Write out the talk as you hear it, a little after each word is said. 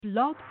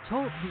Blog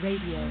Talk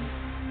Radio.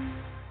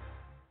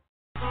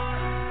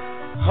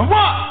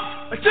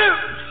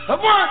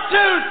 One,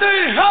 two,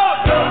 three,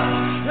 hold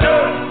up.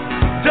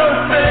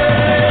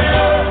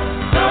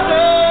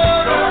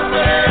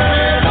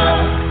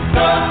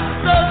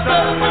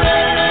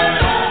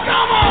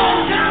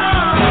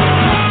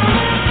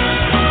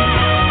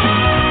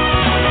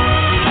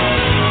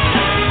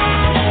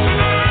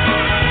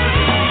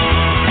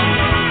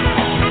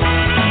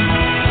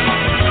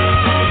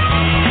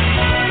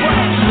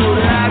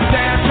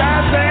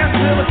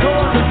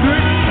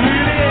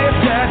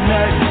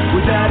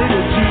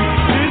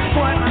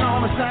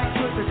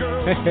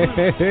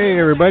 Hey,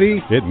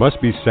 everybody. It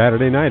must be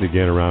Saturday night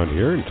again around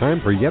here, and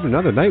time for yet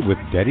another night with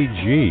Daddy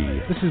G.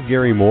 This is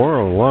Gary Moore,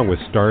 along with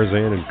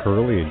Starzan and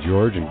Curly and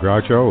George and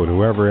Grotto and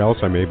whoever else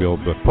I may be able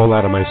to pull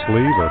out of my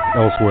sleeve or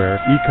elsewhere.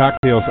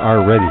 E-cocktails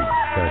are ready.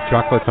 The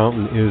chocolate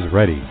fountain is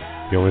ready.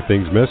 The only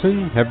things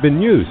missing have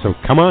been used, so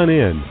come on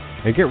in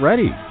and get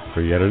ready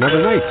for yet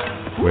another night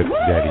with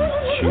Daddy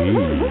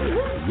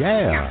G.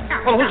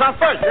 Yeah. Well, who's on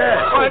first?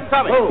 Yeah. Go ahead and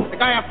tell me. Who? The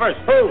guy on first.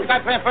 Who? The guy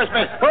playing first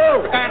base.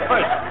 Who? The guy on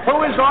first. Who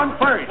is on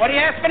first? What are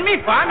you asking me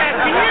for? I'm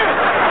asking you.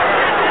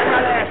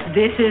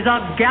 This is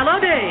a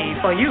gala day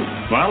for you.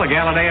 Well, a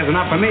gala day is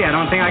enough for me. I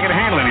don't think I can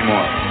handle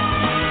anymore.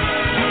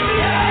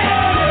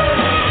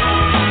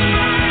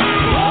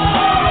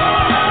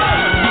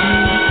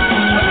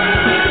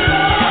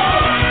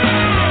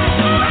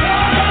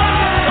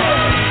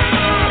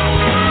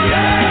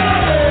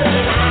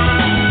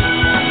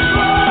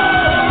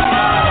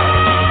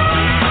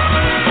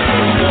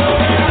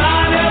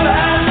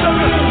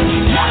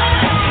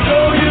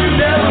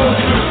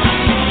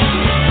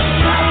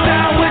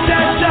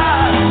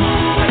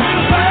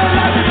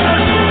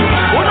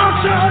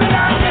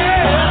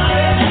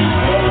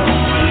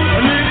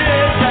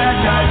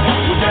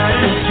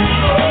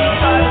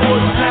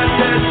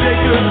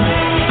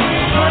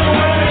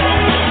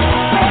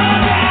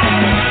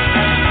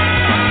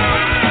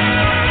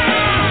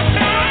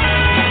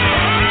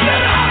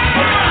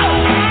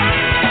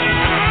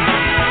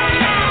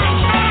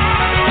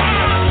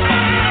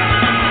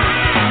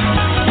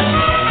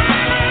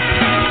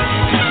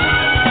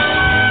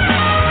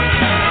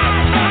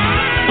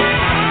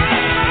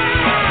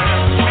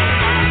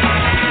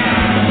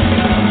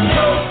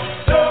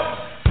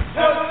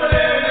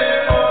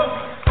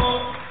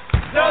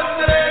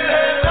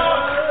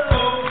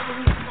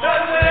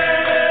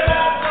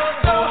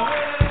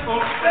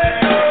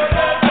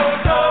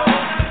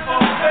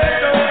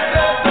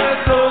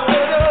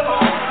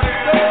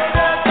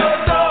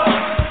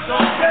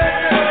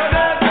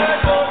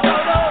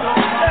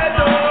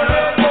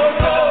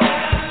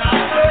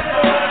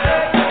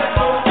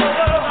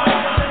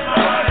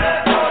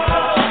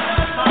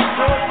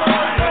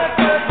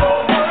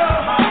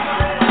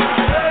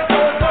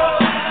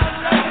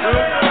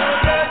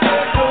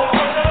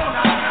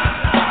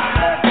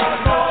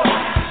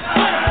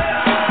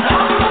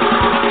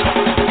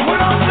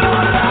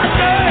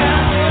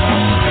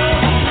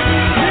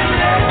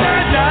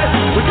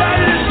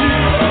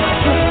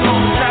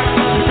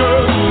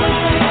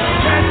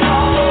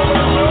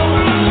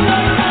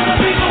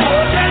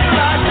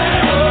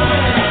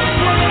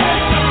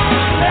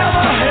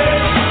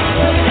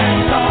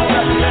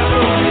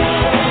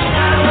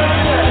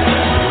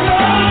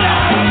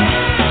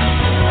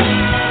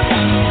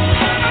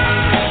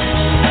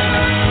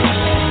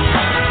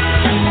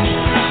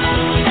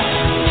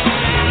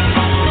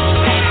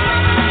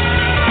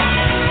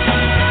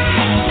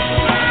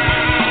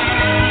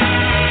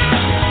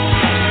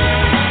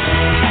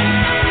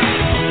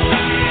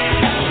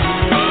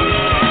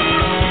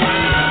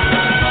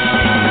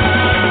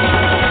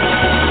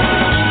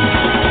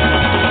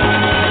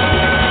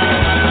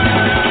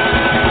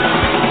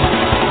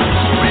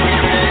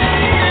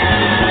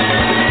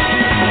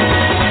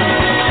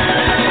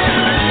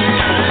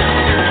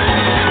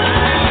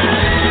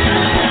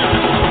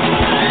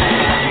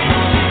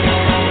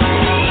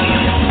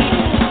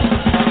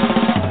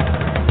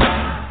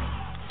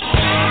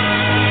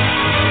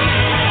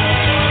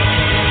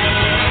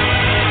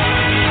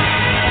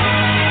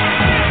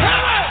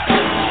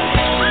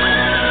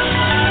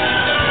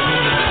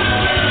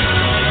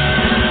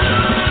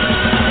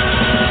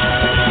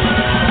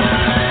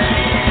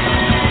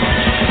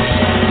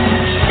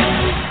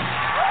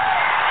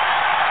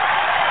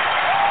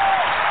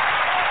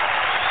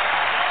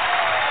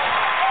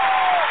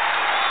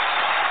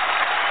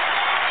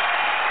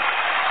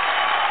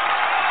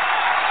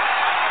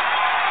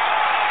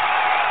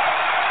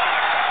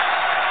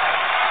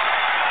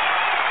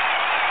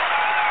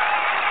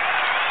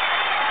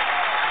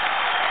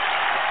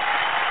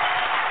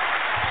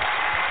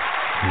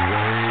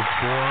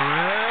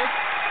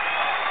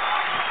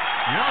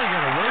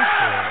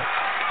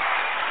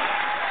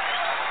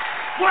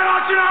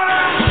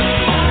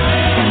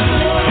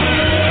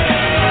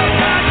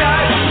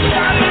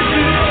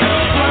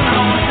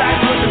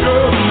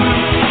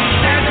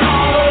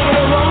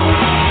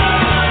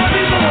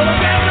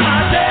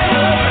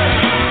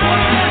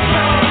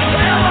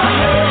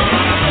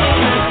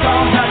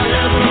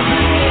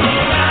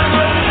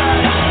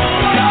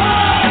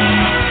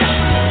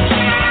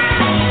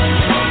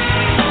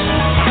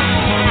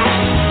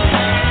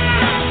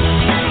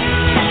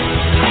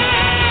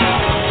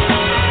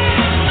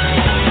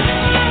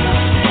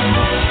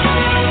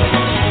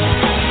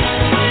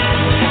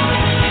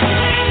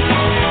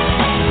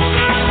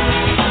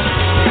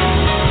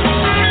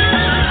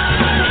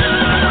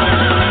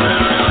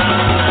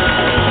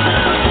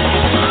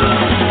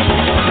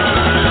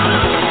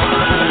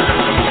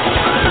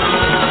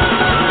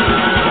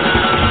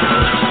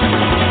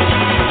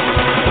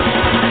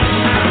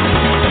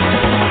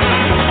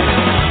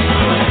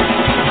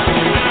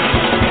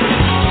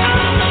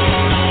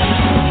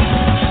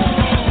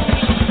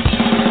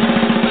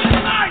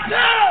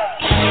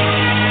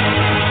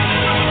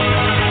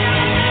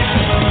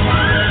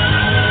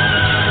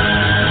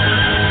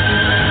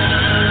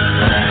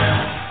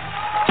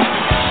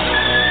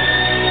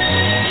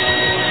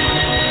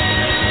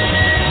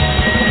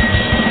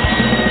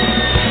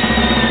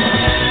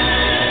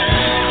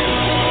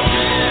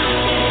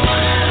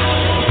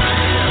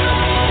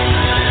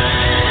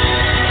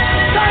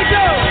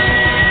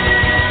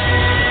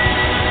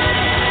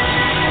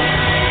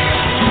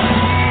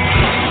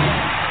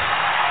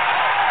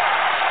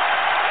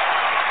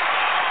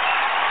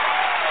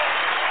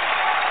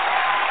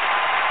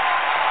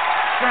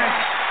 Frank.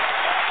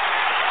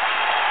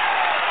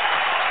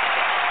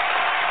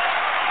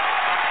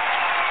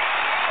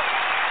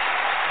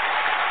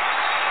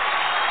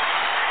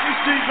 You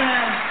street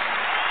band.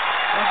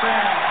 Not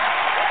bad.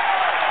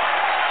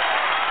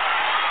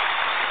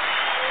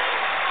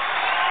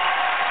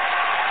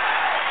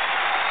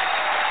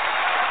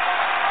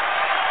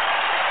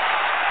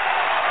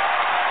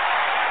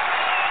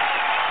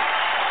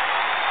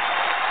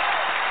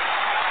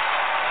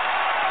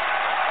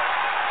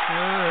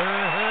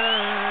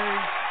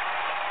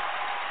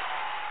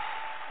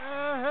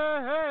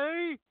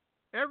 Hey,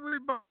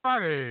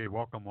 everybody.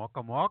 Welcome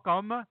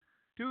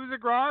to the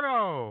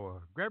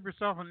Grotto. Grab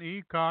yourself an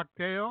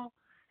E-cocktail.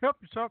 Help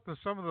yourself to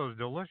some of those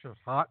delicious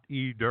hot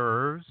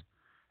E-d'oeuvres.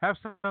 Have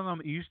some of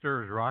them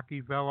Easter's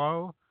Rocky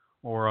Fellow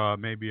or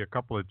maybe a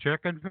couple of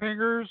chicken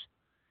fingers.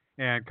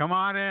 And come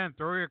on in.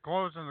 Throw your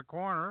clothes in the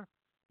corner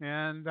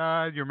and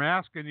your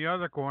mask in the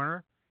other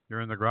corner.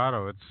 You're in the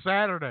Grotto. It's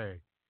Saturday.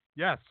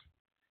 Yes.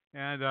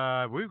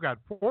 And we've got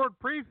Ford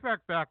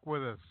Prefect back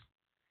with us.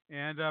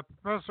 And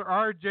Professor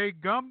R.J.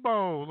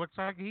 Gumbo, looks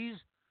like he's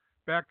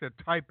back to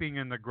typing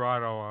in the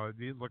Grotto.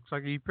 It looks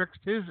like he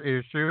fixed his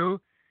issue.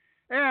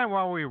 And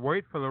while we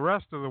wait for the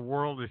rest of the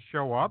world to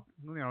show up,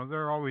 you know,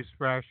 they're always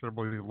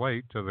fashionably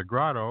late to the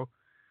Grotto,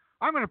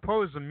 I'm going to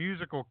pose a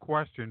musical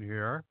question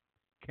here.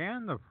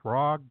 Can the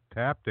frog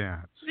tap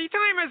dance? The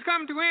time has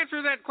come to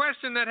answer that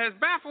question that has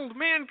baffled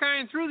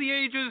mankind through the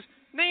ages,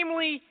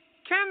 namely,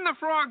 can the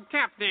frog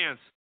tap dance?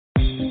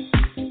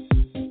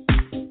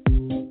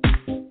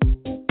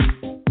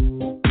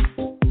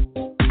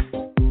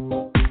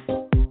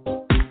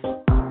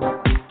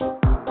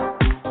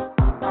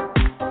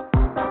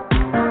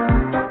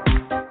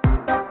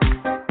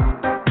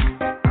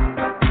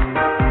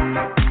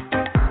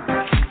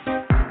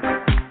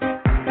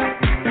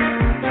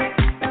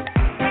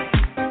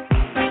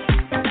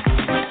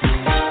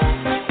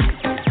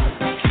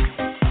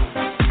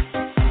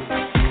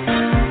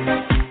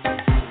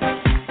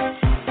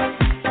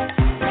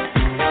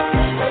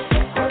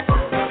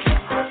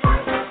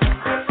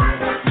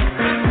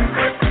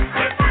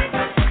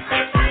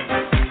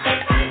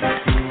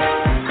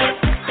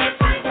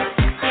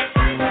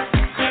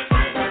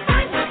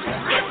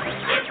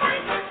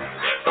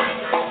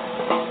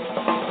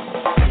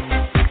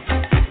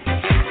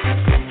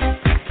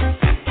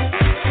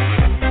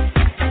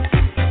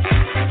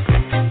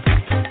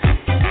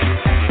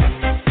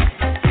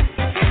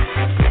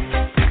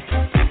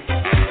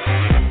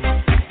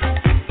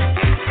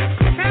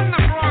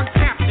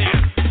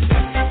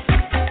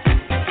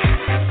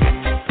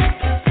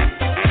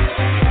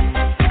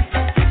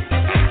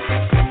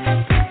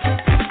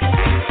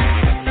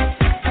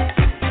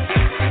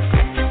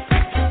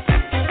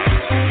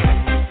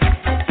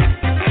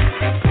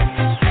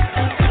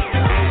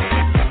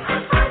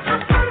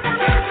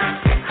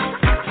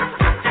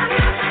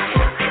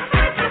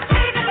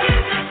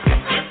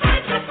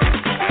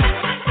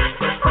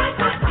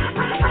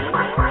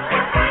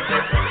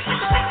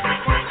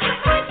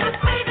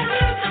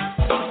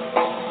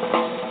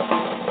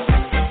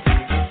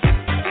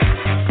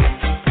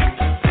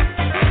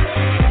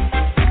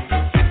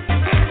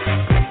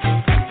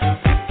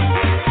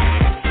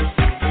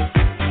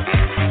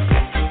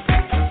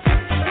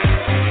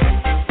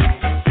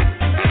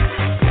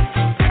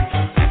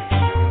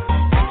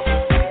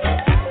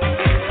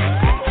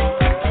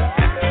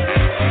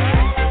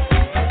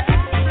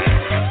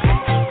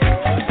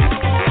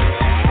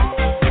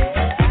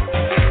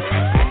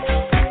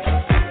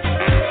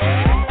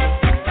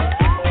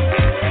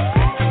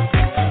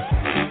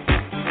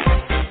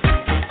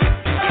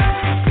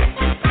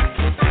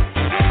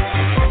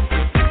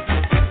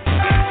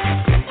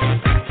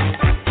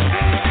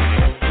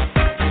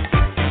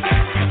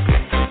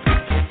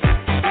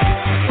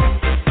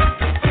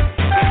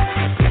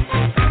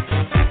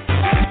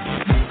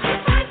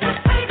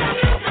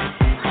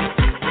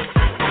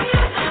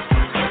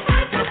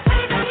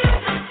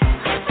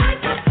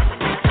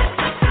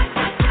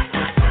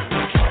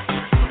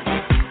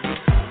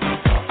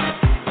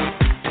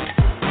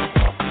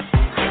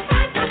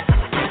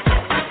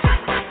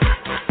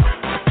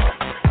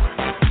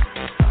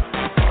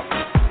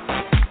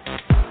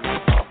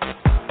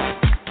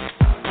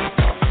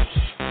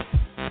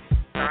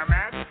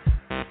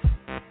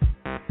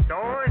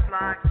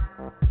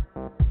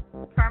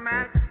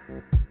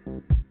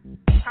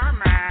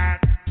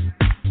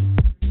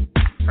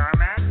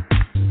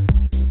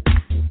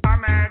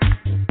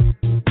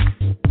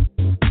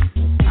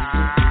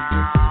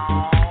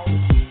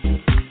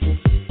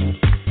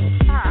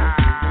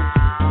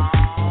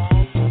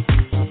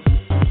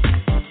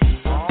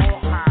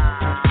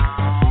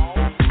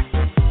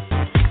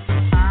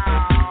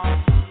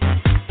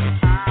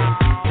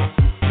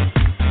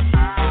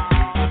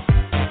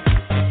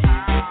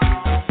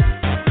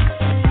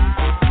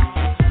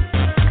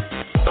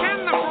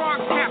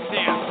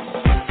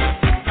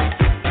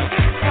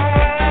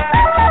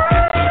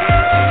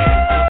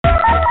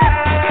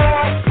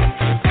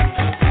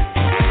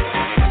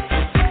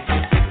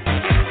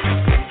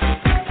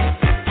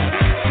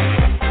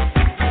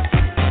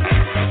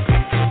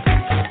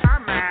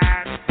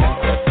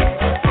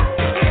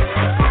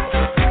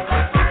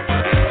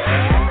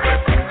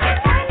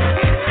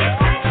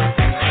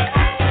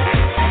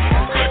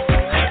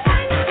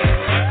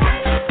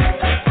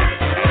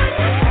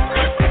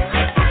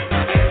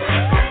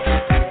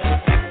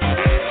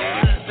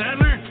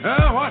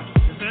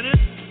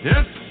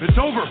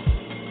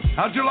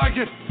 How'd you like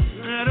it?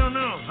 I don't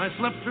know. I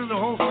slept through the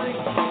whole thing.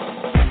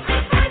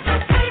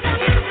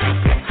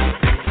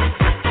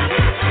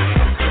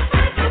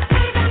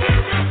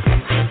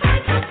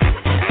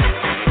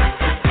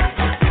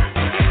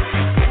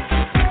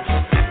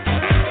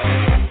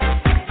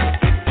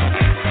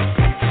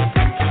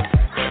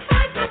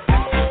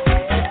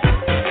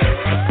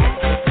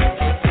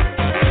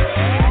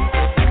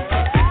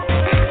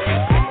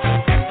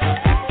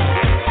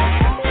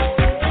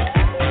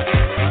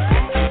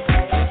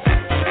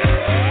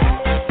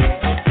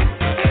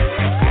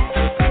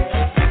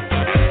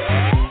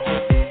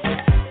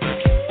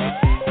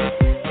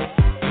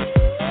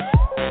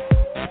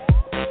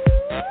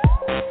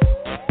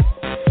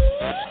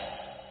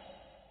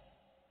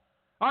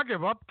 I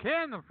give up.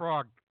 Can the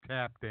frog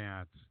tap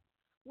dance?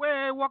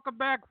 Way, welcome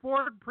back,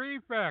 Ford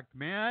Prefect,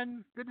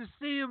 man. Good to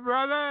see you,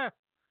 brother.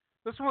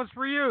 This one's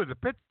for you, the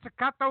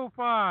Pizzicato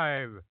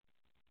 5.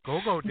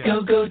 Go,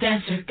 dancer. Go,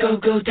 dancer,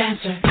 go,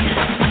 dancer.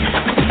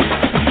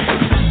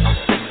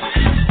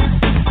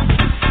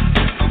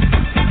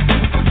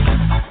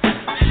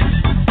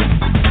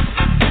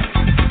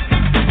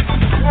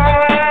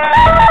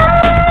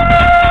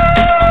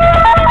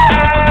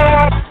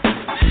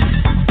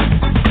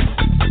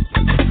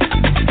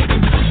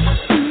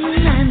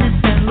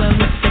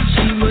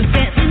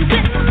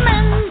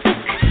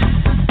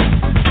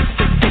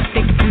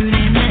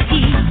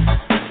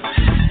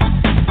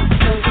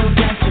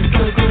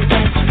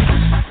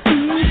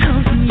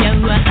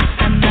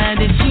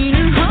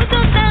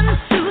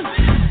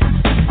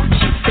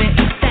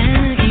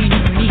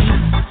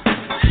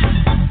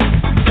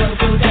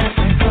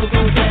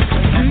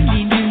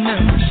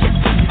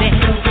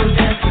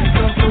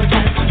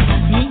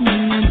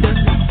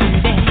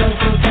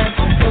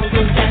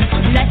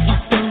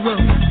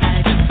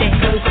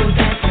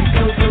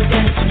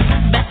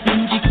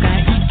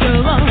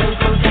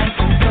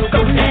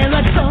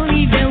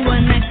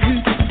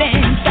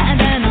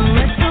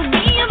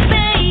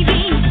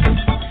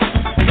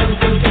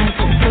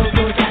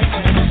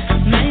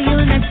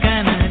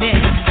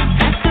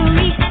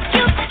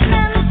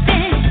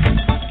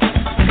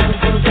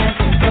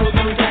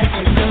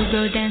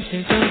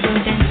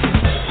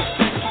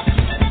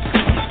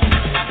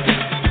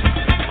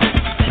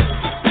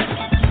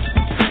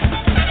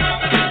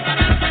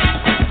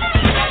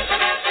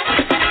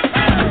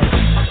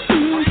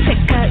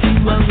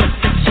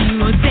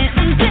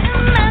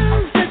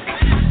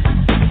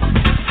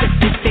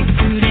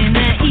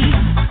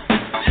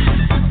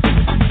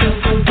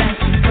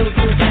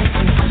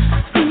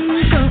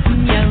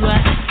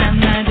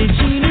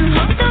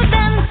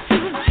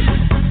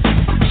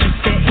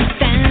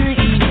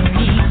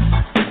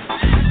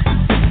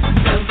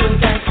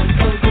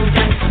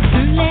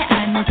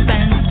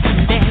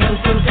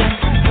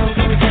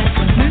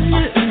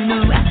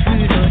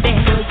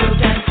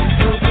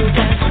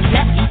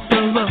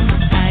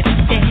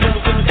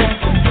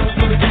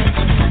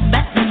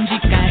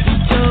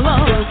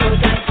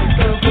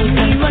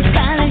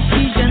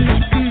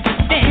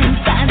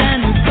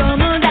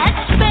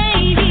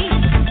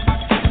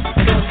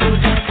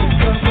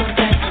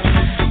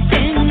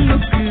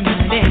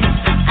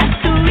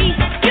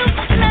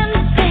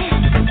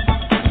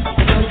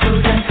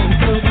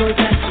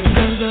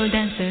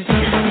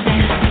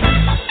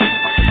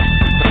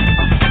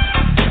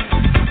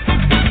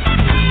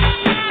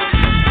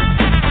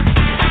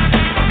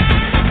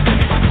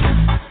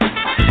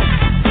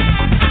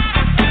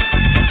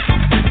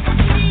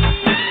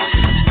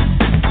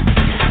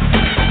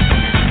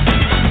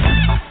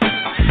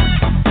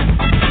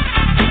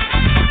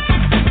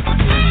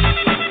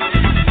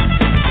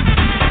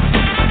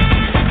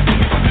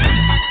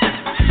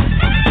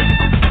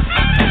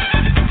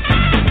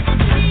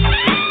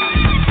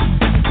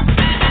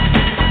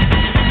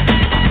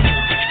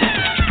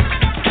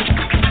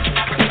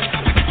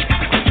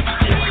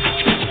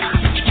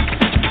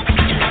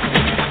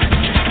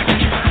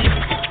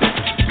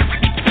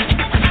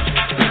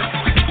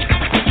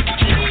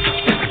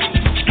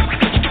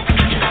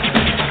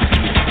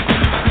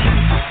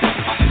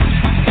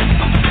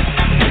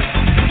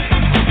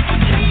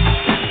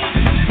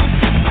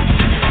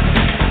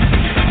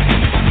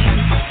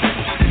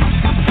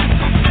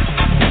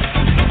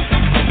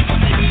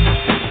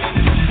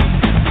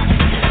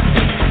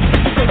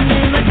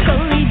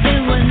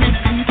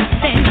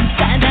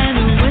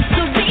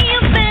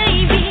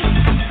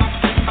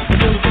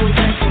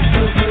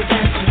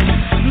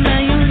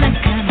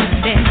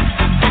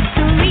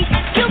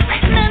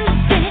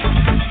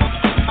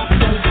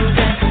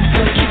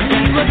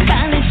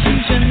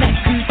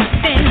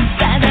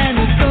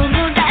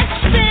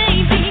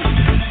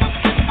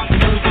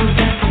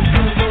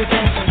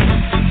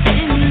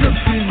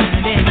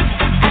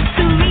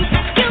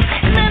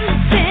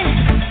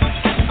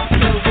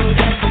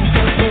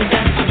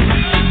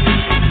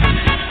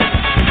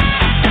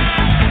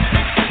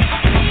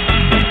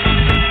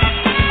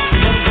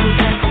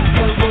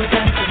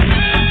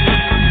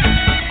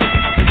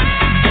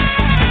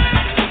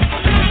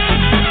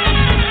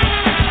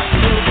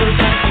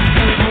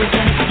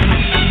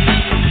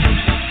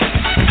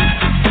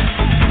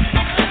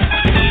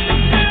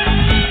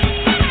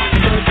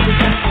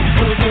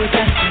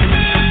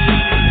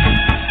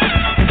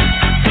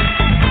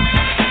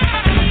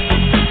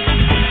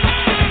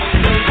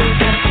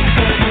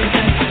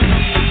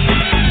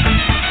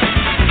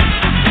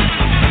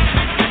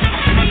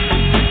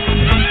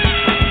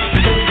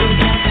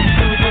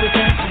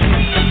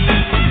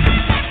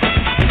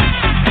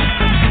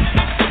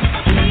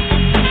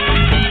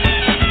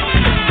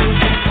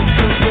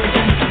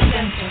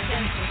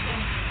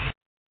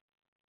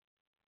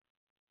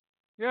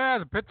 Yeah,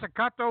 the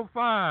Pizzicato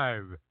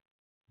 5.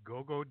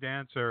 Go-Go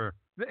Dancer.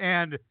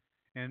 And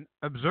in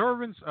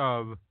observance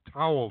of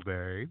Towel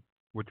Day,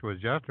 which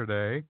was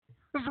yesterday,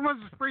 this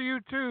one's for you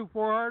too,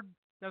 Ford.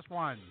 This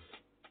one.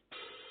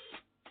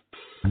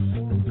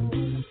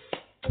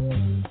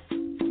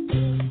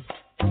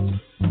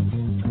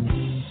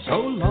 So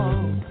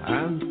long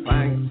and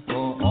thanks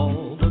for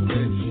all the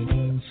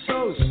fish.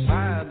 So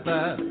sad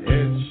that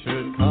it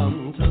should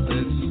come to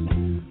this.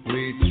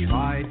 We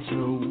tried to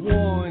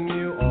warn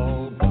you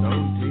all, but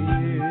oh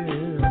dear.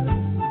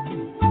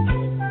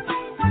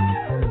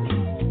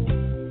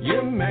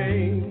 You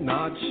may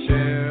not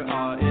share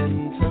our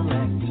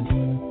intellect,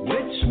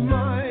 which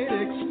might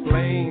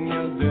explain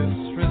your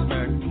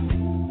disrespect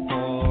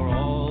for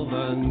all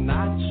the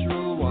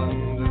natural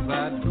wonders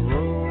that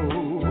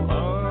grow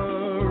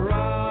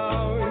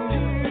around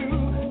you.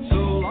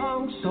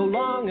 So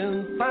long,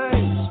 and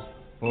thanks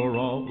for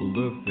all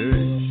the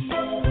fish.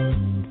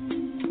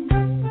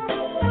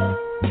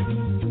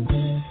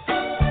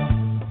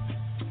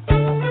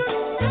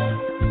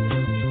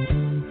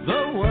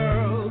 The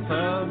world's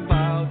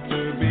about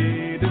to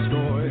be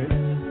destroyed.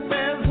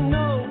 There's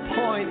no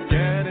point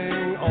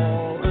getting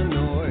all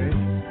annoyed.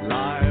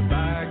 Lie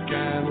back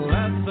and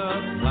let the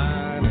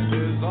planet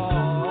dissolve.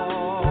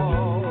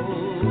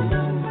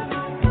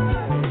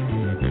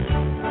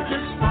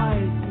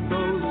 Despite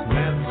those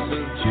nets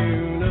of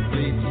tuna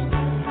fleets,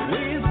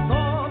 we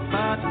thought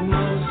that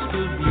most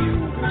of you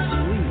were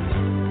sweet,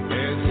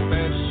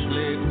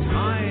 especially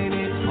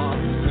tiny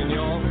tots in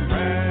your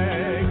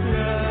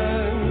pregnant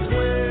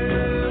women.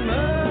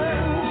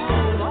 So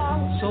long,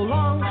 so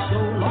long, so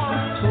long,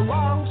 so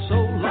long, so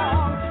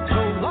long,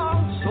 so long,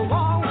 so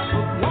long,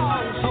 so long,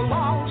 so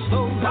long,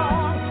 so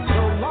long,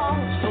 so long,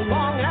 so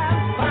long,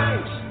 and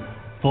thanks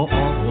for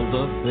all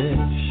the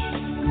fish.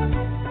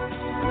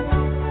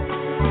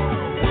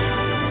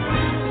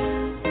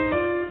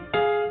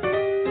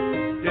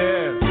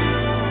 Yeah.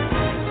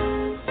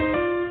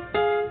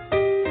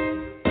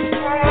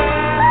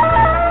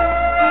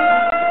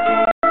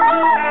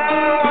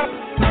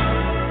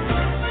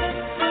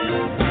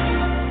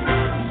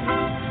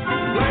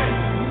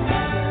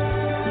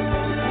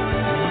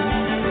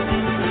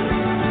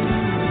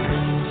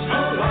 So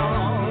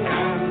long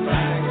and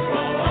thanks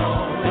for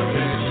all the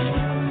fish.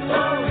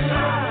 So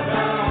sad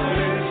that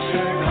it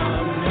should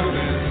come to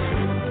this.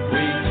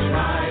 We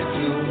tried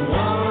to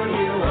warn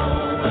you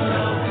all, but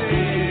oh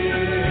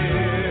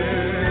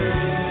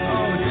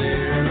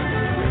dear.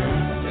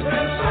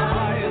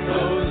 Despite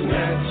those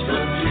nets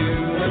of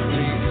tuna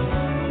fleets,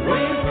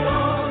 we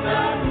thought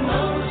that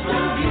most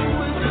of you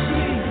would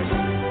sweet,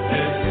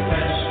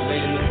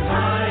 especially the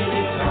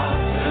tiny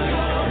tots in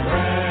your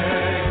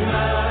pregnant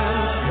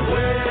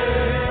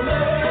women.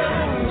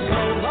 So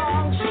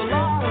long, so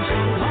long, so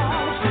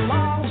long, so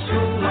long, so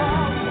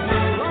long, so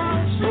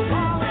long, so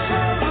long,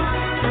 so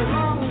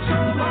long, so long, so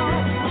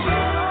long,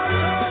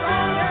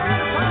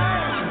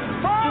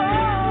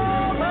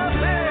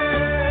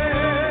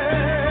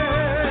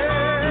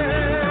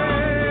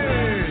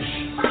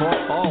 for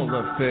all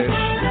the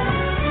fish.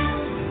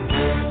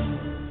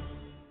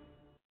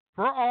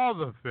 For all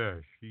the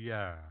fish,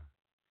 yeah.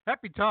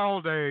 Happy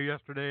Towel Day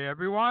yesterday,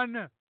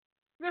 everyone.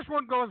 This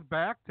one goes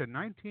back to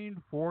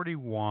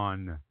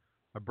 1941.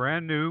 A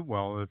brand new,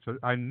 well, it's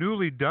a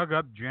newly dug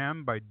up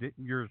gem by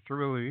yours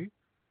truly.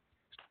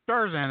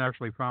 Starzan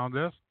actually found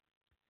this,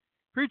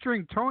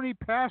 featuring Tony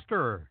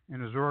Pastor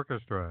and his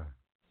orchestra.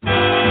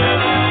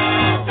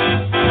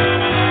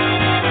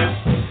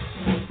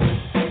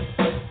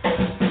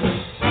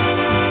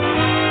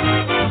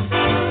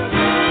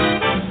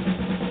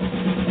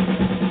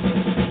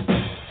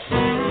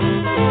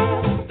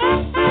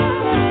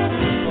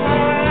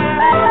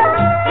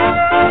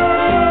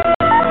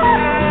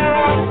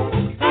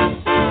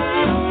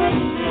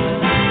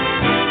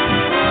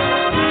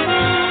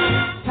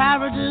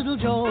 Paradiddle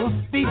Joe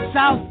beats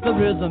out the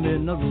rhythm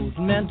in a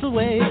rudimental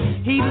way.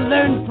 He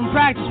learned from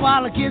practice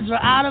while the kids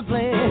were out of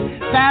play.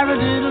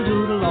 Paradiddle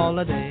doodle all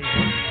a day.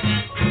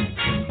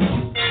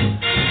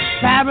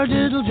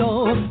 Paradiddle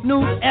Joe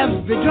knew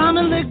every drum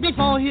and lick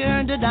before he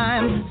earned a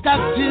dime.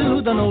 Stuck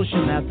to the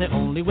notion that the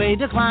only way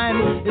to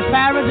climb is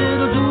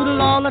paradiddle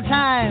doodle all the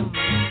time.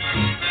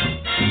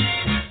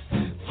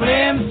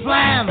 Flim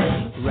flam,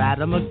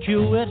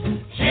 Radamakewit,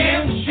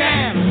 shim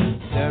sham,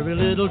 very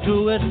little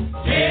to it,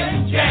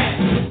 jim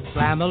jam.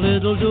 Slam a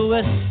little do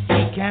it,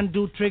 he can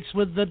do tricks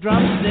with the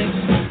drumsticks.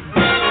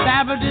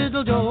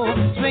 Babadiddle do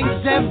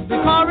swings every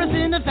chorus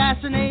in a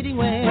fascinating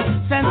way.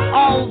 Sends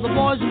all the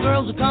boys and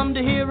girls who come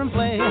to hear him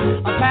play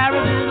a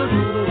paradiddle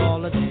doodle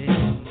all a day.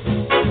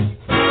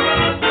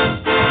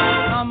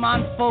 Come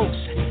on, folks,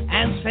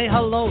 and say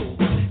hello.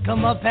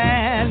 Come up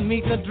and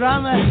meet the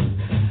drummer.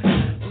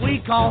 We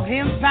call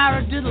him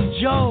Paradiddle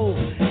Joe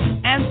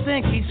and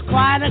think he's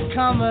quite a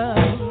comer.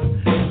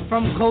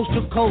 From coast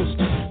to coast,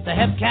 the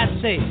hep cats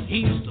say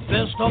he's the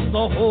best of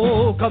the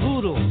whole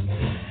caboodle.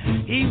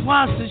 He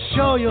wants to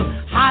show you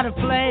how to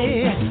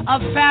play a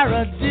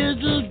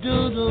paradiddle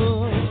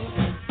doodle.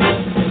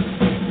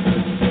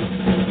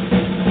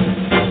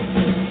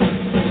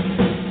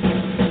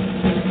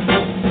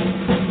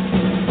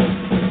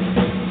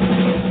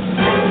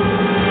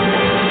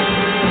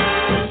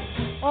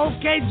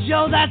 Okay,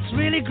 Joe, that's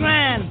really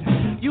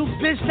grand. You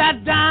pitched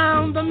that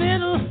down the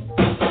middle.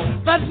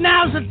 But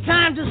now's the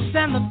time to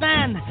send the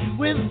band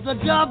with the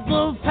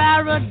double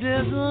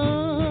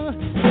paradiddle.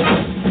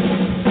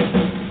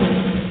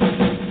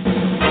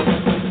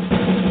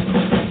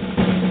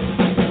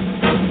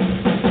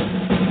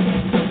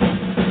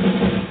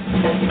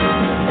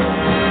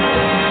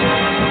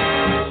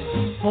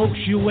 Folks,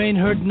 you ain't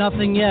heard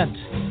nothing yet.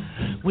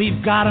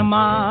 We've got him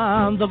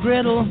on the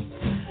griddle.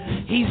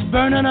 He's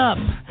burning up,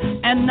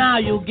 and now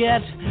you'll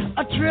get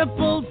a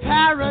triple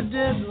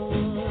paradiddle.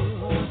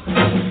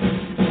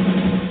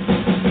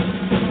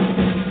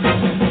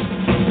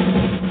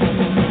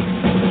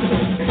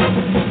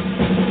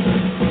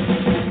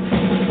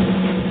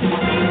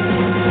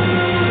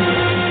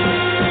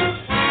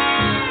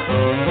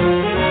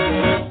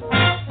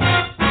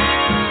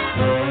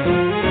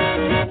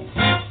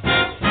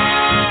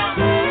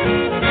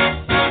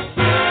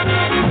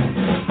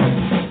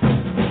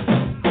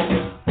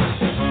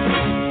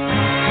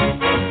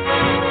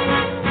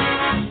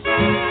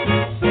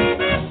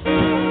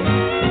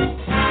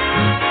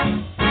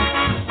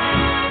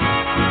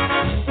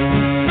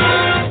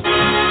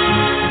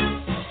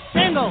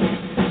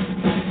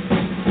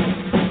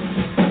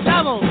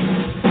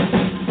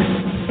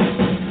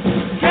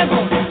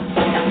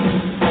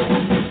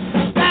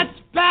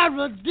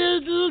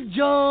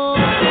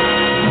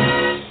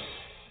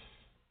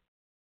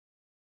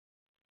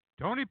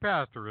 Tony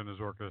Pastor and his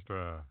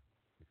orchestra.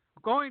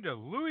 We're going to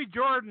Louis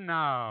Jordan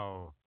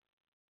now.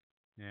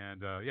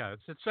 And,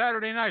 it's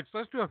Saturday night, so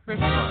let's do a fish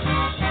fry.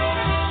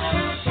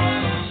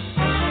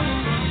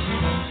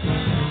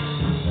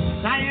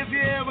 Now, if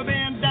you ever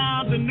been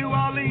down to New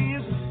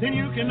Orleans, then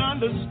you can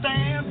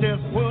understand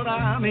just what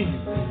I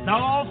mean. Now,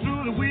 all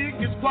through the week,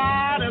 it's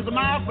quiet as a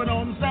mouse, but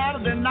on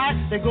Saturday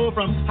night, they go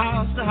from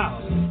house to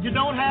house. You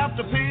don't have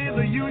to pay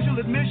the usual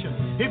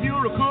admission if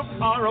you're a cook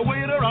or a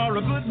waiter or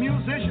a good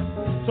musician.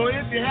 So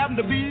if you happen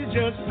to be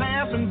just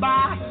passing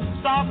by,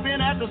 stop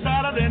in at the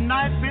Saturday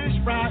night fish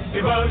fry.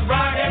 It was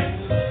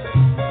rockin',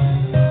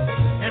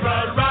 it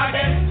was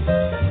rockin'.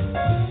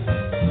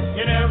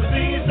 You never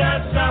cease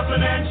that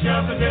shuffling and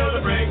shuffling till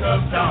the break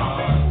of dawn.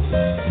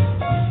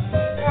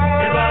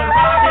 It was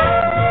rockin',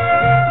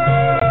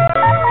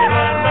 it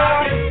was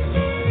rockin'.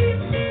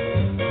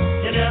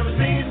 You never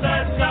cease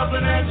that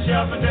shuffling and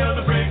shuffling till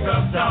the break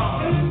of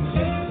dawn.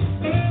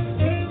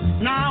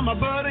 Now my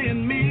buddy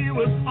and me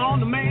was on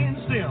the main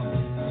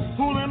stem,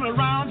 fooling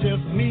around,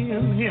 just me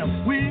and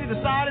him. We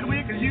decided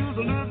we could use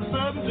a little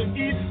something to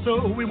eat,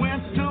 so we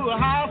went to a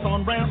house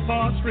on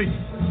Rampart Street.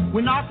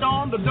 We knocked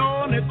on the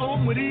door and it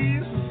opened with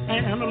ease,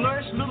 and a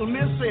lush little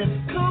miss said,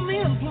 "Come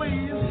in,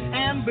 please."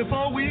 And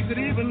before we could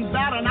even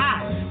bat an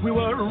eye, we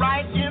were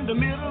right in the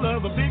middle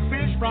of a big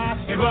fish fry.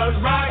 It was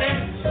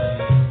rockin',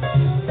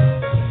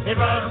 it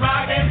was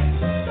rockin'.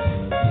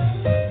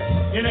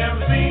 You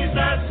never cease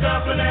that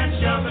shuffling and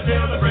shuffling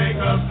till the break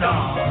of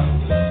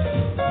dawn.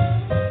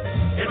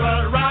 It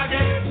was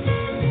rockin',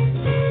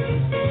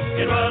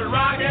 it was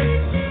rockin'.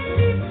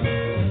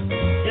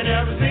 You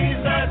never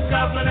cease that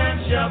shuffling and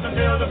shuffling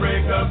till the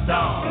break of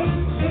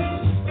dawn.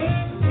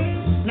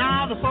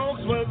 Now the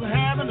folks was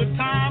having the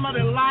time of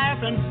their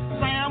life, and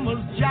Sam was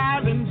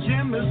jiving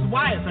Jim, his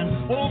wife,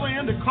 and over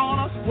in the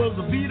corner was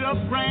a beat-up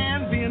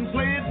grand being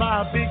played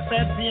by a big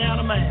fat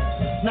piano man.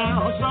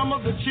 Now some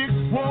of the chicks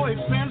wore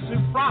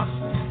expensive frocks,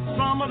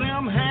 some of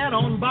them had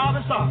on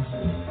bobby socks,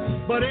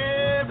 but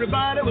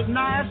everybody was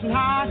nice and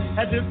high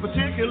at this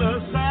particular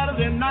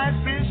Saturday night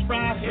fish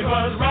fry. It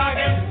was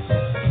rockin',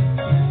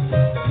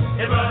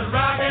 it was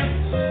rockin'.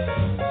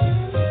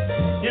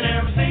 You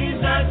never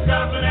cease that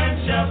shuffling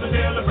and shuffling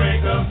till the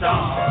break of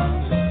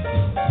dawn.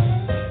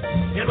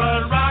 It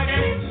was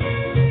rockin',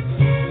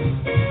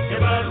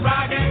 it was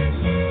rockin'.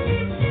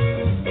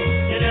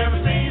 You never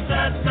cease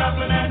that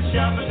shuffling and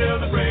shuffling till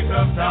the break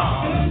of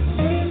dawn.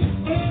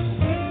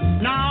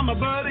 Now my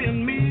buddy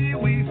and me,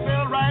 we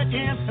fell right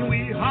in and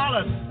we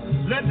hollered,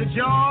 "Let the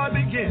joy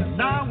begin."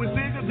 Now we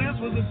figured this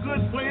was a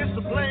good place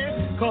to play,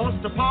 'cause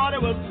the party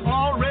was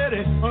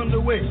already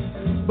underway.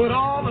 But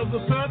all of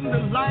a sudden the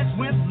lights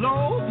went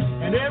low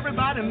and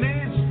everybody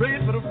made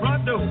straight for the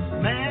front door.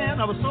 Man,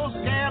 I was so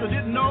scared I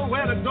didn't know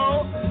where to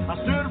go. I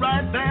stood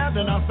right there,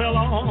 then I fell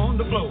on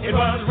the floor. It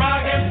was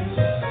rockin',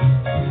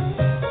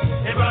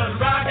 it was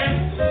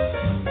rockin'.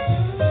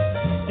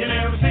 You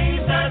never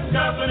cease that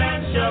shuffling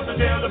and shuffling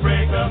till the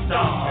break of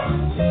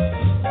dawn.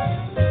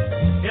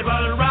 It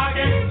was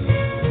rockin',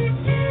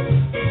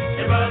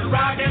 it was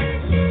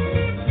rockin'.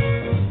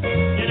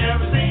 You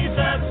never cease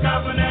that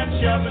shuffling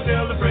and shuffling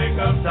till the break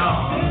of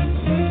dawn.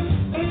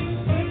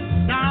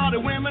 Now the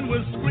women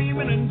was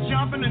screaming and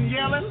jumping and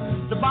yelling,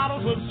 the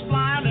bottles was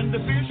flying and the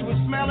fish was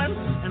smelling,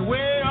 and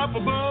way up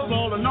above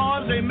all the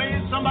noise they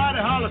made, somebody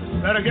hollered,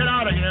 "Better get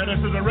out of here, this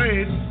is a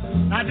raid."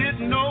 I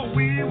didn't know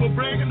we were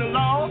breaking the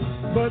law,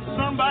 but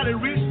somebody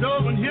reached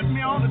over and hit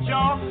me on the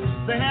jaw.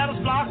 They had us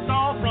blocked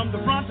off from the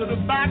front to the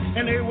back,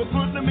 and they were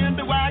putting them in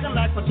the wagon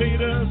like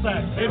potato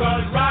sacks. It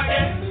was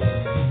rockin',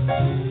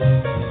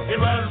 it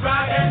was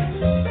rockin'.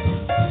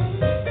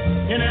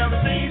 You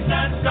never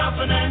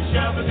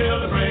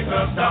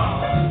of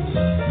dawn.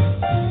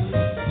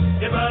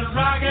 It was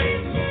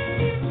rocking.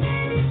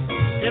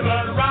 It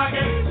was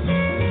rocking.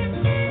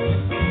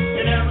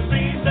 You never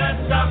ceased that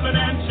shuffling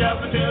and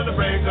shuffling till the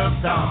break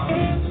of dawn.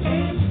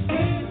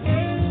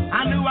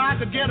 I knew I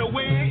could get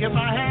away if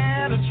I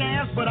had a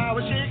chance, but I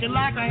was shaking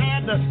like I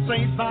had the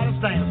St.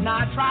 Vitus dance.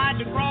 Now I tried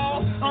to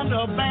crawl under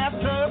a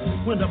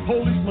bathtub when the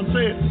policeman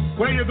said,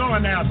 "Where you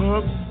going now,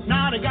 bub?"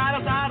 Now they got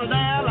us out of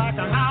there like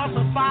a house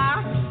of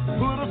fire,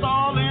 put us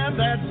all in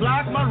that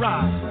black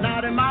marai. Now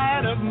they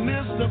might have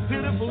missed a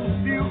pitiful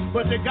few,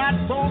 but they got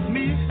both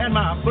me and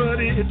my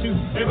buddy too.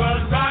 It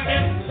was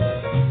rocking.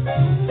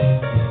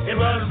 It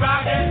was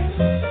rocking.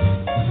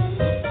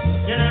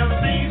 You never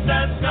ceased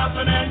that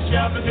scuffling and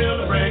shuffling till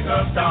the break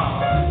of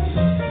dawn.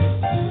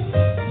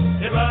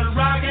 It was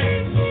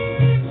rocking.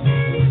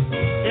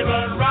 It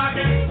was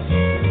rocking.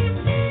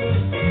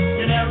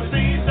 You never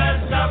ceased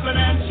that scuffling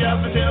and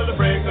shuffling till the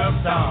break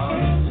of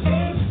dawn.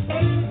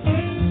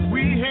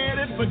 We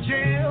headed for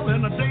jail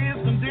in a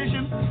dazed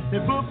condition. They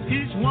booked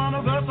each one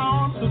of us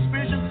on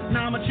suspicion.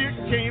 Now my chick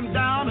came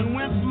down and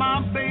went to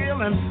my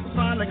bail and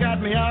finally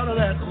got me out of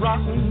that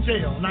rotten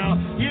jail. Now,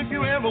 if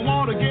you ever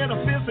want to get a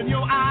fist in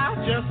your eye,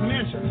 just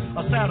mention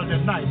a Saturday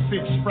night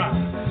fish fry.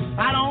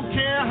 I don't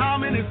care how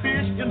many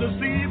fish in the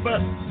sea, but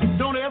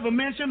don't ever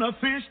mention a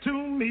fish to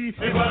me.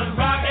 It was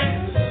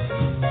rocking.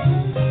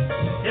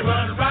 It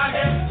was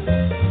rocking.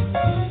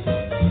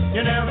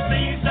 You never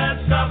ceased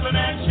that scuffling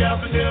and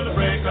shuffling till the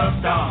break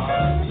of dawn.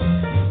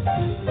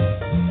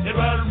 It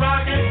was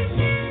rocking.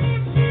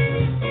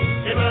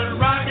 It was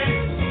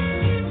rocking.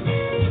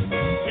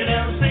 You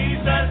never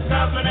ceased that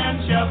scuffling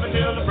and shuffling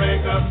till the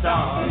break of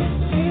dawn.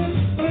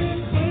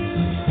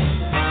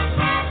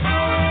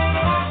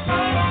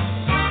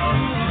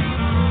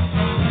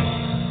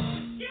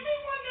 Give me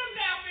one of them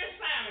down fish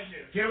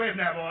sandwiches. Get away from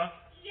that, boy.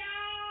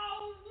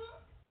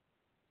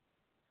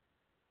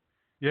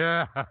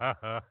 Yeah,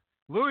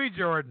 Louis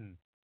Jordan.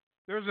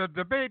 There's a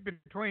debate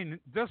between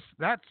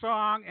that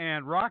song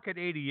and Rocket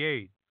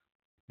 88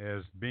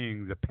 as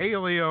being the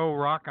paleo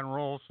rock and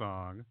roll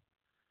song.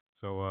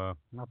 So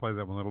I'll play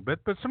that one a little bit.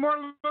 But some more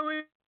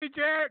Louis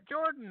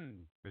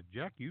Jordan. But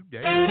Jack, you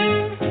did.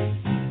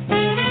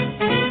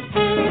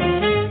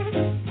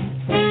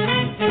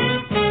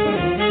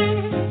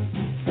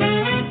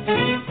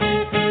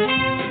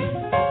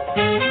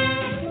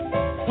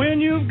 When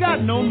you've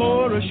got no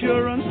more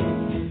assurance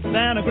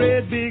than a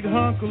great big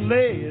hunk of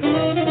lead,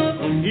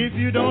 if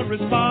you don't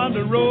respond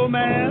to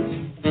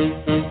romance,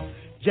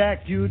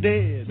 Jack, you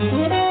dead.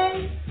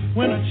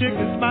 When a chick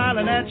is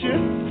smiling at you,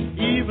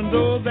 even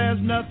though there's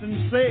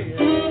nothing said,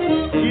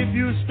 if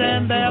you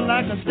stand there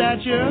like a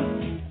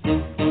statue,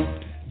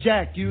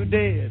 Jack, you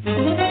dead.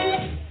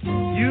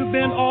 You've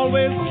been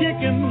always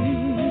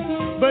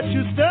kicking, but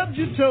you stubbed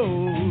your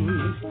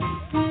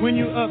toes when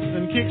you ups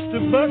and kicks the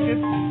bucket,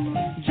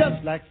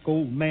 just like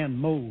old man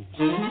Mose.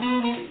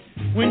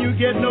 When you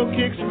get no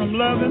kicks from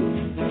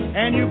loving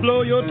and you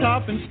blow your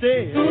top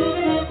instead,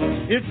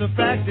 it's a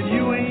fact that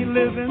you ain't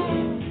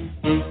living,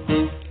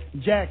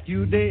 Jack,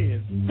 you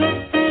dead.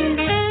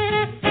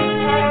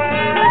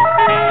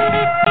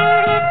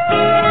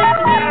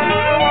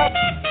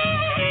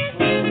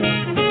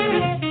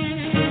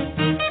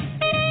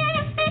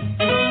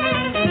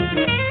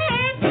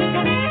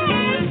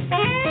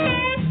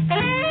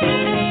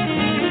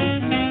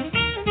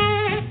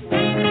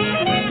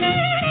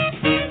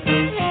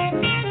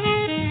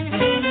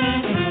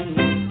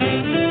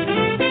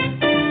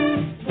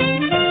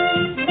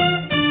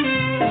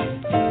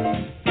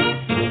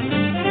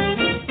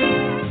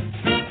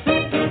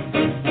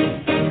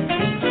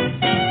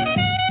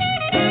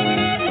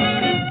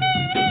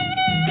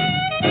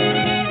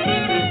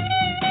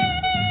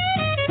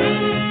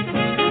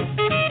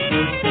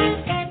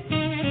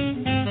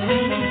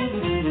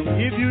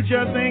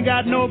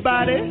 Got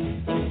nobody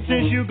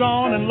since you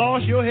gone and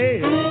lost your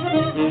head.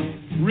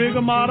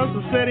 Rigor mortis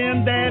will set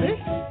in, daddy.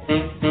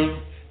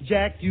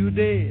 Jack, you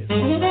dead.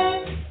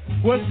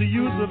 What's the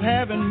use of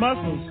having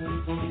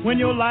muscles when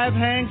your life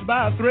hangs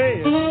by a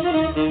thread?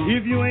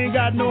 If you ain't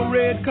got no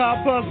red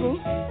corpuscles,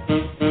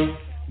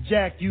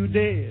 Jack, you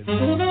dead.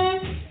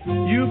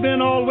 You've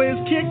been always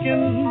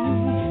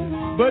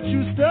kicking, but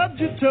you stubbed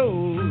your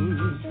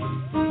toes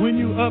when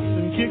you ups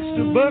and kicks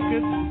the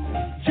bucket,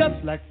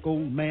 just like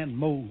old man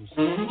Mose.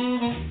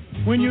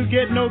 When you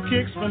get no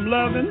kicks from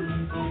loving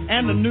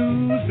and the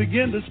news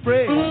begin to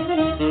spread,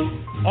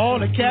 all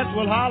the cats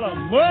will holler,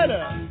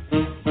 murder,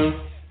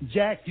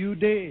 Jack, you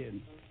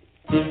dead.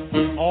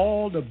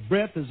 All the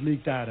breath is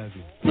leaked out of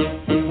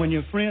you. When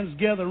your friends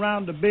gather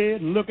around the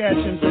bed and look at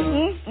you and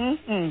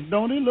say,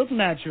 don't he look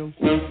natural?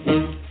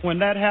 When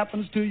that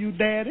happens to you,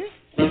 daddy,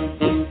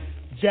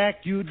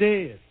 Jack, you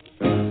dead.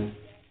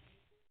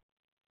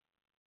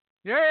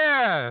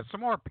 Yeah,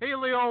 some more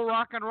paleo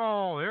rock and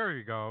roll. There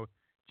you go.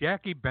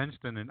 Jackie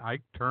Benston and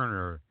Ike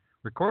Turner.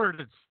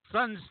 Recorded at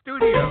Sun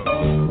Studio.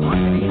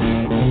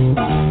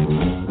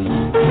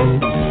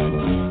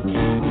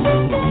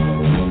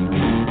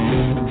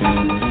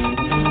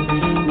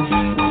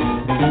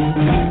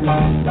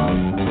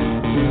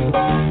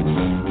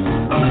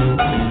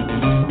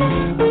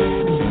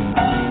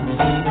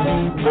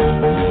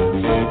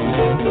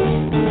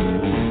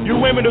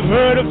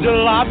 heard of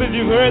jalopies,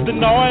 you've heard the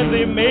noise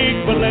they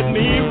make, but let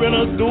me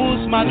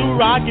introduce my new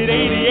Rocket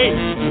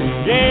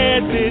 88.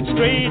 Yes, it's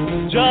straight,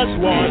 just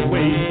one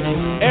way.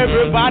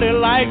 Everybody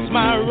likes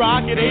my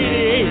Rocket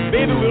 88.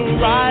 Baby, we'll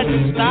ride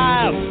in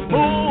style,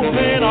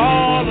 moving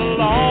all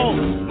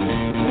along.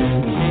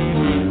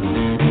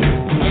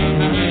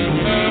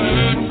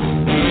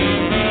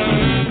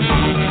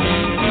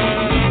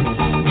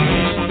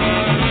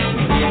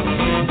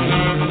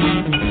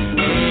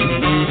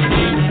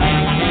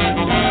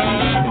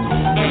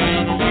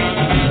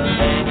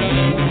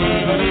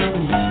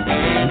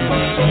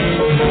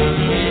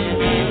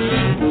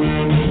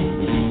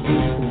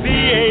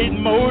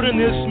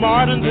 Is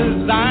smart and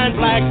designed,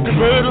 black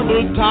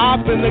convertible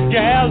top, and the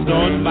gals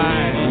don't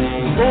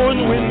mind.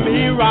 Going with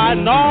me,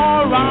 riding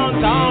all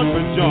around town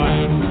for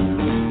joy.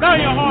 Blow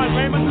your horn,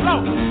 Raymond,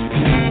 blow.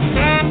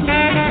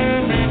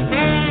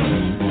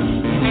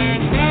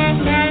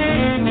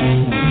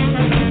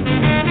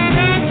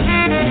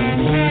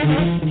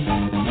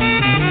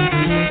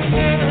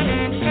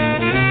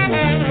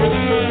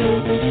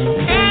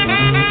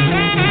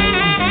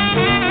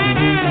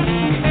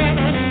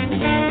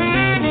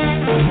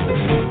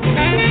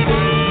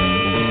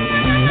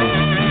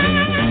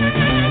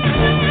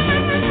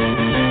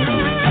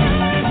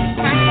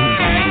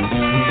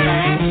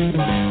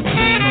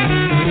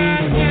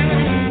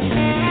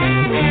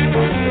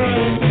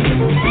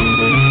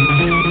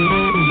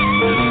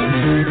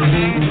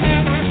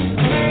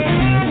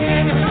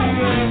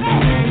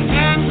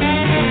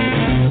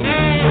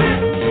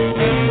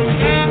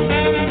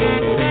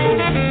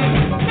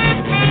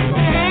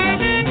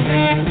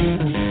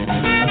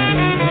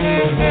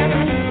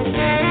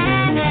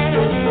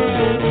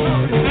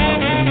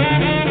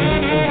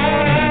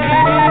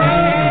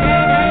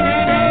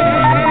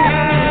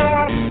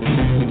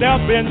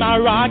 In my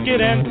rocket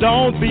and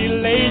don't be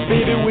late,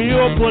 baby.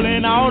 We're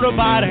pulling out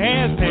about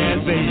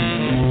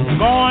 8:30.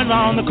 Going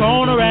round the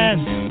corner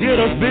and get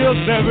us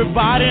bills.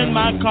 Everybody in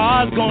my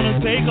car's gonna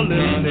take a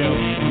little nip.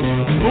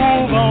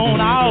 Move on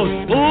out,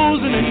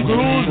 oozing and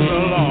cruising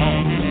along.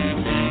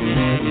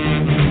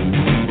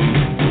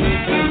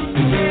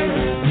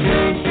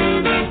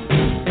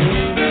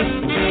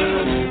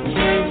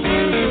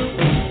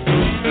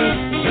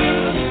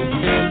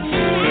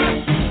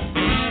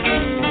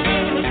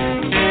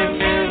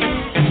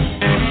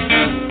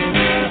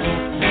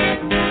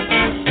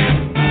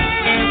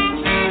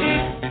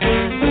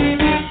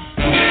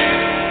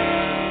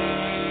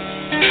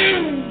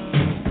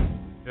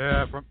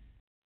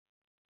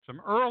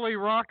 Early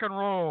rock and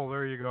roll.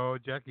 There you go.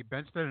 Jackie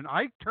Benston and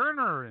Ike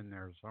Turner in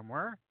there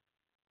somewhere.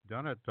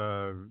 Done at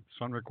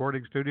Sun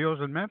Recording Studios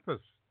in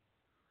Memphis.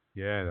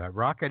 Yeah, that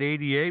Rocket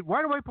 88.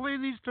 Why do I play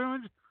these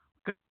tunes?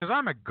 Because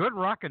I'm a good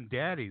rockin'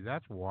 daddy.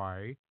 That's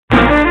why.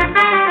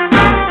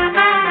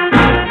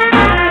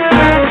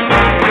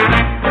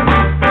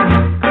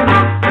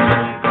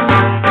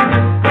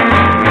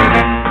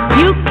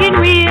 You can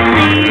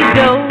really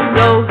go,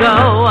 go,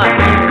 go.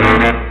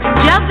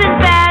 Jumping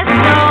fast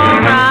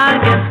or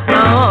rockin'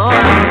 slow.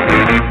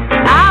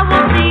 I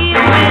will see you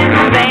when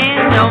the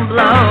band don't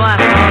blow.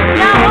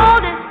 Now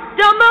hold it,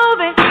 don't move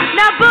it.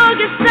 Now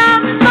boogie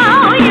some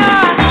more.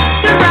 You're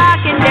the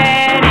rockin'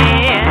 daddy.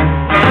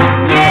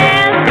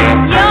 Yes,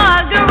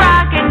 you're the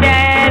rockin'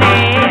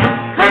 daddy.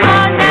 Come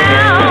on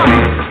now,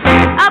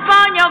 up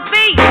on your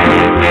feet.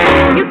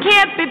 You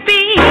can't be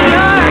beat.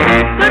 You're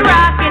the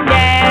rockin'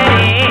 daddy.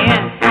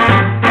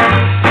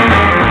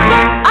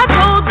 I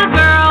told the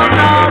girls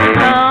all to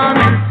come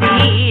and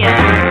see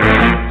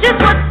just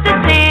what the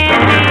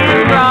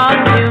Sandman brought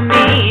to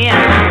me.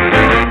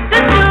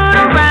 They stood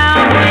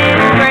around with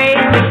great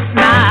big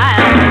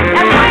smiles,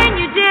 and when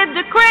you did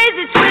the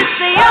crazy twist,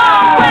 they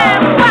all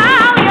went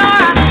wow.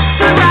 You're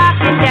the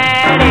rockin'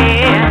 daddy.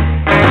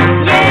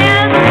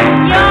 Yes,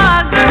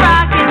 you're the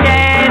rockin'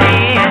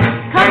 daddy.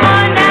 Come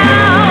on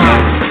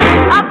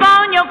now, up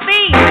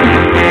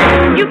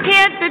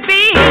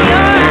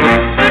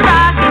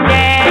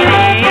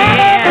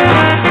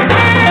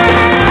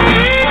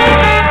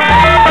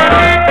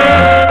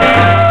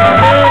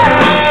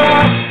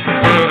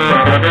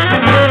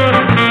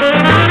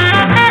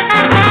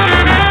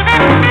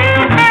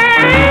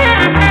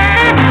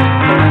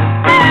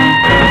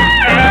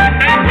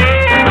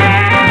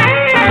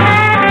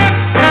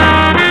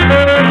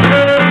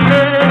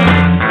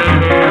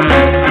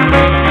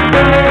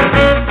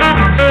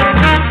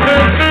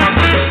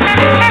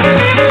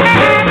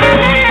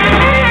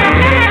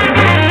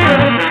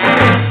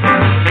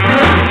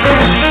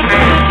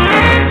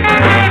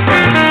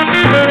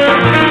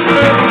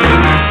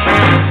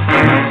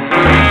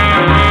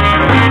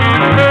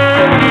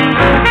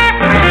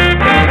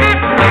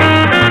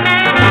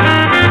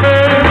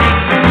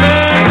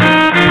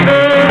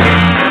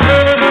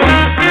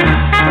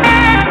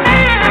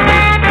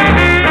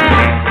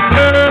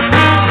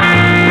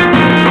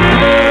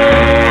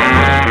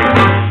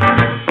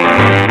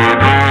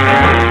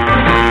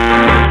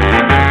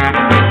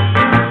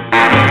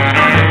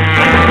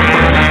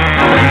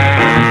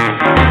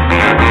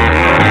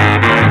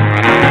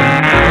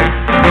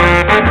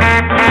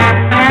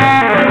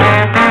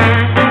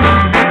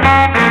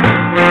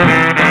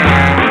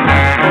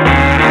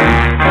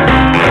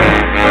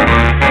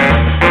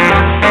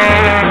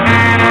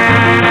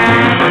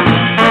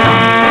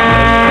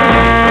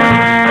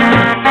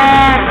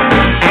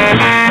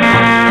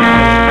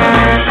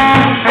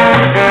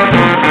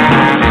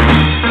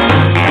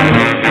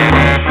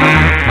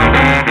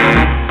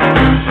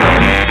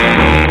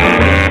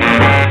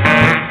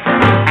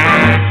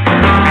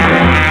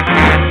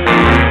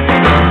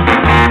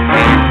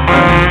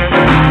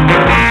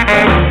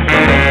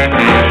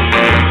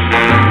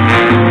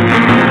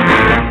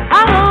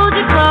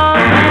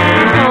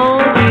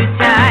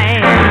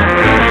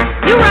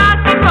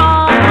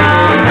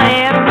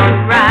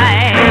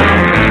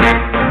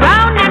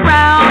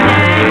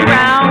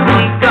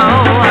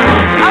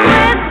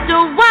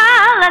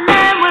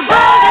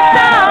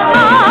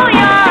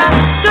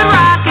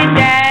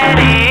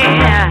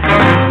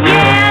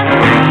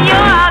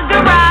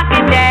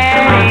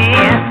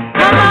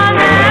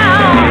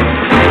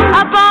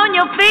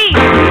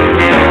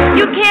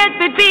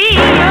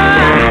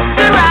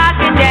Good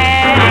rockin'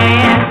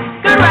 daddy.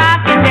 Good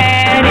rockin'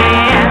 daddy.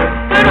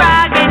 Good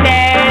rockin'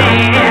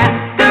 daddy.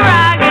 Good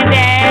rockin'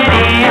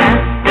 daddy.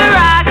 Good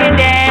rockin'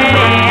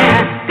 daddy.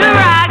 Good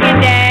rockin'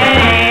 daddy.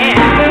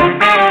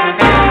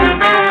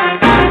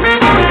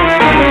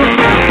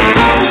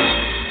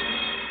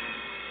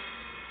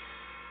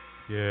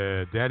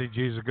 Yeah, Daddy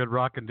G's a good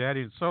rockin'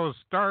 daddy, and so is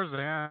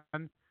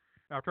Starzan.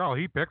 After all,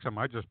 he picks them.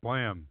 I just play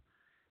them.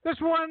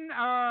 This one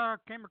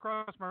came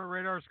across my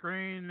radar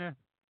screen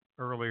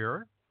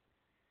earlier,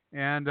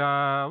 and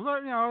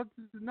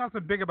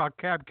nothing big about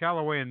Cab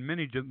Calloway and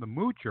Minnie the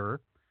Moocher,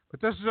 but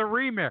this is a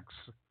remix,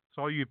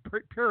 so you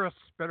purists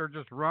better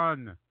just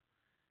run.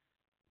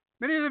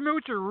 Minnie the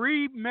Moocher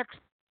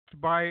remixed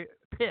by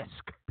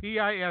Pisk,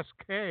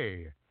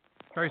 P-I-S-K.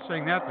 Try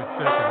saying that to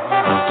shake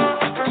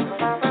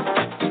it.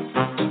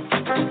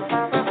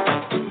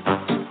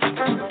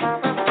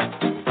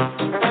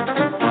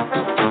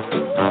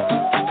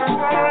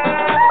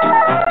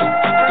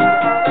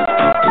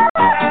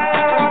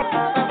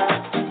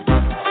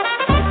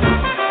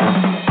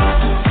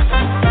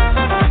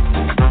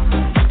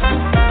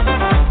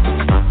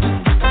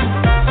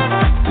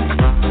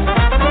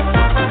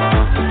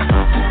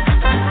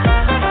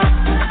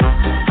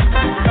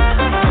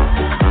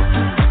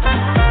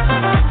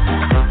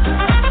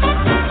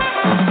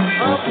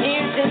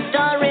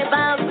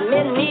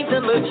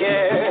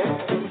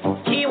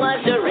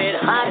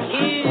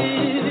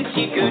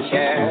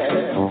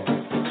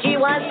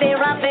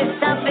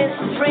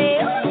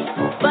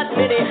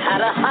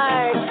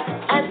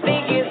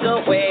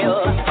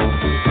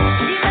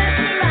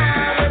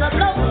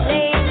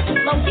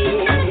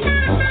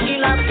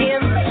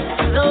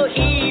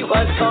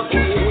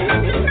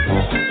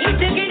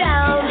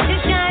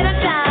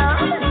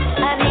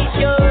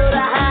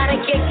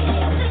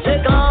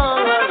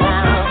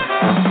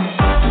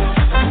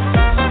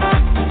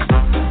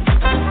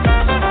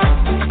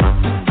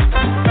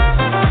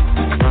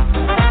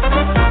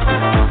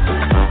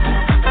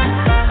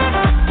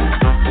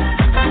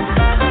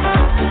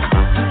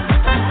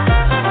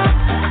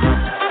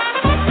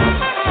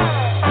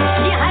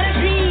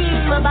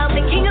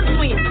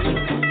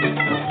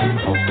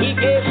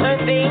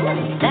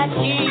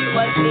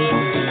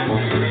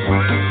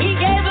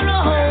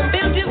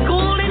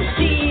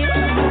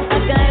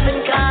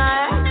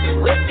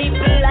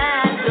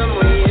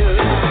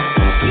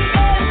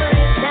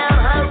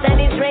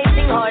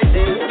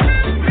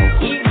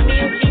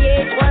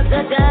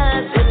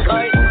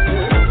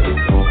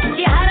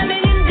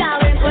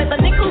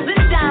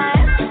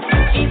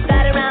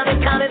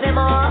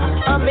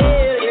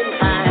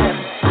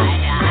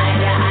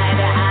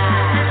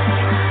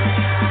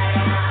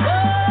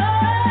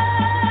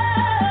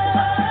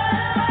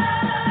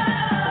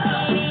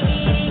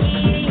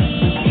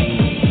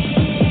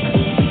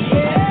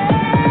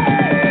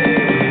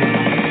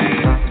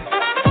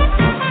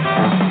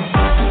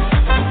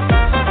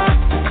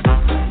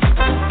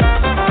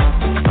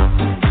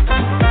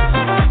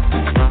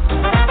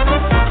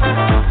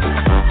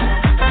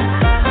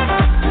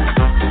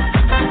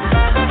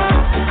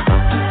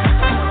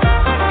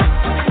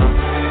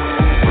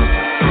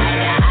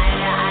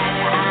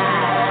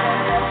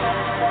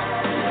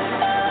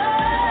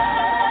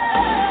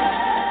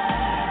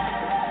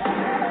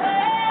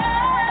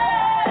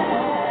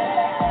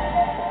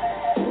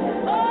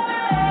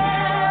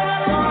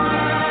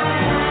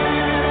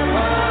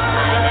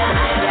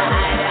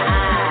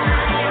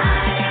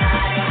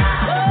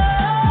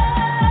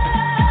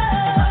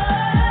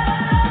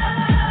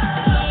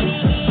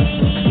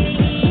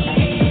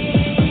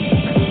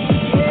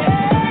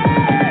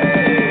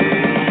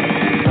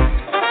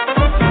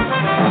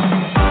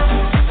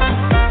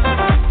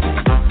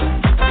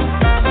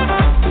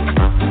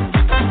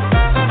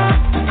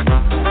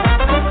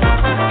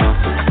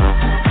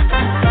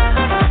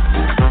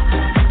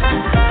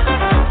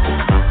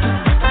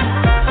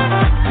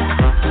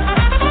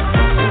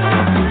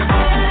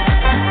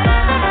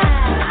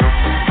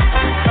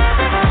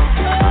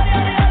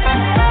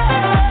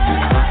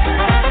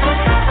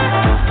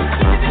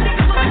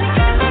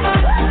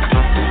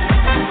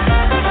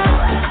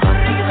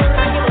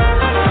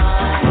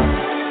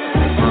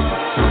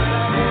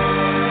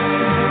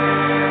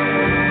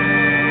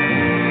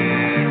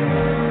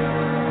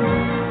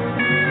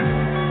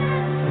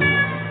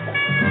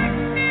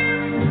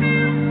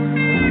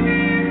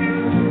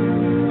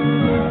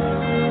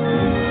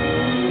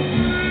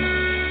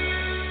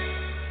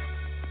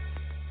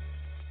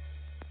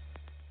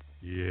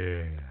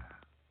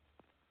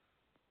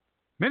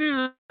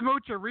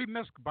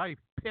 Remixed by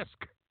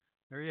Pisk.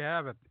 There you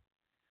have it.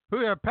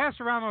 Who pass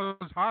around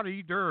those hot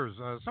eaters?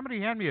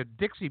 Somebody hand me a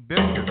Dixie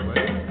biscuit,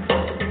 please.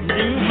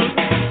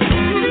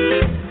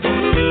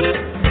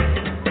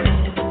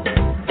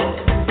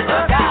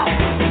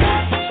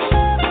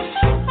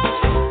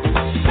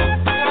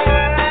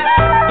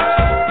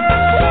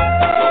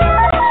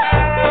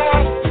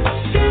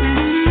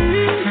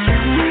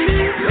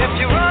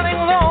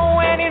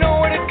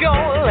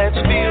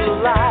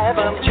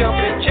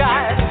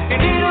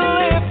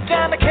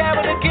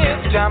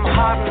 I'm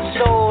hot and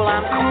sold.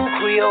 I'm cool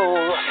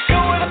Creole. Go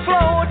with the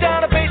flow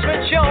down a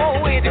basement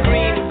show with the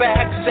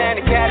greenbacks and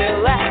the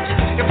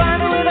Cadillacs. You'll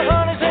find her with the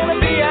hunters and the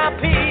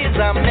VIPs.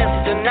 I'm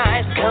Mr.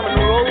 Nice, come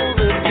and roll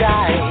the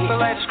dice. So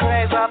let's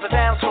craze up the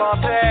dance floor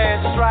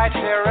days. It's right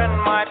here in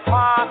my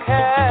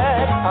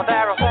pocket. Oh,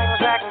 there are things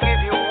that can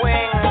give you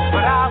wings,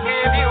 but I'll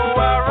give you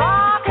a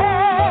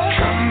rocket.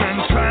 Come and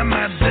try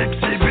my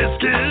Dixie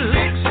biscuit.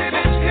 Dixie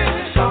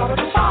biscuit.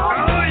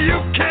 Oh, you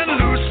can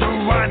lose, so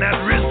why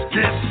not risk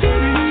it?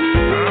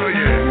 Oh,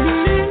 yeah.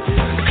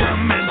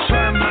 Come and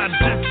try my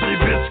Dixie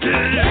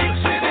biscuit.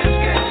 Dixie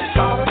biscuit.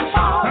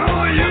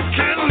 Oh, you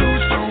can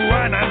lose, so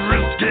why not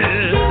risk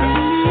it?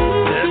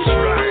 That's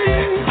right.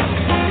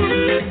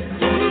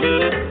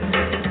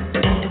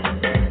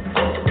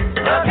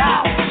 Look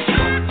out!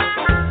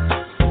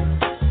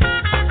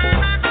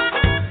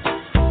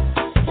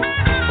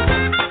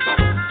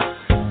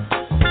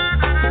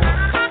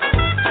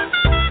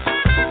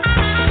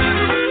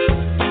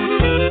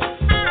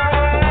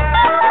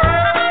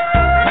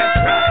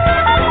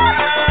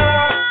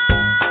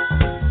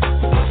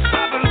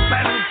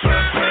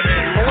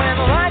 When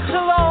the lights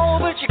are low,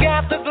 but you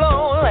got the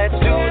glow, let's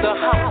do the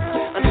hop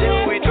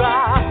until we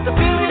drop. The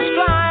feelings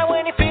fly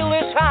when you feel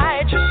this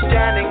high. Just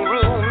standing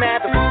room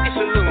at the boogie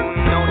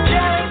saloon. No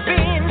jelly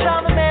beans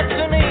on the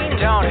mezzanine.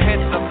 Don't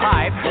hit the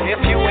pipe if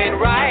you ain't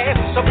right.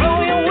 So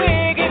blow your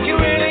wig if you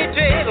really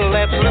did.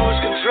 Let's lose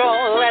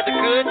control, let the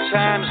good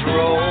times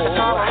roll. It's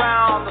all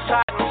around the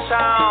sight and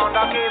sound.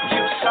 I'll give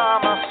you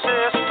some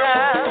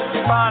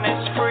assistance. Fun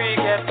is free,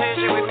 get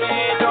busy with me.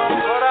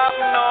 Don't put up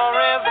no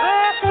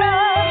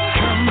resistance.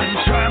 Come and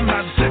try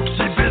my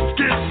Dixie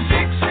biscuit.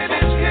 Dixie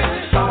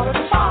biscuit.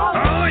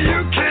 Oh,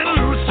 you can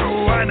lose, so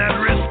why not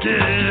risk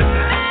it?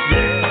 Yeah.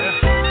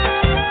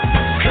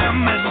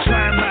 Come and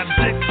try my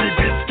Dixie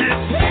biscuit.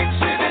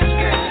 Dixie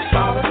biscuit.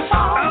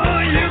 Oh,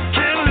 you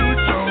can lose,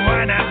 so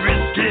why not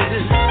risk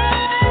it?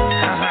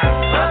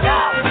 Look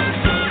out!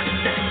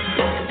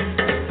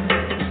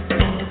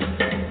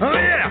 Oh,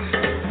 yeah.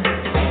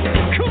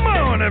 Come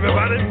on,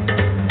 everybody.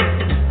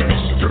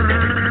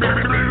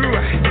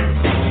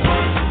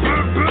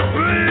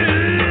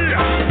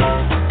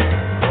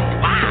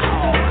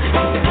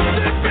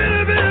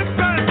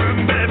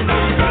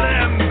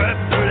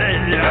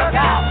 Look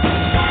out!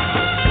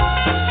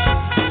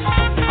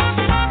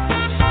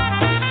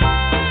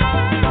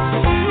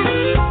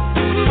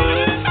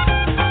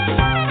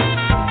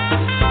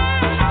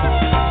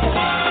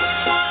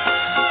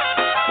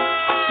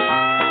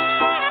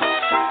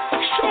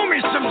 Show me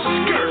some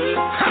skirt.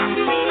 Ha.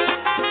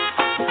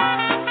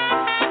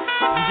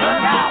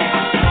 Look out!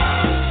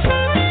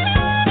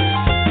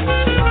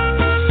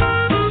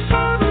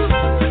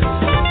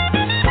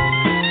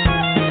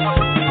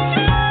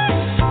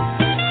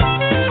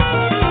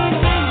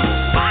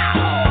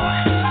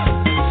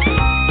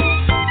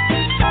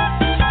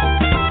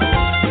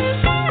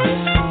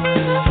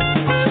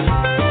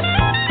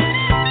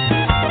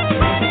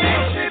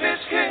 Dixie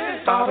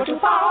biscuit.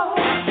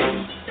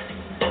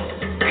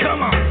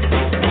 Come on.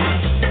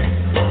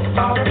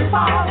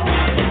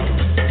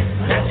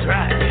 That's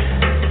right.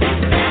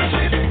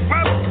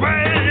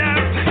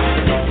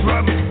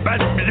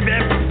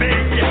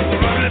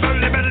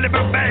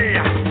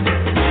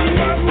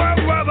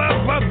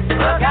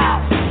 Look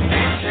out!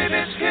 Dixie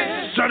biscuit.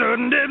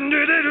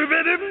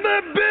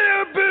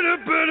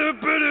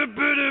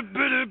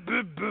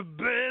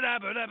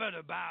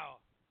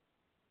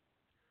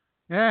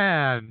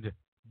 And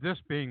this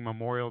being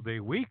Memorial Day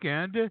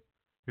weekend,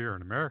 here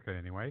in America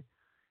anyway,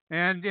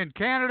 and in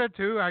Canada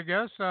too, I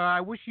guess,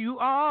 I wish you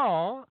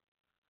all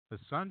a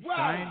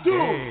sunshine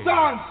day.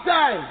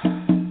 Sunshine!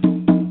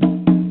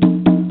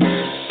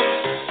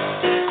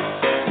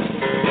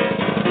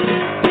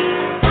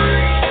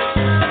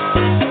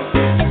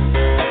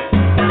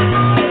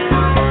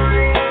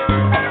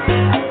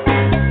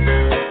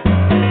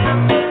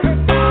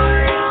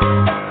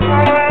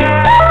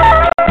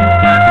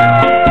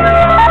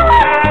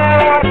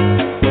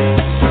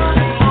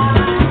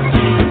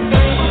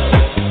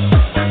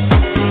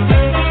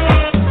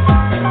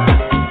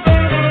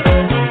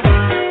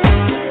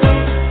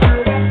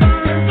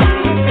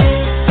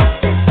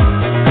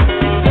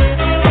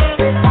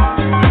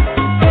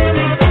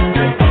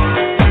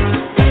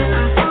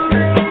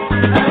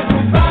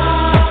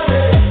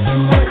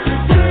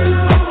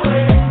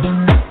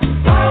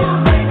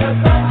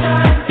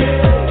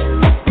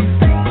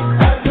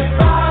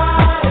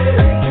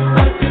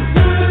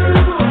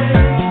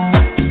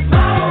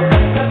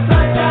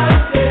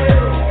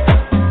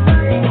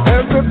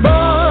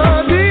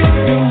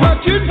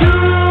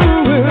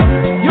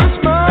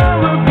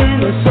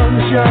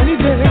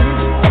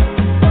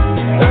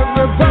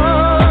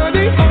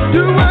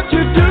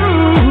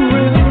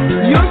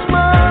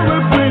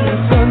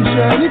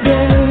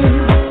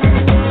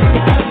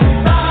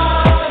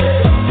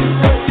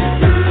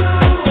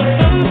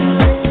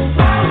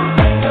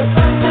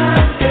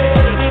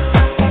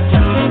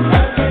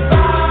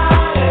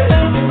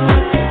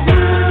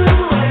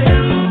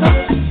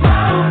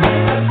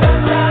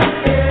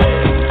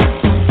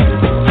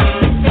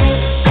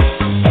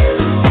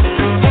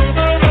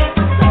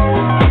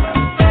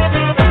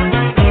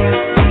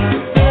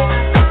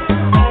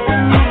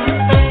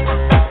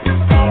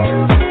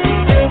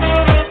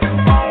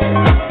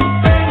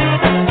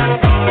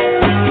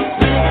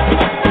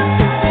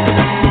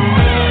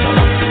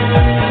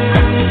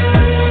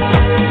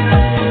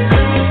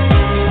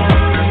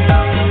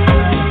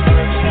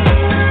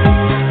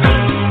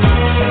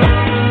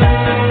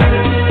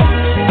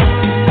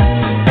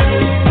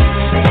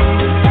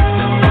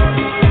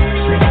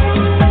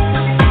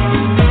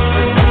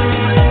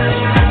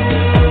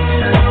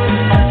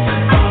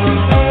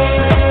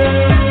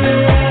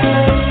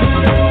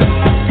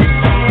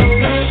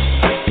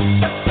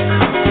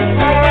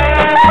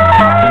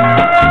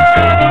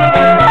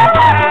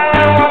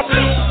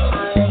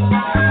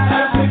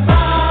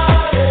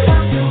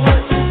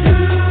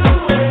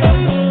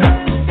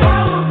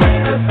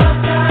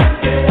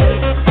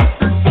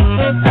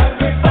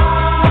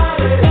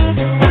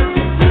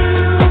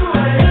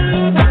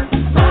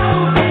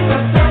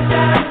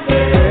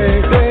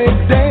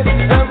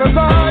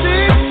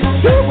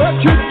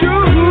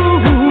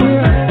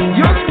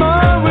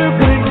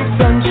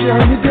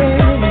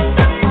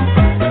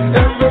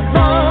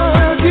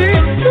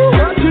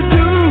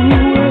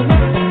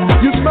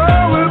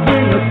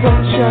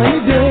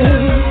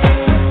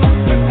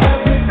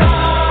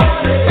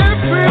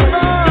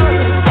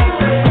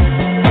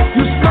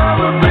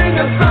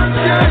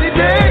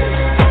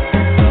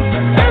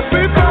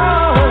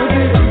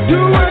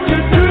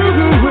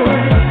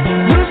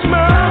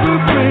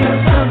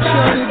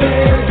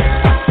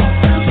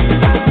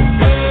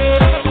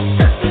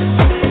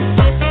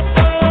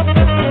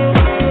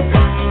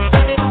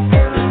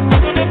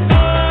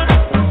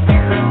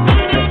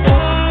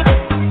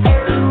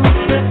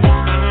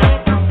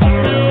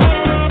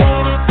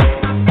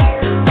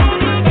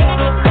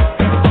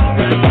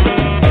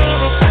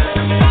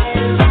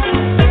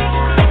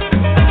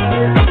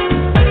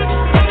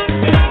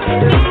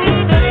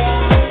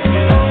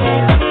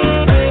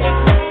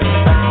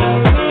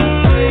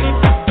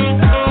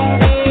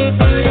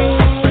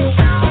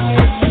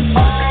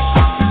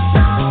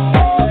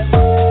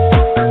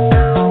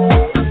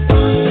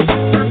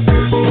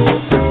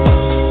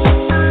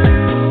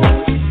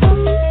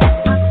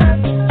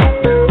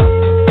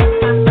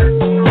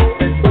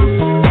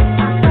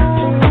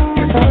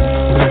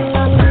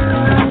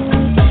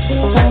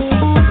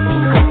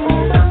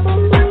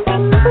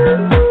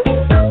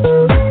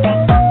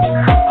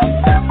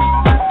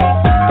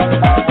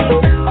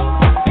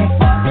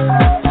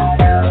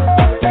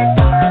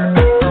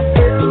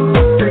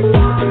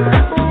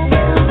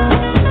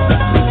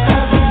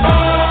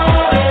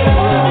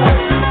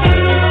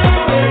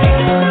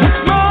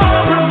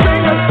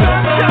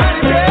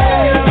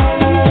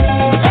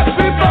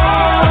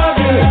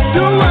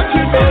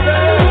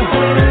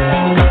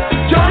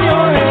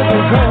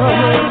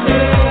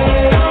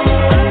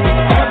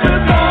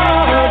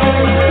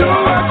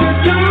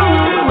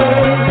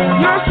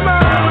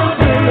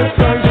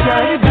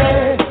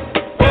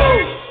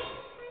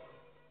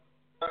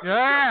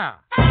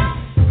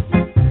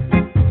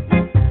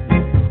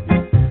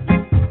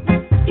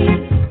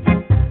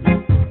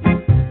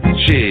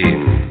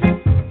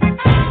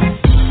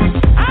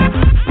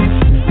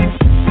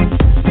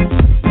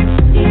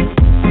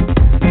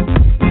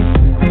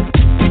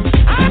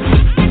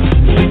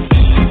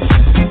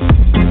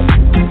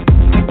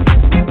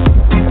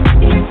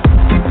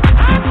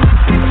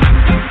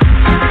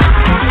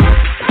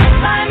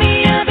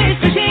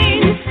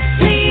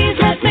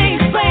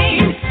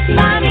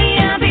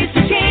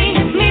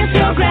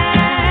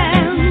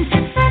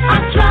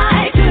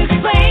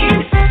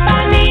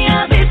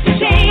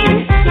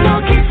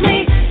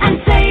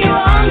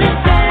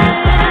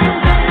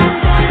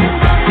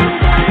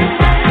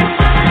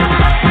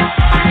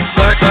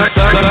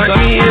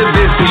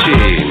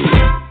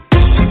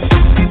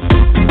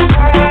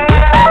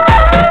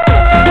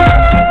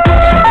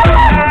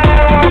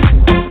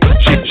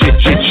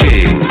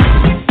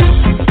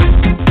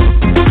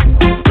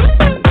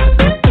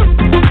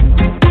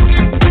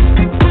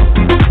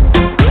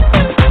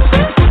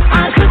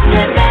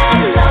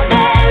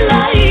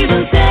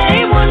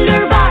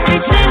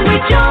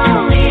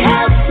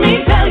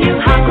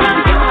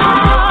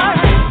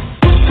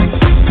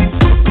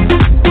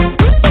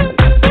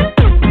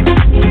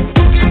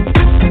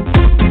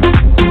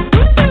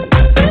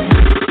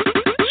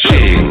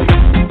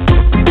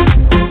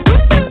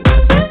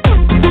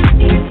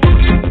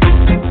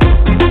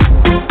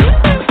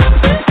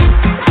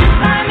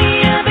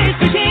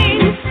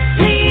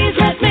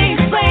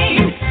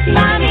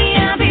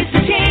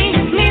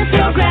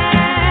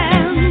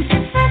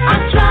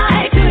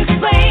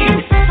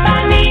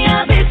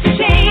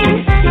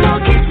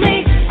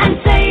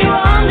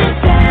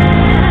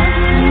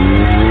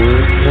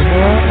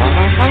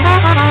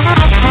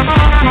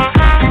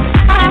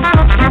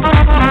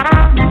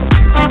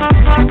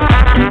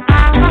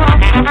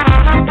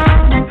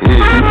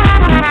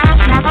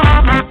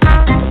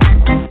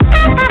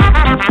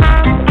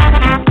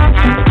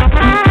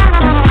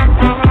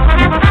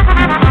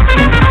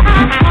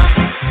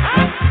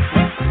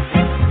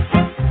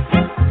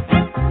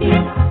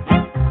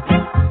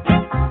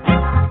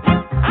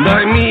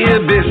 Buy me a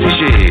biscuit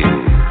shake.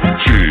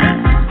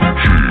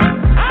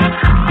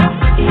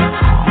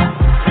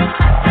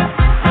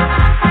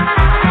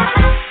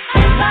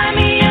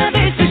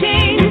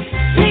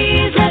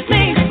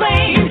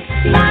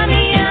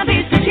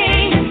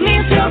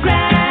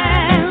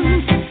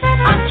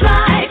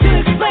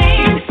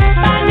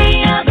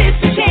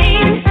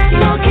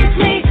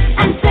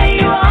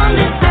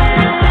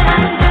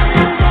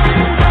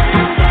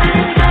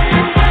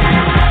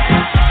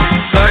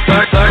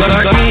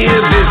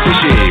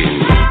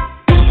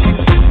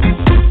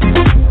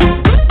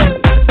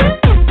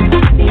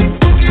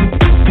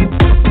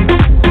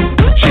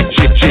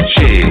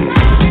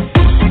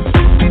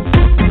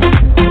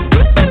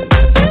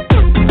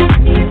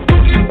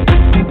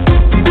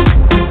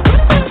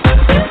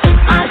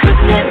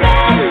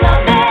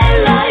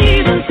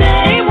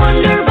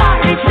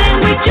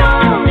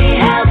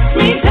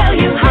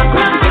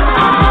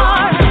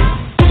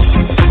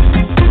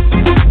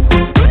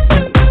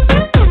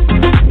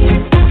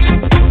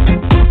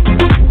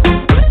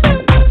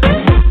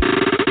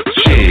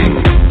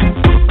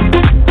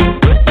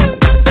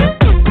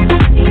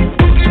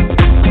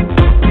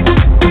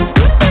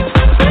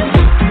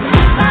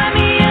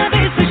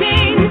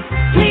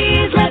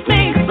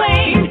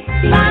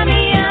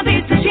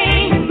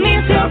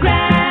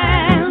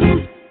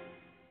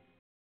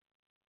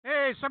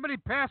 Somebody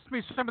pass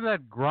me some of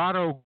that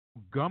Grotto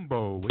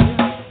gumbo. Will you?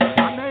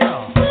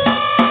 Mail.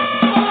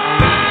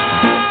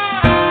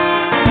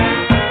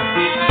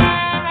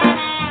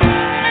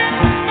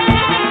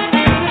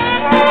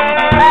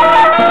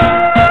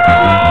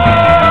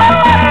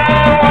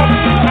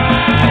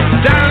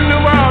 Down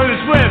New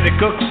Orleans where they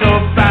cook so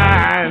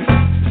fine.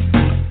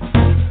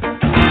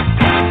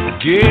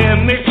 Give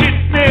me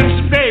chitlins,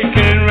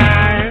 bacon,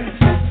 rice.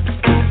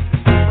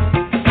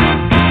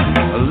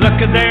 Look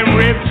at them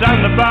ribs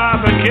on the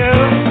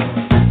barbecue.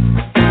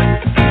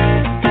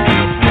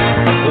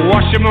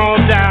 Wash them all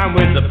down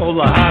with a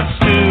bowl of hot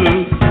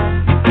stew.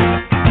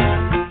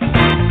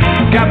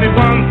 Got me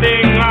one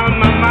thing on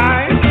my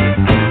mind.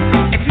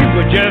 If you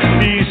would just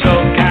be so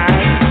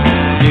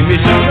kind, give me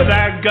some of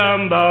that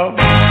gumbo.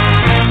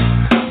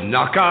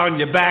 Knock on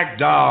your back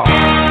door.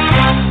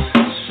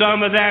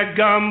 Some of that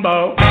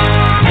gumbo.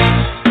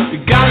 You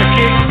gotta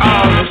kick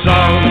all the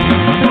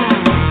songs.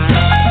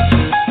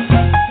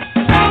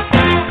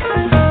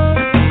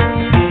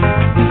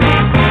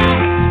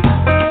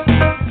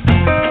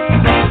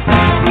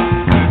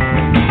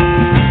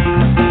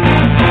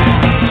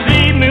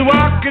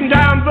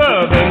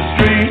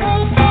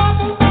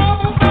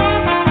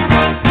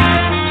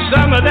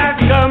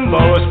 A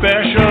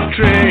special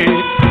treat.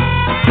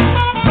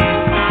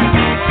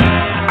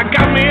 I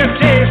got me a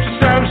taste of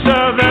some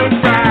southern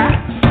fried.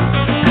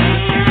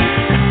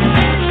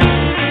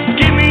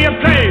 Give me a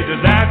plate of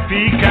that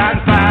pecan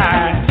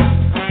pie.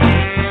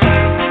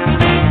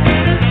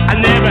 I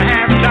never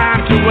have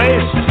time to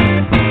waste.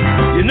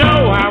 You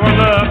know how I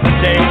love the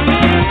taste.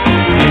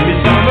 Give me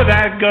some of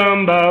that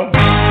gumbo.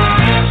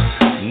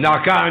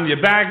 Knock on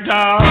your back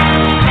door.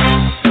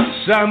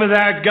 Some of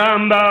that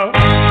gumbo.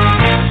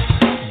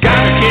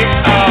 Gotta kick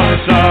all the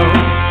songs.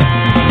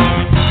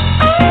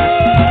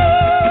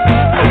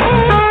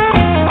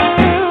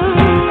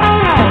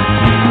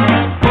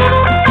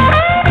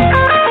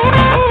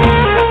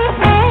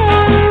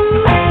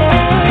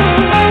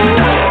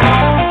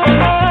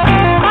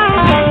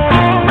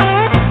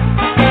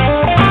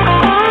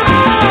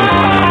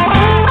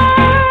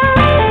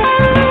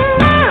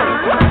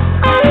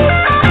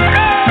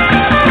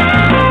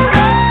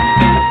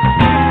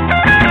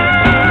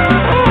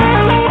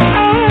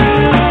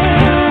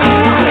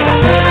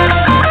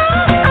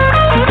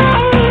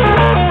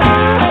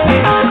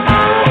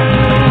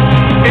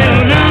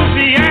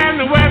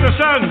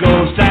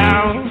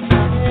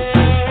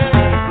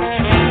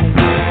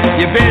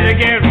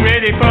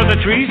 For the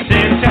treats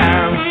in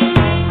town,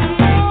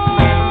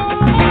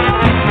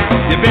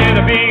 you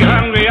better be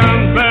hungry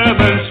on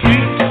Bourbon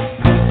Street.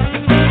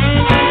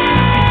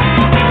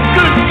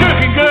 Good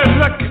cooking, good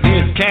looking,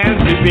 it can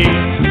be.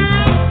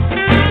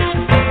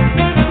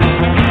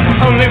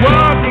 Only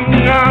one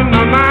thing on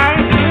my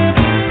mind,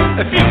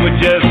 if you would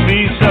just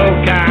be so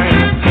kind,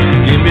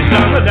 give me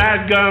some of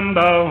that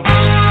gumbo.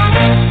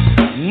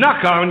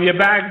 Knock on your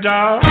back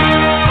door,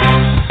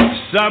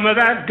 some of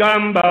that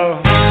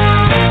gumbo.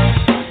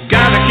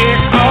 Gotta kick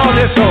all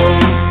this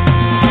home.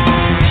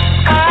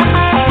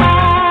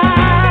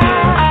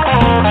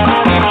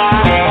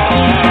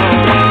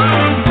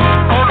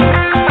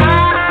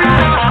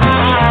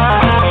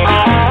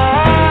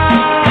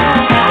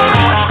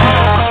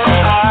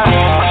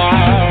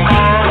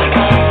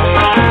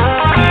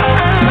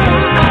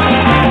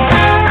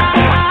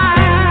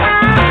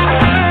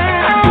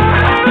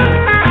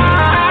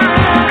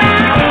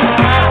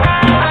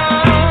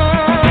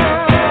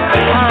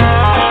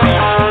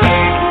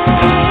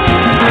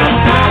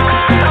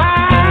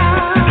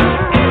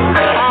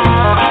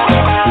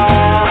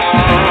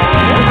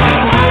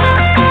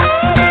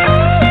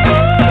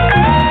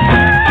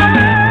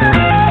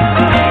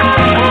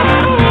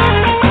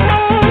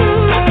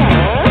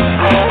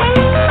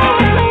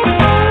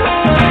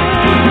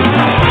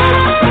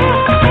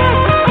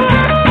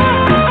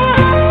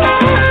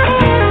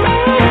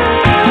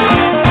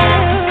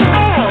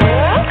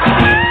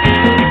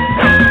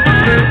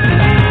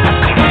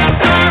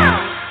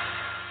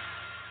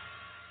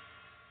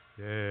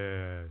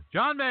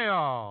 John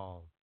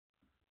Mayall.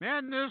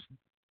 Man,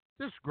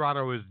 this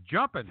grotto is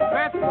jumping.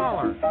 Fast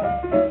Waller.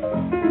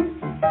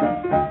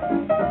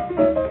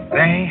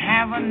 They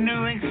have a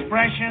new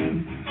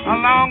expression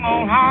along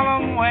old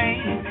Harlem way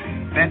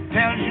that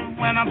tells you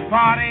when a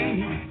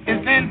party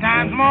is 10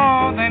 times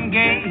more than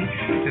gay.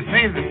 To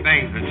say that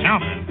things are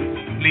jumping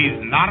leaves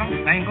not a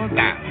single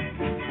doubt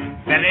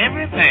that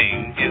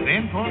everything is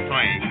in full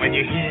swing when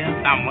you hear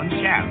someone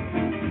shout.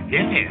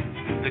 It is.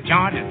 The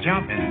joint is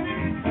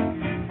jumping.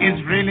 It's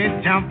really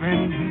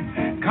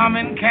jumping. Come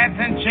in, cats,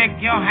 and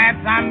check your hats.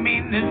 I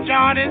mean, this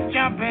joint is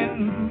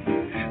jumping.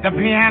 The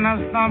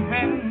piano's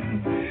thumping.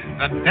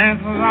 The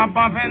dancers are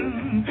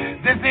bumping.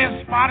 This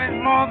here spot is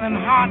more than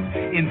hot.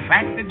 In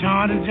fact, the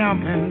joint is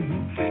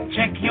jumping.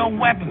 Check your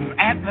weapons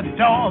at the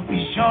door.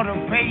 Be sure to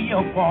pay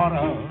your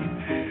quarter.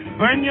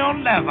 Burn your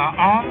leather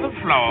on the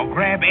floor.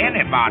 Grab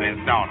anybody's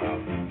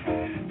daughter.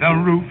 The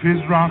roof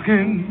is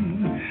rocking.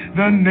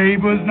 The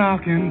neighbors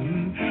knocking.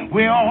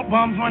 We're all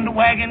bums when the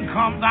wagon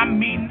comes. I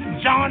mean, the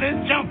joint is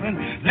jumping.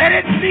 Let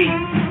it be.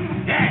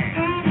 Yeah.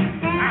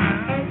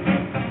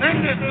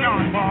 Sing this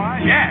joint,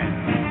 boy. Yeah.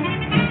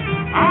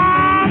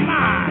 Oh,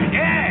 my.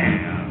 Yeah.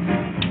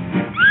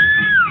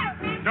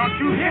 Don't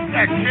you hit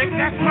that chick.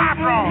 That's my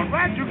broad.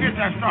 Where'd you get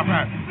that stuff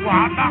at? Well,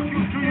 I'll knock you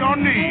to your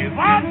knees.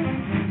 What?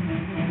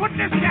 Put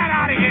this cat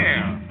out of here.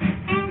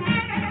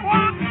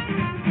 What?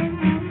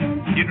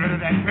 Get rid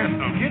of that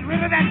pistol. Get rid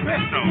of that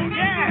pistol.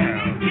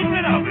 Yeah. Get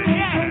rid of it.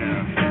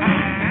 Yeah.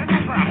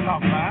 That's what I'm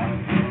talking about.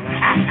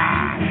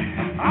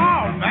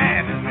 Oh,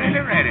 man, it's really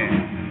ready.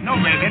 No,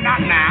 baby,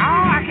 not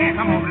now. I can't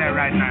come over there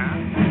right now.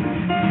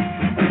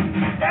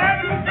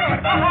 Yeah, let's do it.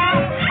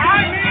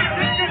 I mean,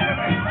 listen to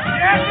me.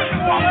 Yes,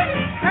 Mr. Wallace.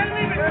 Tell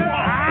me, Mr.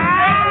 Wallace.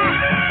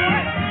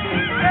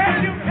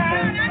 Yes, you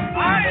can.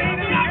 I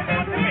ain't it.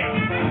 Listen to me.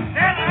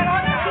 Stand right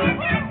on now.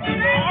 That's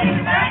me.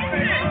 That's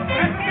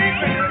me,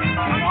 baby.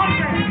 Come on,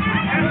 baby.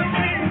 That's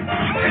me.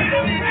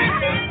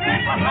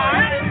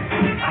 Behind.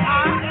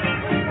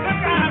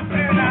 Look out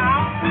there now.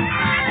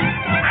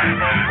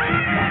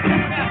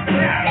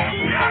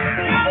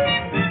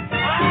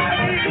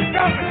 We're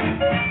jumping.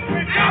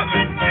 We're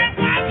jumping.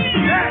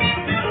 Yes.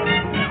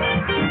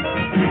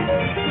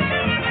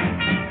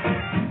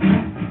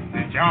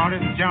 The joint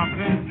is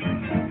jumping.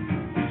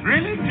 It's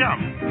really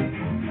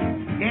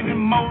jumping. Every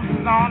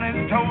Moses on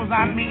his toes.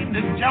 I mean,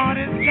 the joint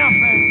is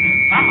jumping.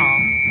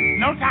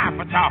 No time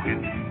for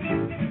talking.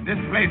 This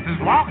place is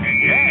walking,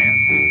 yes.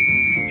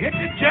 Get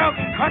the jug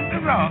and cut the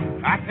rug.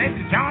 I said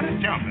the joint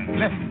is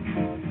jumping.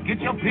 Listen, get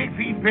your pig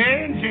feet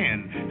bare and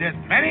chin. There's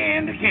plenty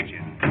in the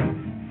kitchen.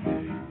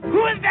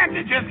 Who is that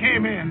just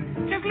came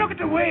in? Just look at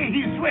the way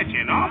he's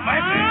switching. Oh,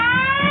 baby.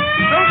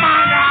 Don't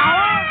mind the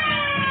hour.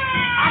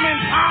 I'm in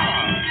power.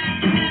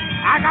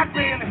 I got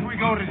bail if we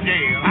go to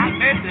jail. I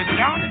said the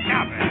joint is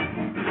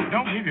jumping.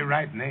 Don't give your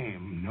right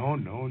name. No,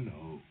 no,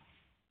 no.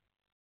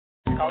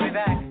 Call me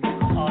back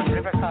on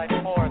Riverside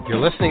 4. You're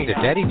listening to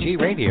Daddy G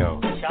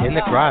Radio in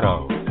the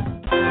Grotto.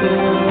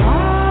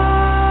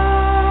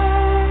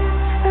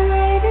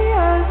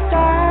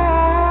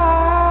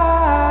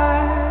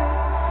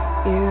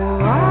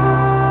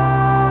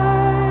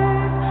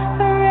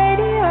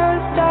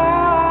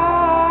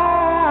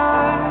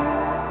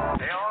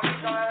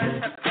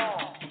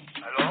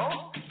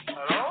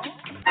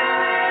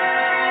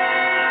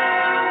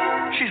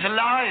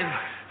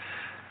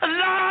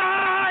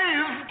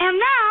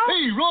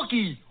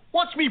 Rocky,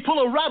 watch me pull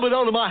a rabbit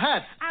out of my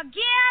hat.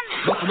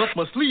 Again? Nothing up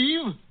my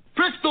sleeve.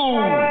 Presto!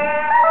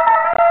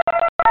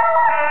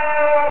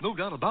 No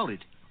doubt about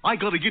it. I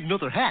gotta get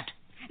another hat.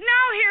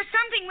 Now here's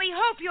something we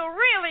hope you'll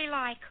really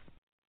like.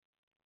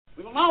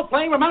 We will now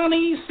play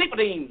Romani's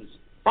Sympathies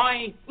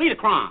by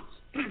Liederkranz.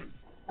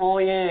 Oh,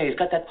 yeah, he's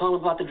got that poem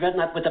about the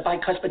dreadnought with the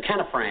bicuspid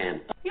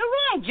canifran. You're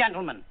wrong,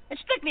 gentlemen.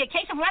 It's strictly a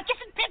case of Laches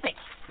and Pippin.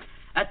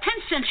 A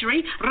 10th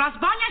century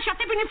Razbanya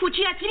Shatipini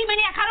Fuchia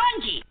Tirimenia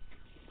Karonji.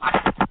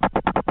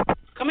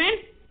 Come in.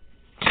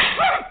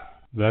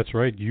 That's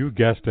right, you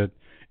guessed it.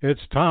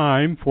 It's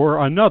time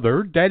for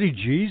another Daddy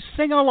G's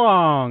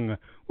sing-along.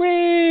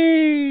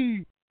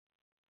 Whee!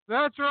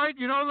 That's right,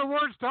 you know the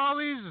words to all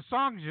these the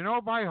songs you know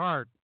by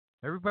heart.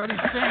 Everybody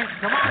sing.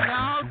 Come on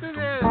now, do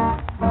this.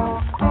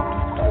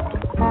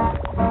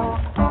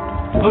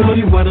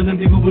 Olori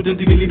wadananti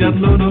bubudanti gili dat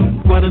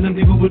lono,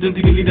 wadananti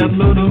bubudanti gili dat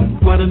lono,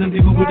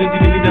 wadananti bubudanti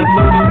gili dat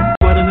lono,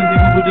 wadananti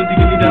bubudanti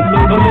gili dat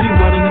lono, olori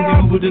wadananti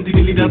bubudanti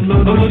gili dat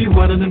lono, olori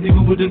wadananti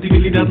bubudanti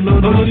gili dat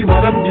lono, olori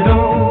wadananti do,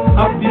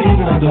 abdi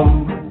do.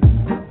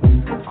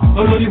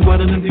 Olori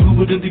wadananti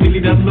bubudanti gili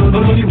dat lono,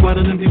 olori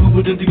wadananti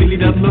bubudanti gili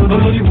dat lono,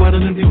 olori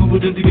wadananti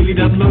bubudanti gili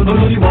dat lono,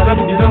 olori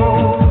wadananti do,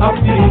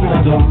 abdi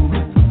do.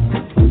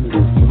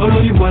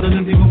 Olori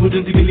wadananti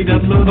bubudanti gili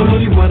dat lono,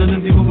 olori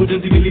wadananti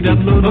bubudanti gili dat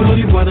lono,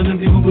 olori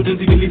wadananti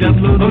bubudanti gili dat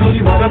lono,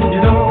 olori wadananti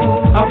do,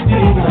 abdi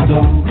do.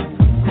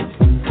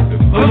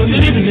 Olori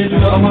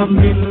little aman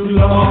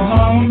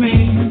billah me,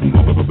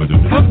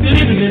 abdi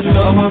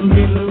little aman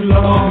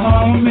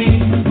billah me.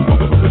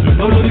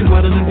 Olori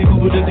wadananti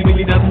bubudanti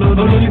gili dat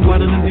lono, olori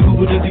wadananti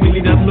bubudanti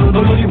gili dat lono,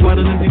 olori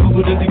wadananti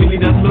bubudanti gili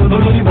dat lono,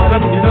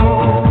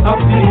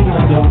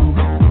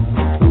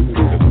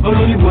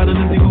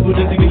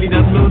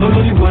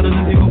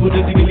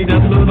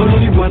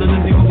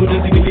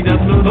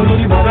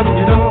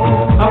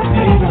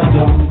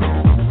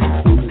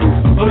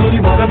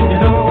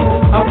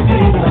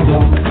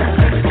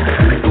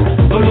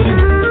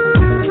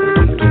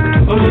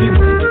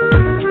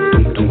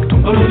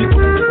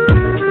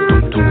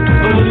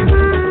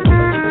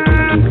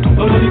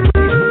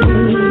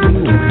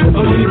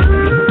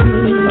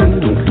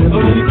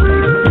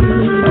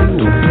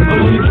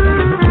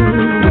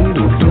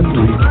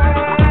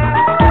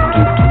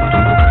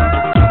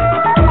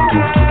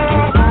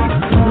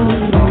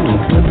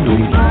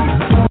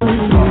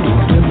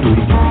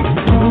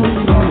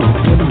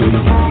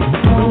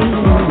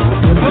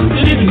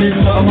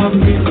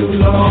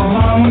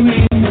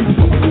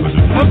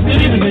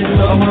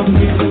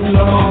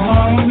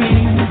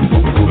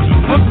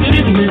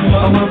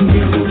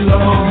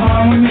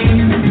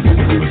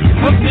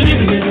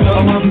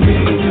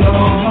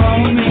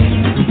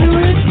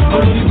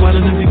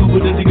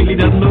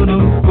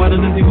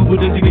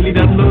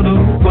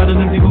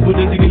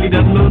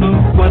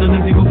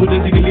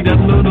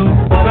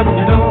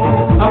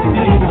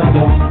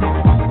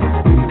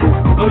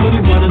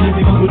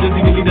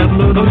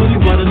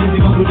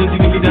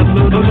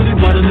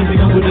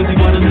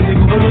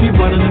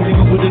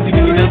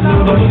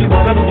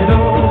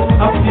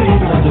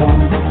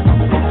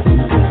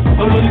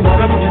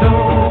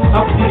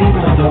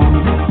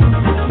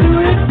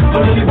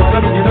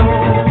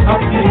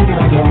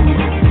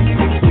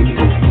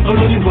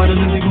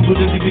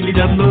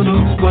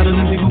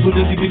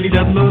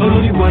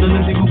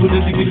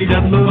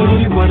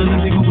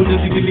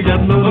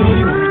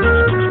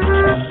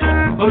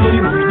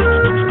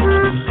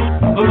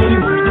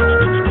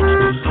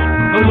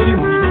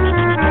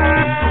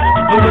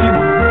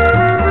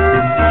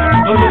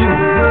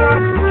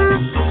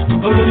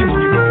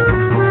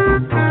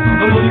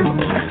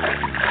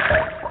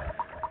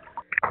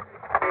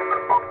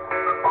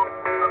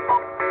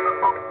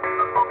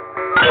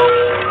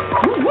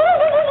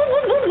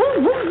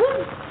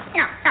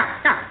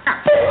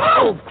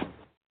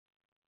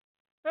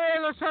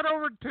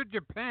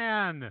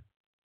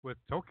 With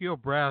Tokyo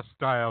Brass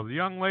Style, the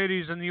Young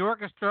Ladies in the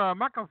Orchestra,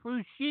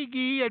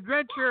 Makafushigi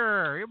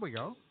Adventure. Here we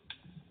go.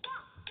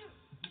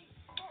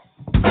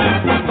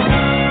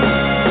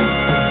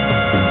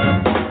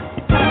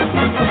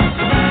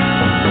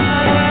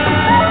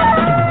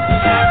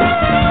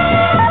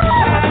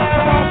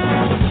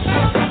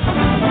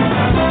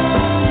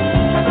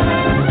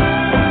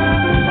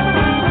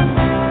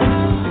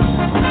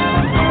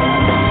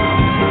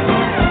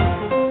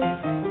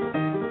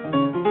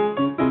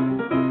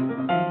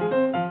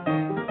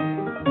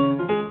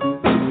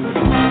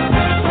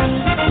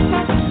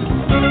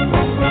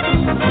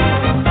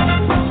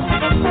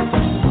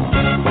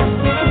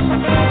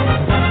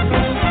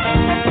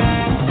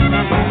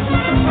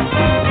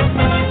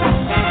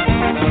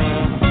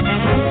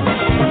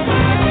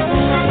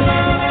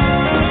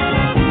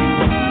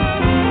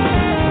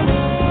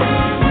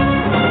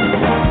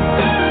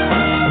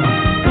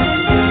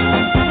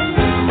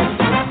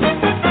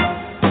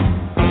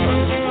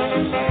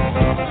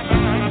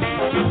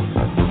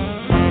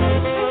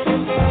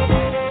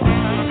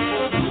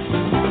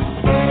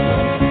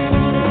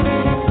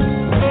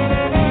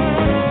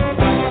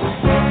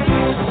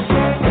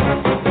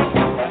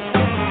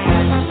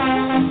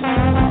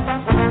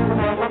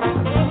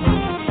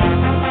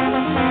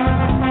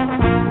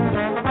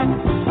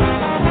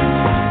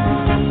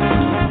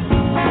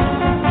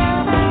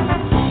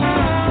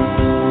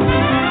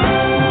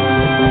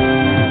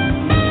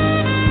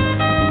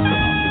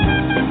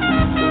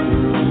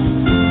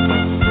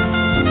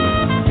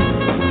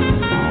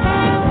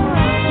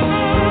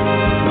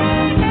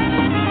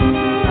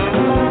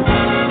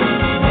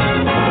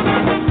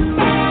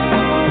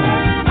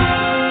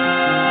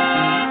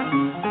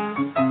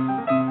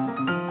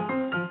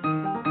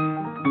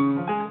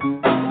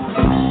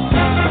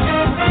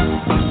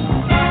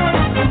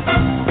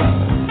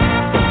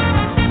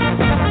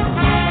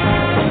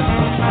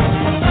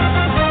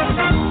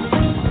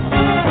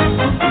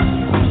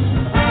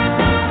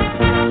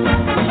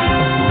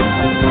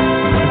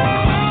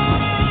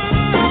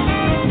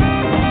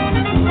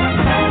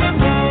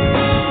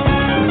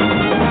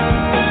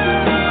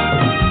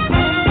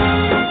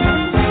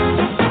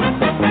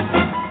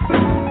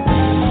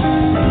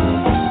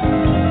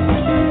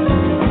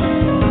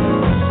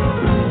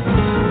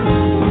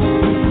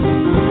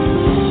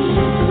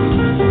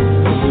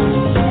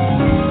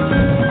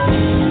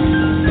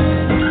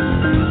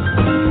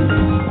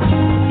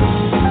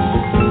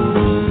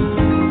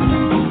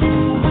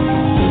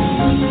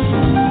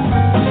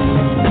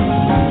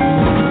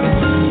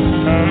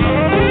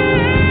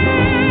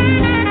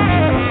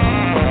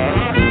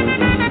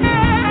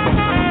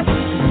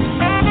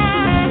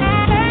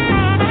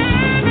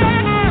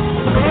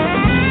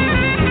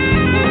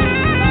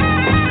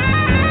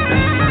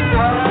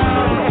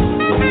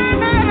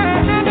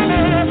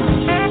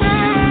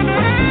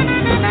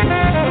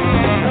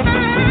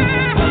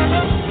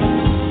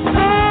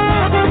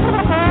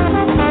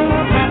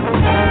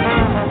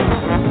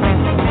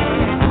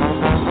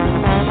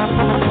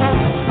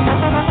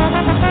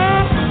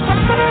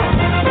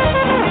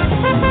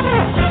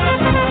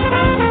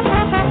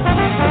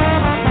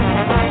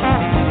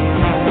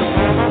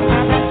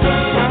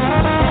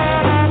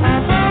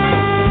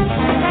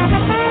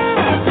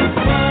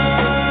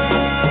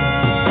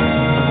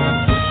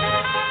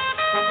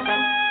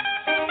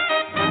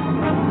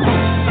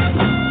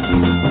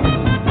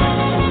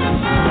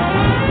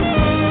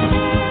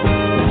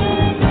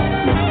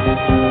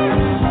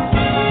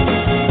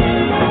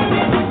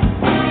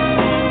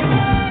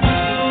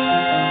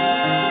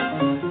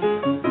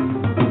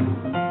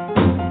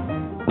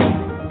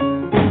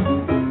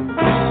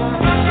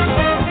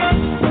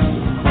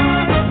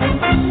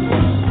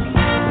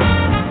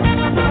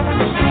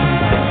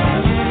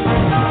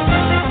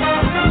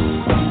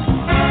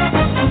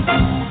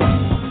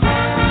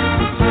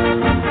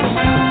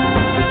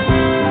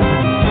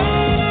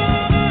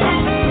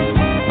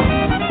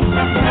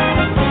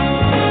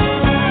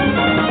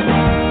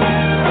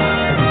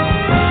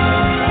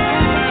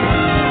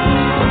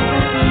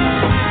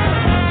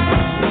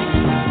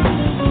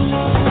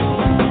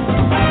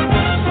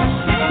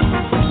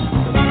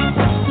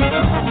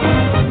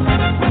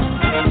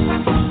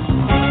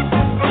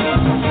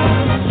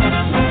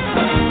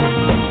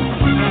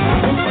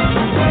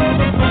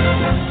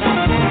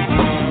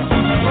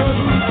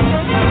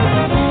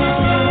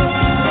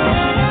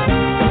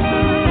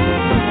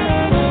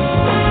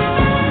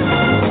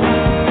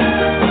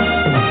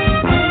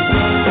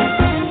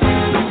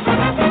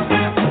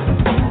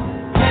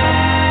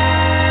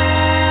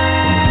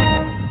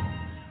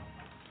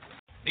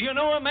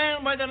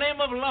 name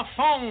of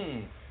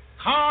Lafong.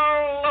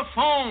 Carl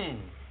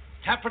Lafong.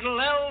 Capital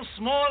L,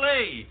 small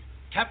a.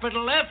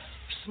 Capital F,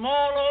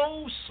 small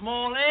o,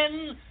 small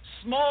n,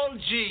 small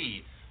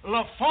g.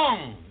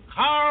 Lafong.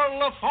 Carl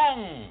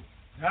Lafong.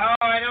 No,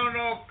 I don't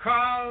know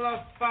Carl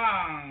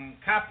Lafong.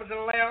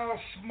 Capital L,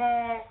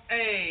 small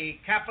a.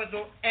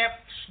 Capital F,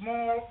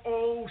 small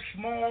o,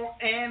 small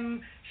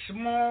n,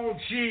 small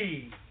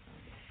g.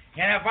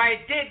 And if I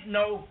did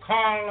know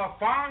Carl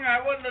Lafong, I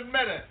wouldn't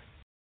admit it.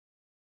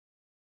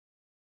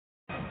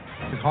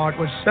 His heart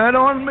was set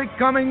on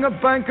becoming a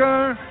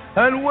banker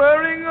and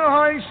wearing a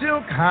high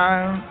silk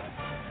hat.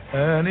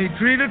 And he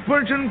treated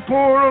rich and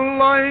poor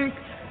alike,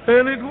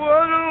 and it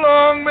wasn't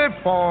long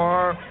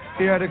before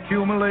he had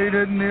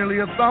accumulated nearly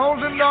 $1,000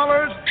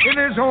 in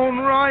his own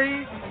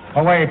right.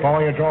 Away,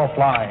 boy, you draw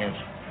flies.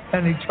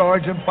 And he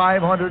charged him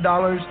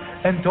 $500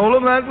 and told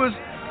him that was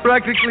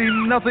practically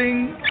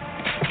nothing.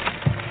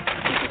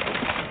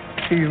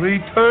 He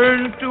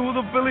returned to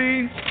the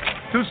Philippines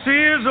to see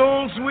his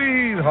old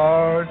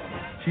sweetheart.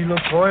 She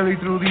looked coyly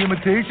through the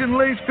imitation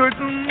lace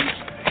curtains.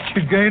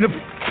 She'd gained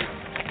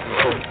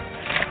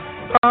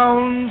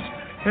pounds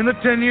in the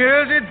 10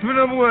 years he'd been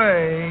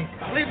away.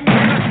 Leave him with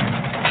us.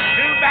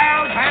 2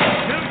 bells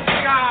and 2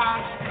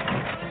 cigars.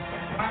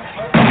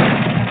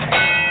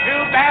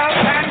 2 bells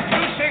and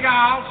 2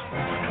 cigars.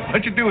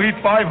 What you do,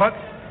 heat 5, Hut?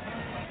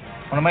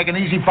 Want to make an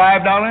easy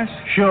 $5?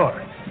 Sure.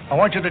 I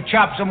want you to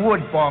chop some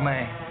wood for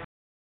me.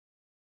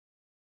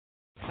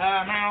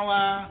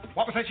 Now,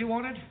 what was that you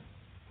wanted?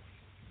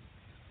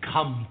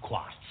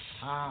 Kumquats.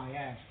 Ah,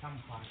 yes,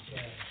 kumquats,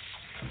 yes.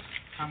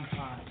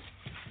 Kumquats.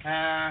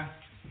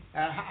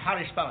 How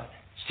do you spell it?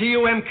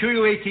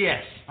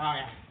 C-U-M-Q-U-A-T-S. Oh,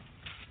 yeah.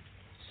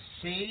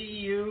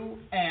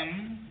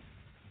 C-U-M...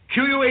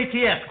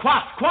 Q-U-A-T-S.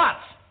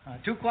 Quats.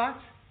 2 quats?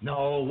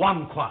 No,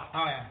 1 quat.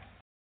 Oh, yeah.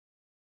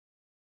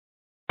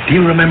 Do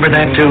you remember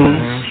that tune?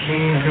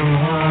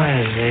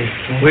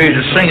 We used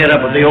to sing it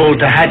up at the old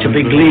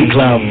Tehachapi Glee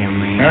Club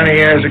many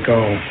years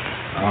ago.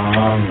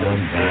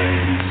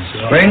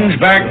 Brings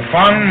back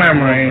fond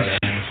memories.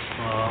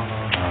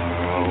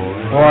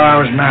 Before I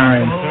was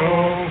married.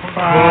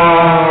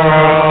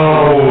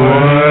 Far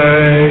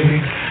away,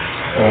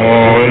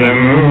 oh, the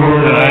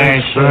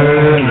moonlight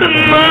said, the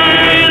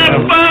night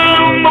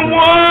about the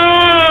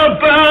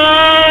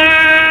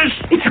waters.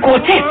 It's a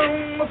quartet.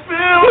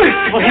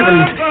 For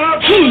heavens,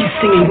 he's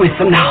singing with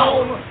them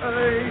now.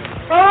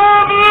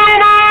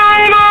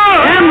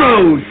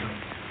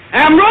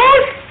 Ambrose!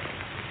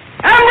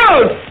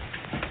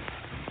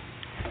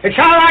 It's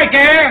all right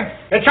there.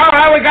 It's all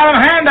right. We got them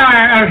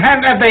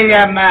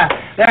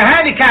they're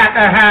handicapped,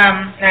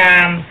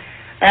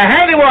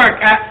 handiwork.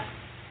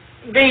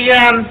 They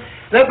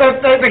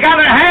got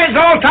their hands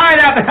all tied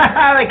up.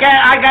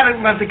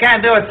 They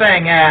can't do a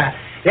thing.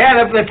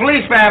 Yeah, the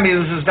police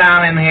ambulance is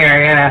down in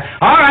here, yeah.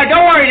 All right,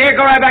 don't worry, dear.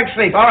 Go right back to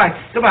sleep. All right.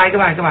 Goodbye.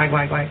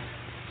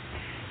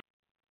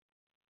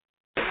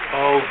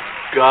 Oh,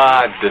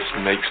 God, this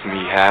makes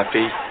me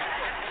happy.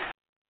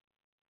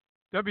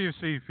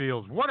 W.C.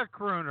 Fields, what a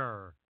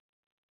crooner.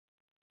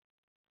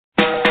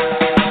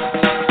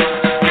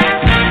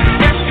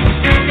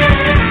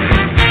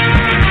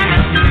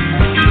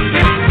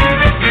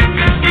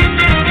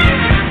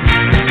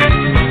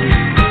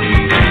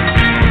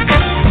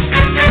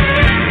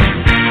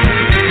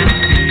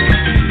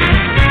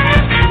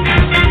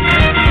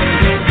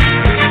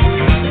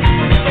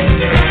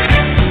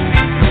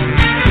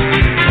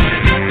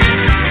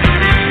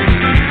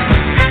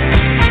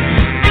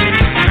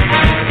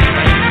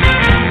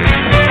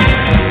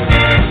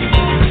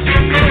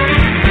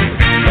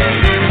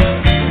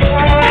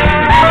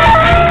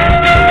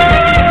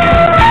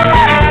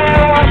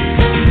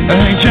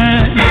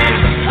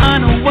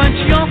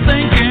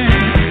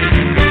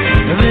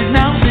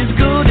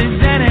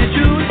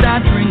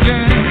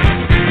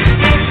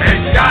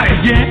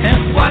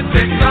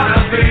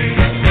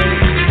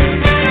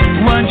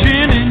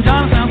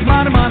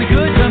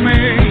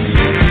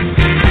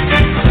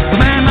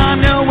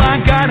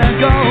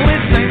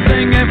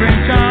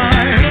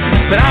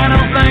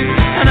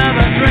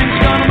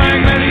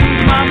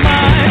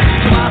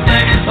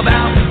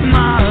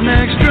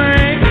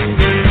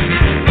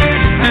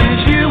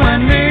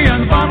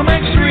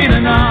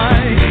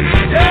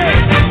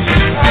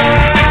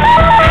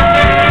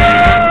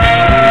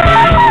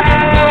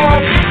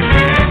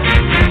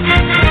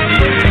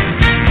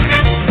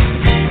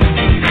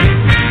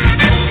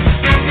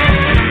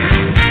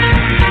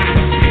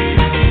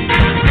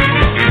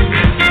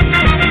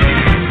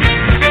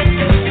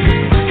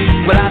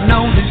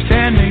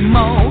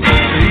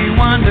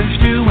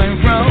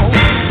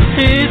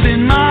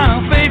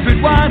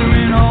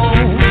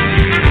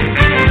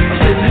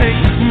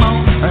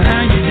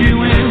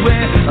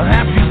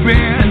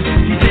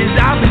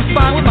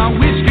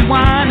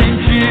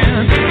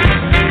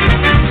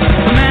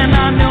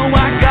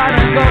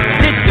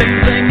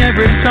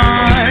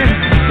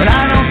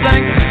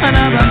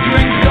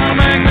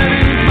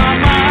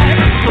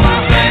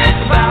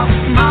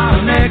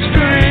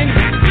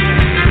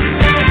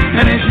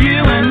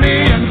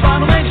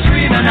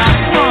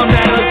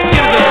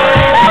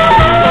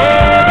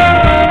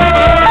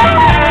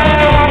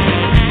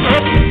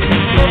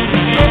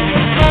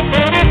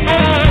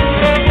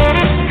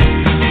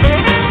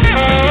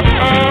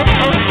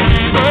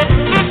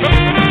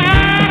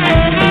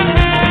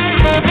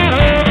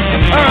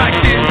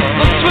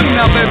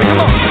 baby. Come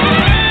on.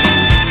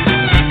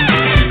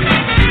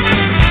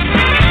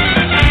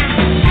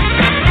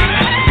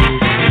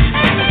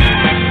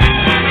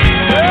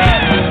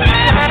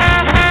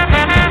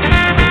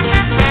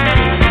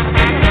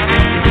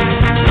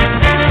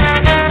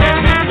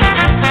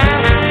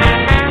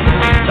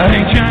 Hey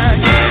Jack,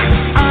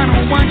 I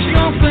know what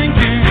you're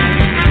thinking.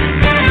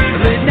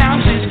 Lay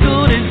down, she's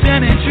good as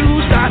any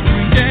juice I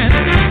drink.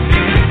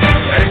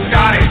 Hey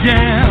Scotty,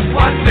 yeah,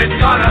 what's it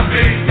gonna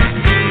be?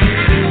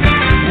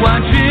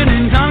 Watching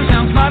in town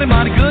sounds mighty,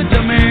 mighty good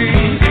to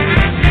me.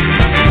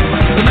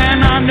 The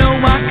man I know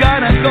I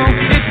gotta go,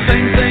 it's the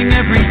same thing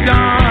every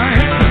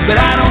time. But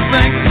I don't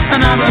think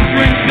another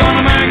drink's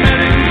gonna make me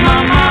lose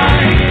my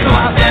mind. So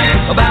I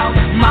think about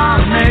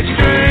my next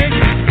drink.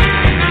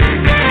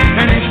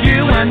 And it's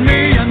you and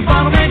me and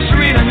Bottom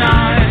Street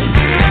tonight.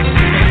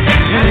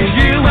 And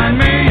it's you and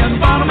me and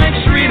Bottom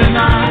Street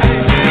tonight.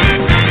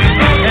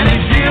 And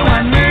it's you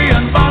and me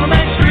and Bottom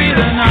Street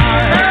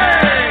tonight.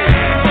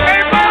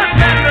 Hey,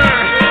 bartender!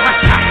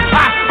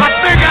 I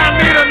think I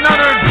need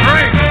another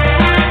drink.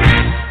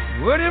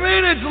 What do you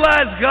mean it's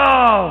let's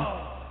go?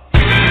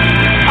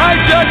 I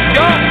just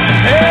got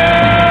here.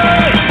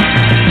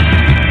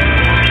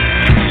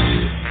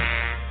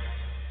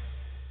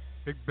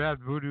 Big Bad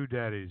Voodoo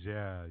Daddies,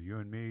 yeah, you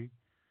and me,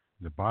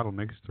 the bottle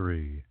makes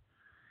three.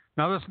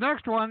 Now this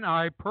next one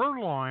I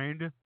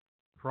purloined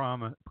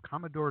from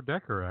Commodore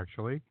Decker,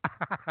 actually.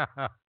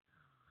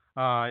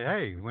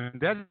 Hey, when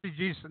Daddy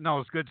G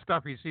knows good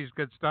stuff, he sees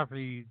good stuff,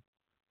 he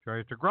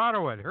tries to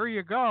grotto it. Here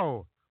you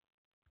go.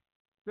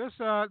 This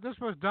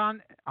was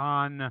done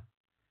on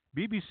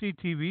BBC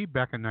TV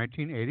back in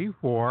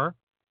 1984,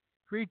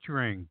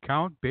 featuring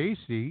Count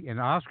Basie and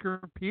Oscar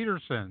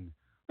Peterson.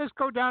 Let's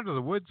go down to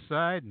the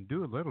woodside and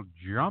do a little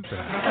jumping.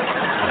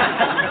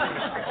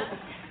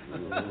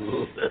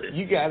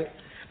 You got it.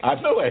 I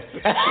know it.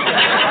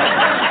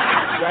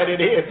 Right in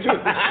here, too.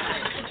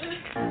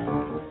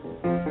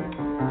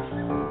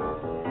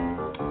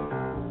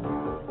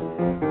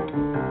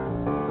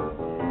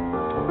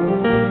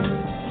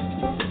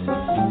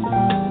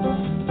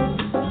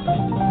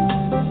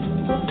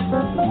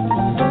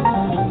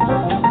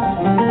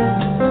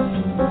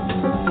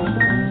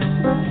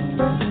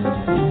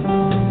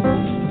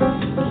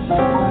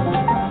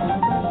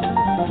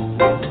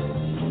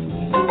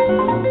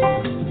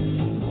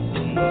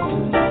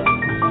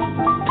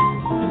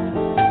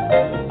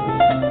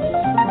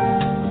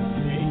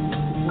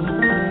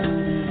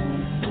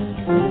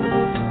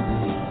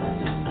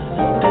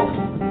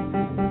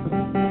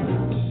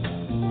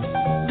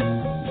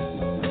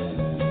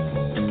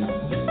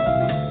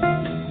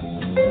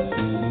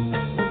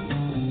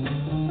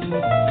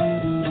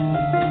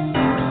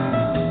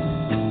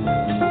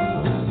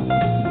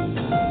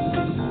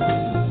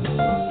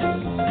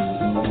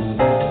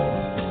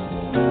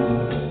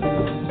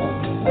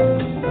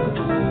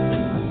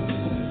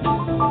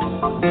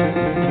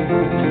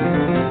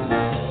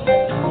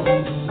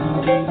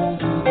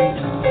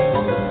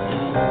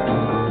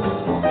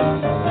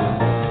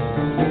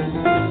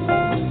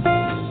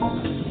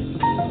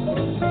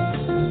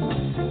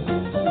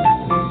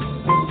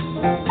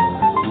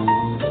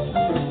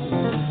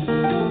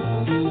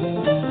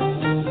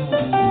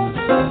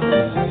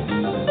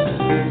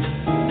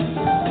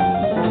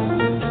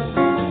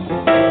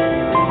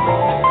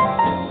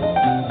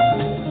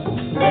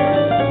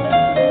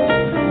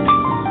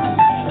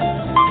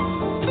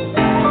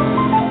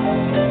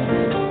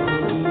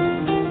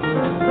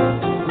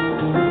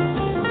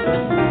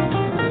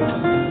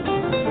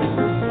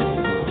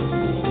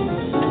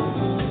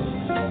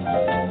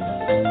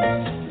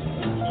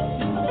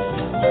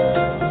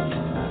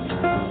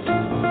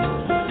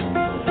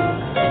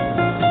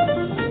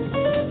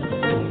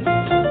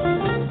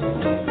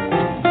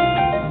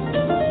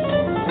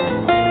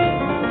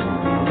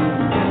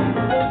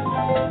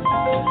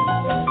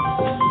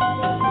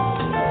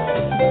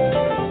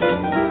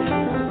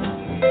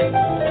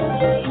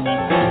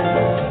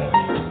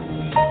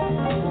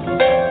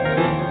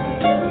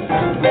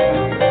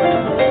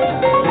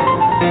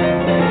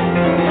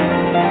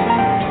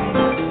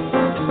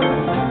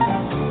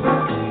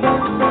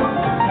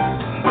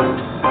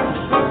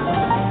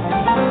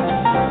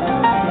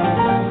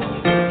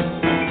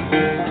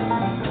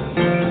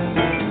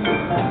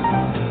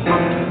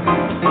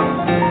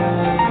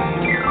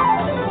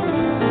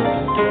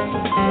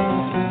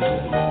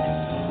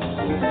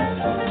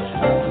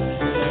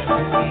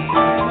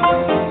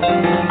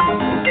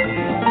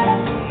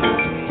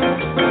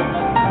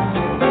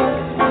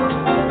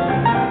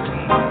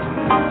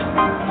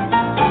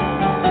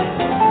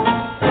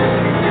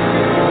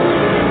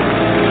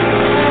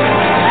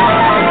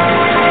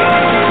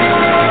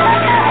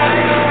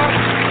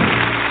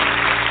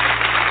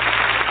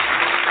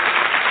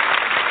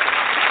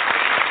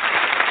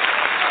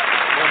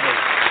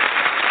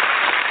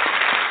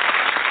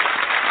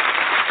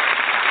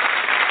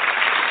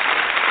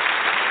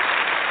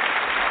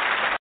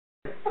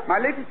 My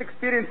latest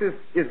experience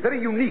is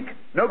very unique.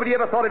 Nobody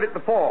ever thought of it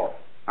before.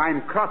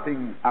 I'm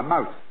crossing a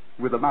mouse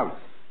with a mouse.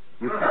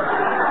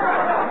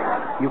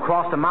 You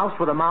crossed a mouse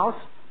with a mouse?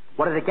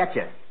 What did it get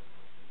you?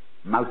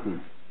 Mousy.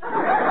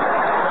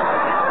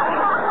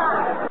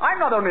 I'm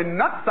not only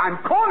nuts, I'm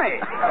corny.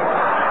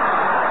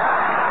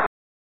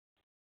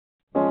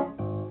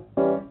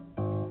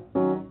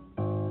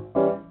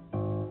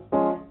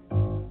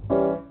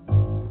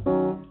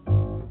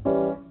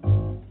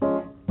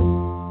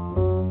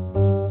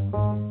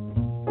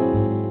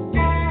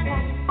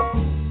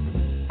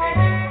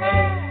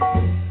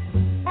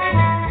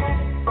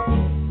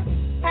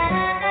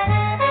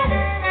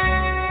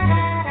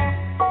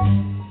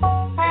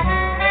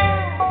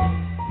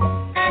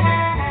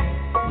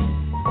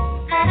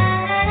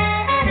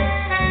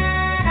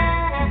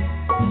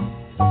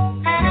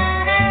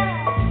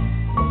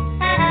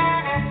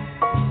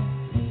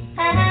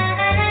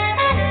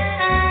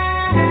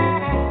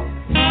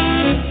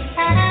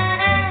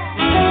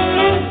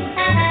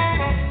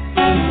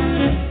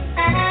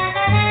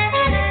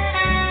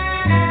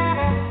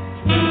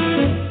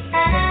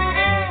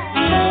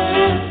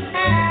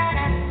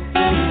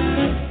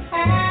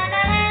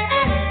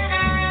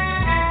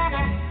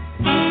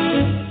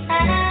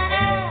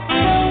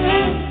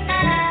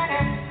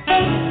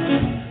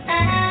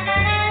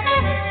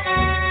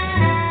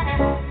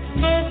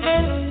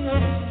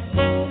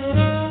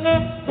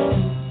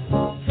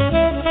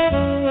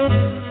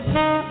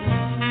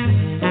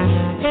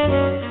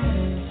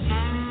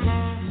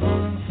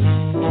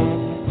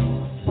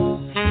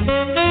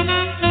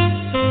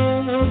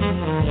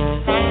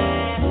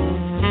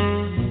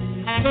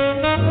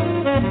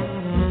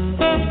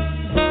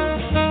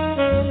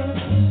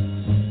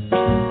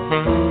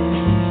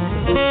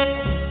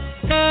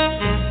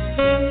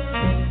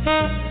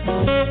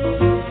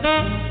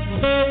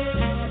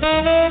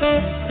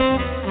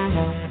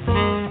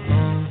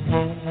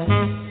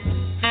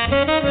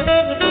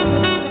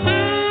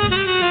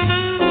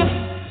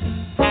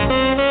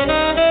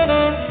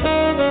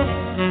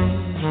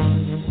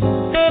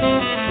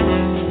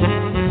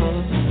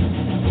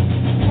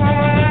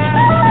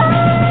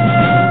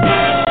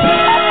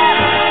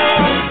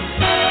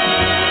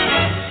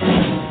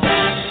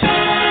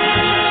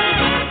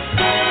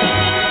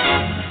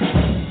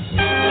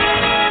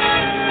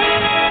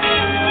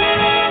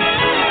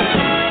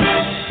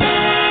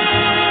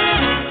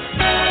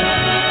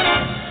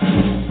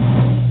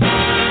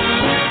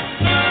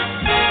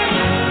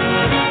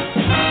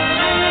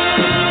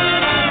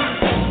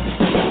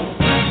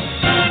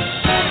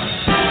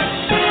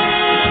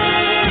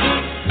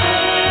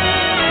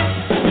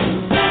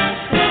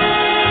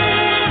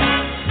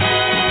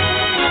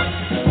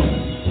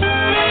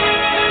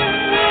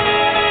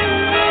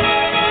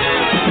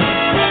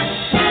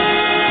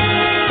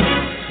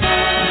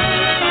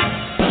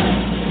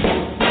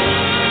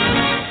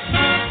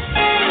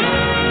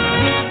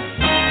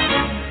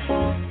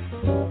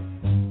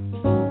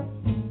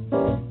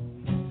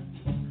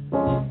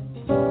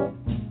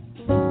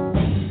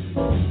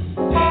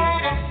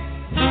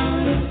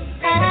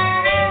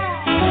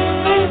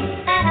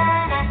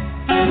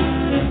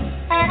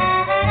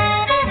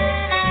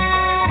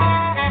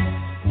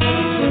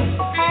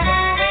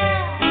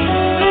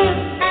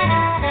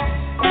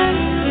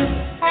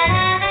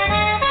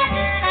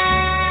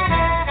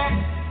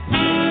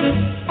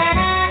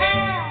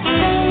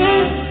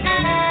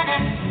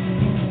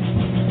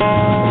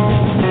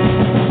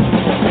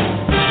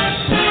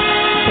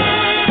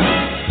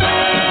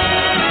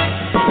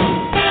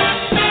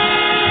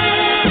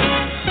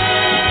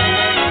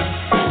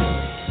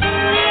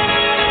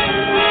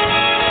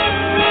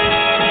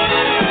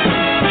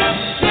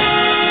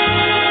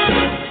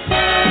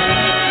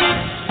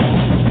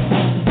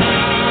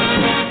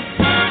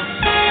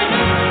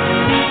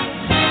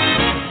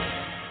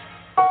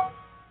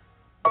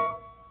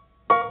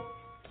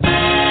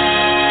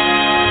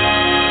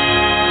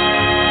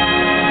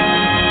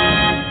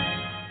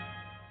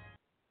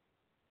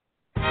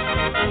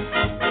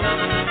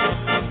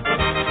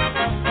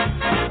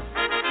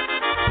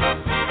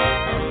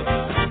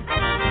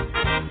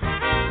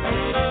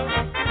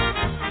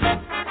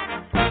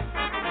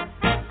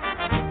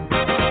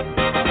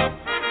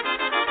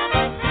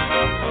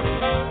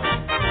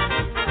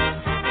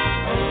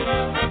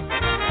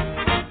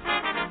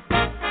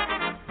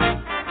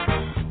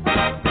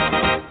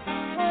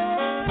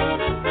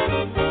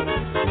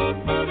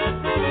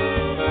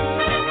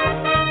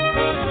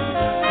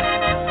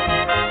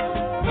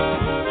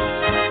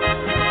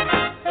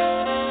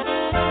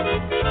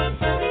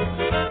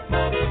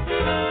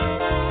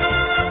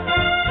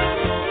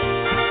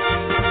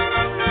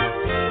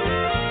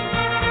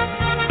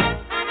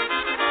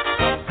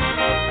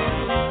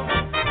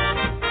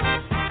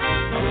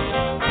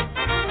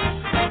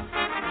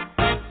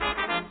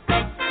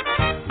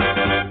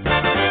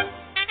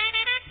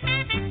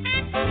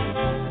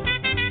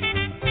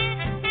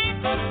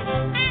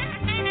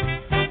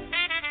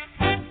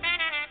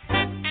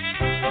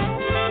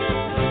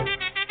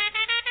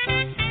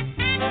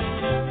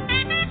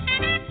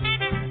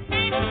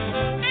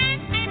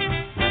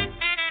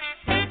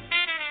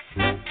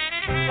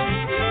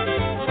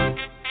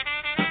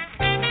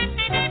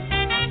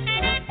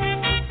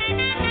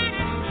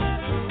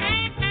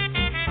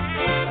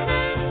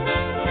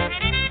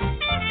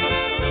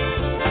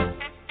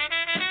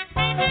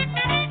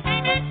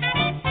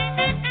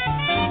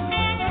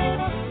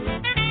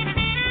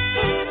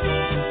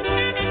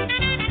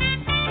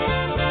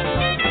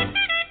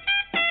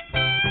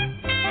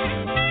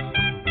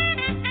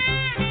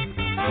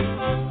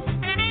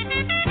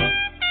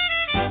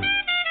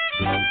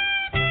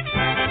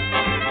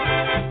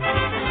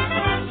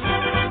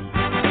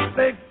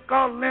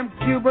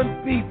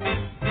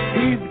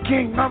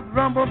 king of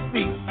rumble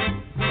feet.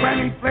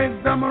 When he plays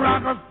the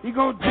maracas, he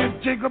go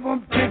jig,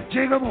 jig-a-boom, jig,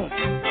 jig-a-boom.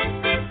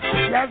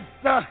 Yes,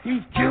 sir,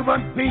 he's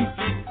Cuban Pete.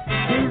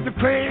 He's the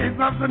craze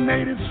of the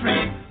native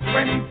street.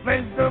 When he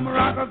plays the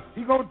maracas,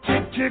 he go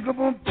jig,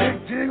 jig-a-boom,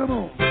 jig,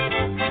 jig-a-boom.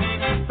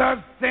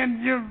 The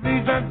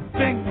senorita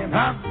singing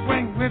hot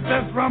swing with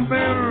this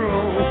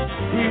rumbero.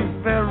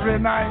 He's very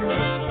nice,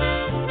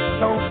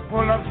 so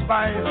full of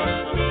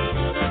spice.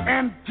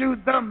 And to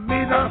the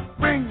meter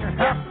spring,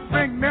 half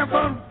spring,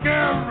 never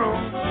girl.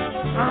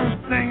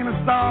 I'm singing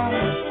a song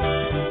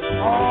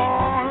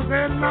all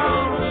day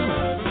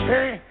long.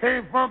 Hey,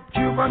 hey, for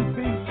Cuban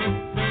Pete,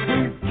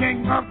 he's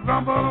king of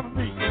rumble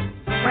beat.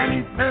 When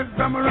he plays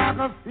the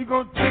maracas, he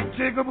go jig,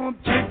 jig-a-boom,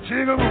 jig,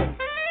 jig-a-boom.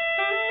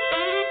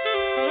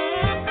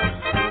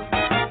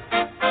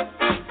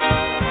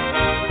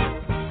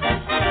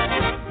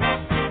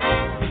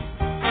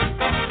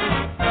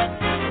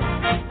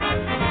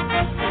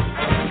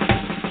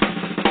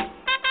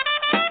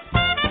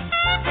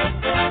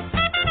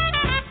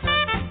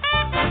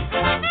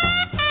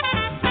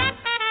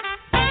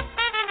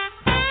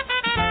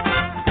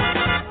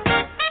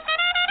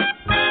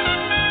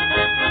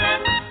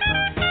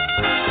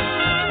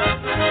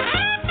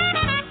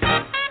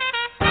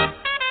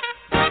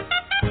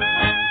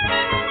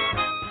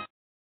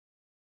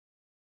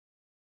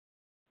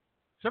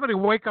 Somebody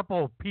wake up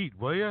old Pete,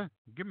 will you?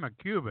 Give him a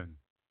Cuban.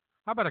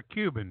 How about a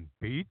Cuban,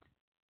 Pete?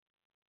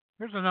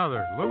 Here's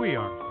another, Louis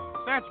Armstrong,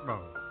 Satchmo.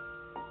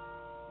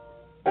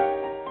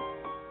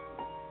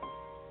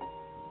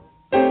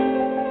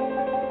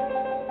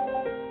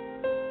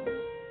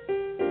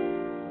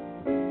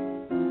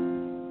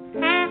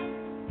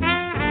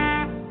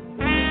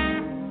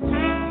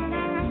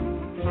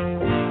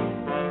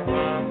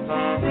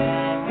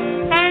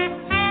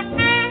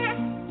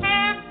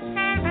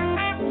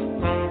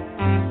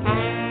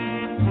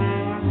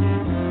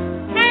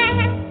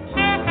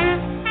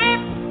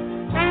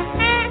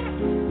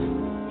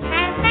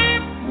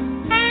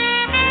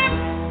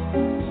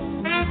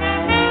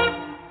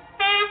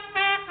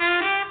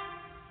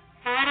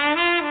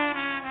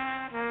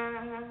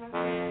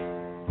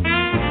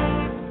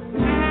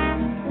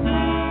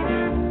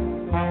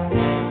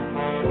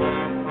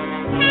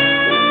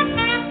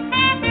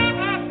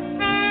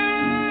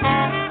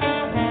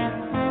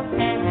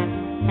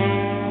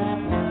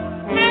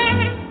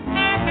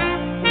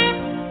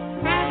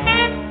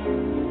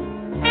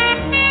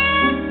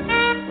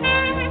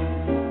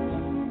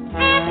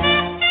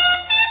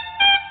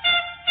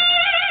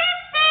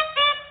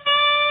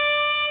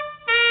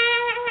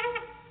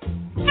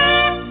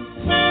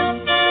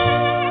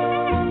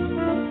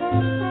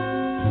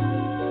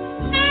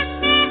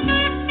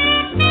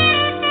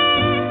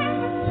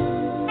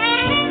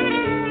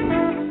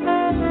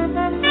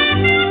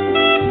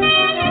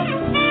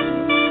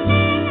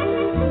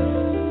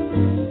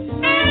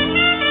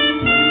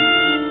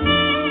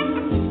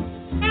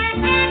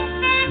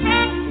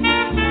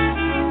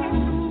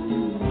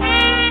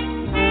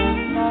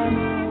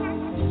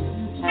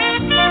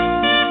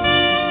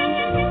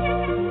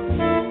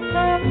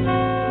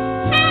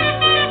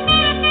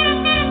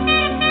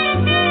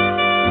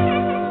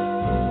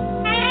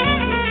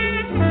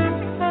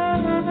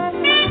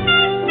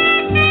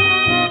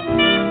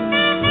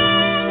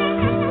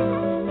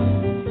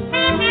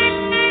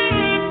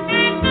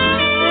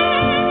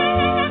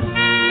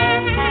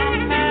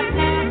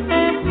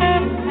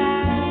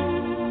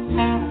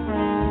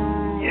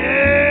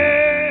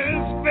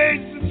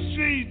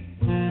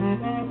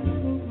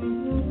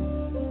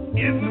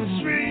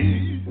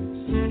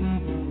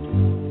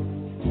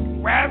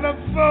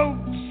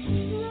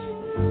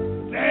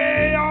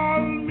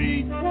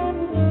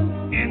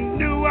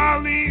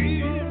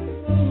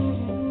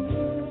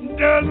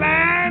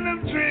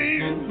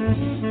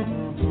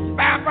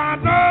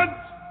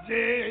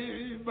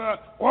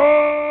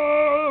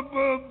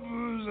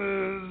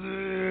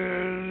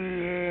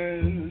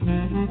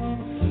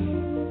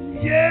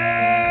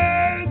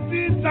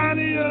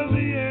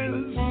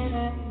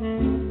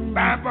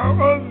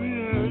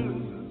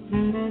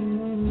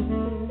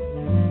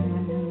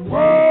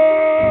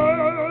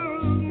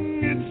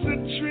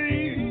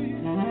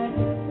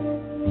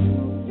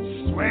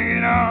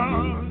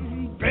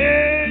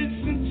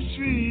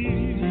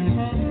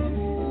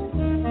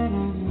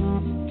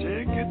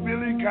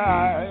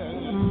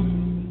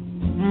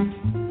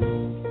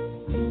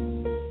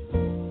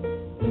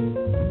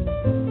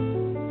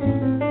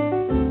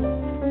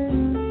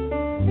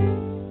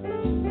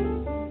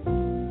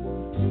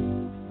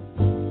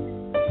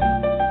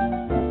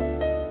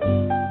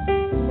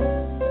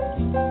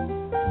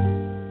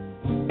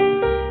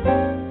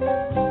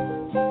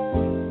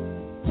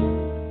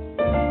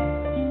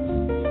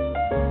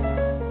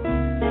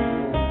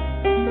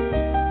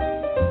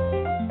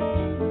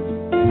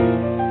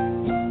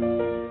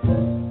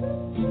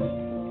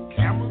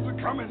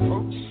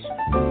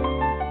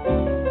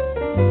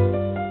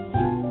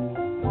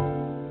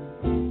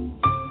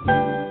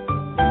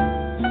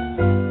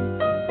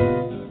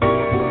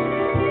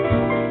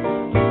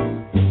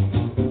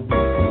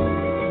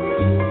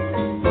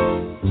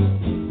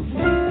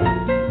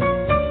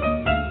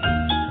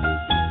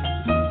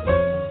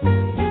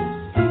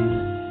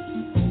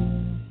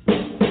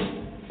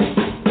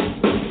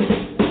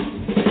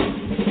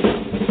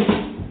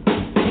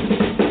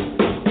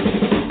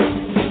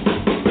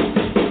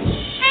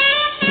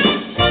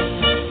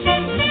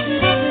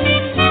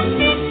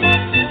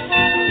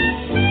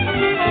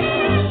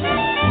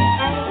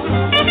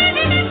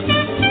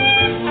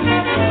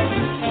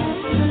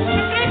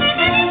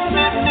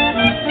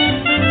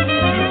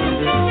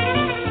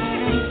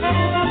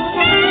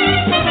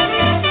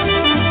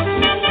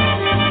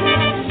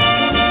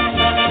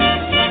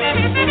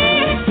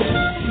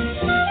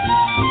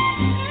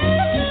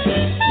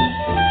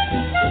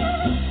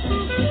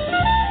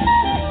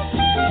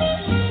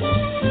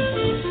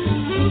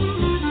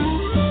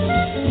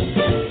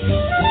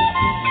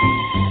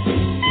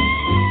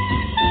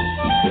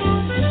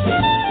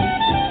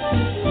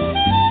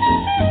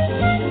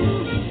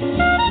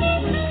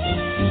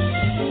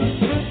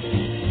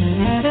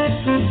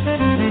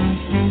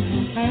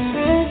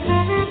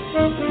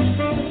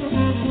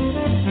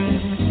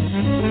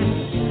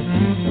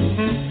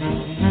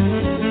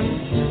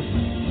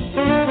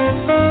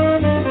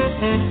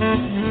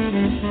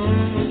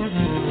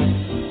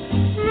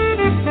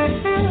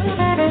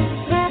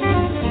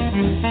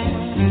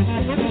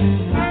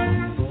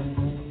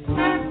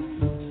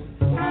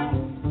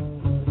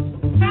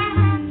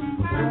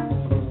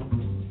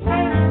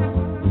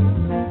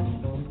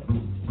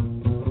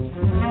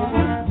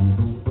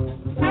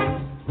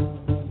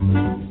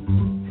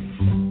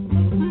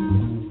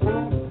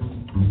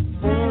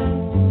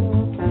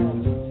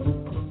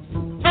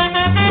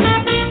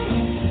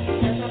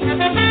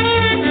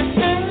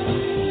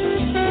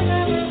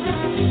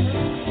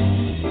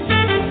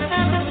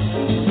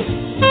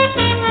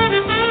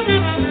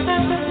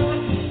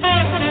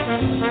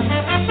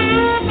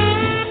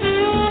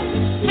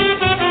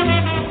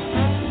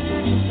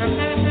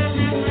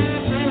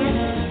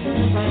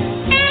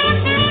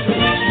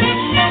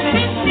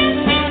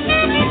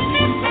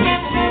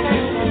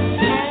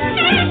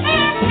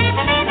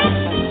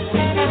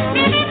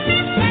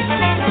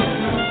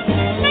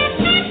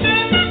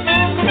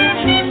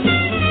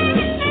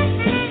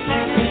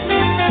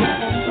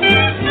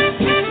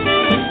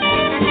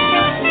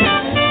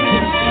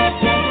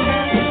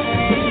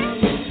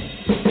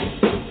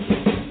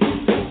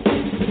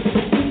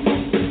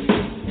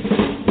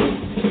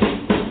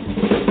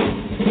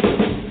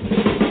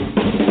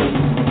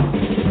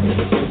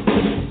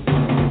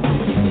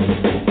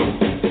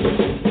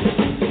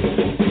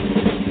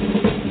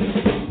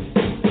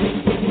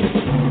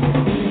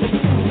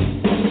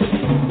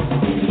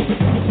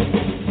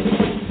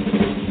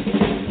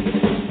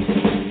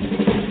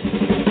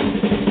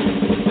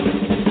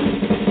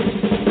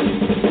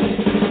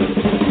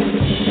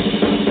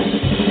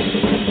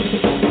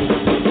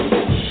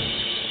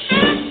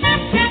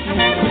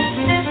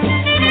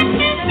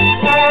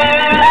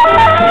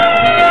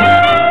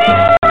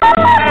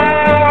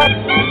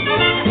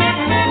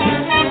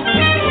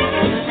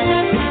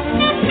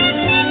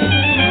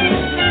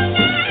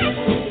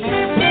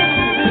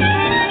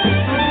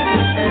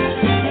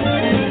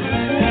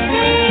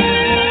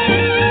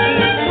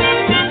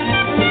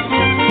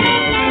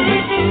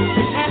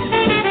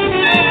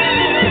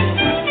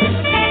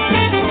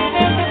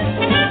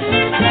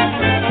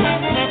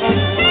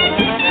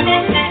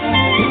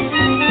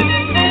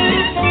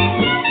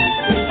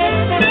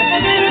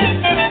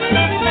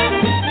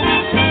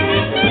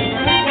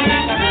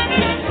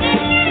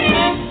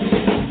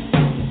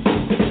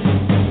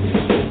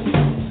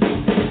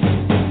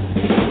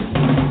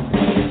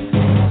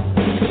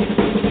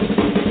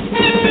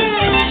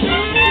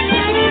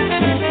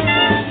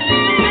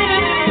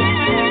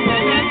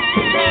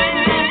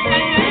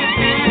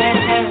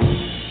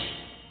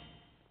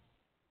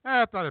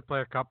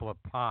 couple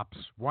of pops.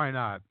 Why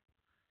not?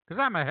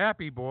 Because I'm a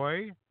happy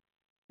boy.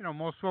 You know,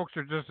 most folks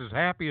are just as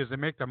happy as they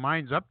make their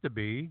minds up to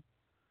be.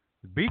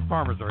 The beef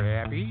farmers are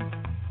happy.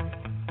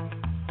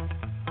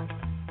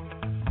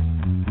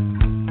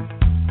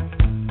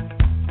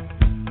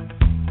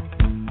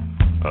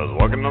 I was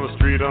walking down the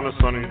street on a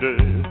sunny day.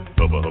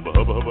 Hubba, hubba,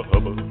 hubba, hubba,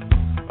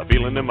 hubba. A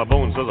feeling in my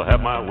bones says I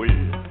have my way.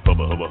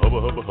 Hubba, hubba,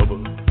 hubba, hubba, hubba.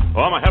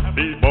 Oh, I'm a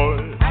happy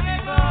boy.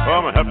 Oh,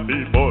 I'm a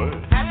happy boy.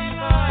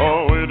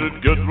 Oh, it is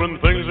good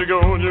when things are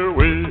going your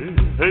way.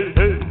 Hey,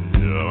 hey.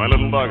 Yeah, my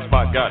little dog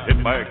Spot got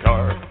hit by a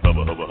car.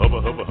 Hubba, hubba,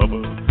 hubba, hubba,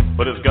 hubba.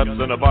 Put his guts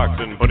in a box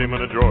and put him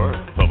in a drawer.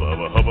 Hubba,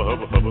 hubba, hubba,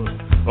 hubba, hubba.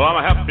 Oh, I'm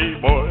a happy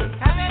boy.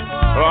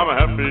 Oh, I'm a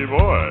happy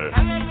boy.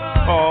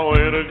 Oh,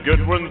 it is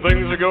good when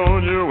things are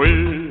going your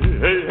way.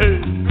 Hey,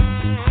 hey.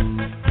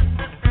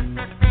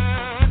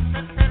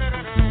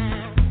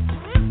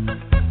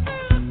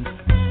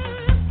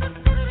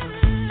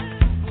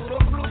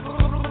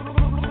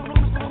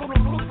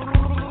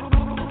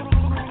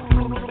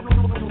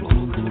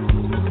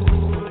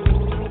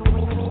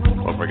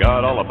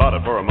 Forgot all about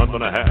it for a month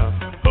and a half.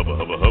 Hubba,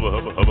 hubba, hubba,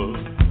 hubba, hubba.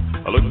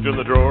 I looked in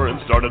the drawer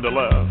and started to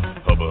laugh.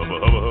 Hubba, hubba,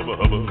 hubba, hubba,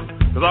 hubba.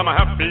 Cause I'm a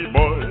happy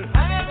boy.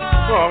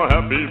 Oh, I'm a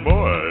happy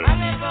boy.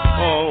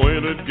 Oh,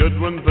 ain't it good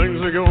when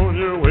things are going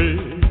your way?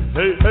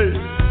 Hey, hey.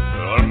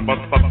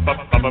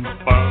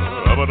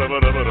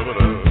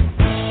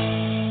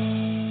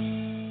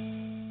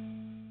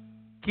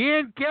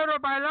 Quien quiere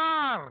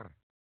bailar?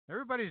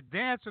 Everybody's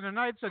dancing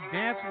tonight. It's a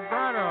dancing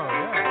grotto.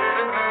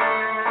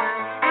 Yeah.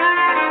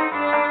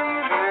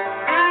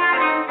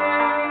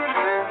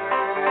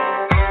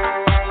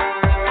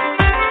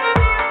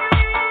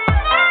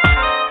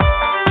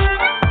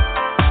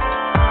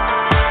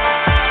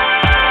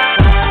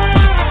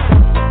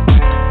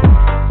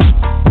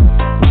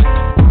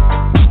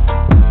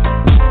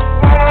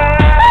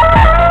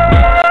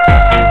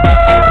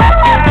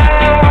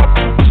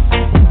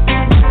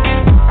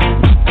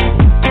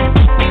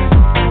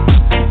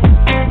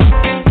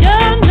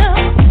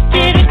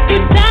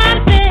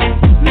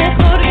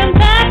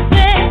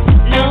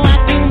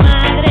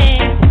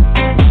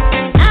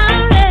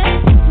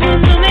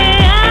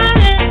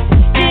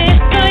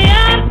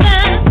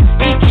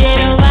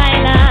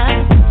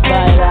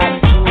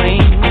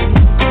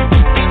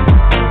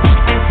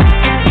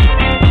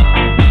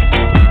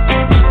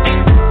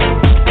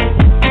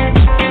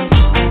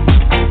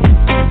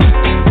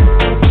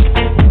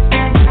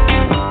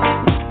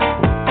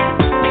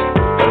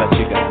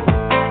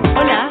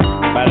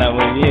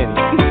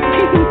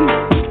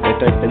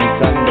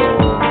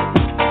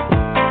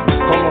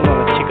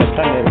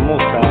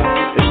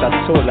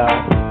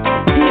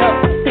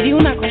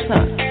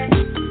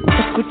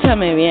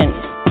 Escúchame bien.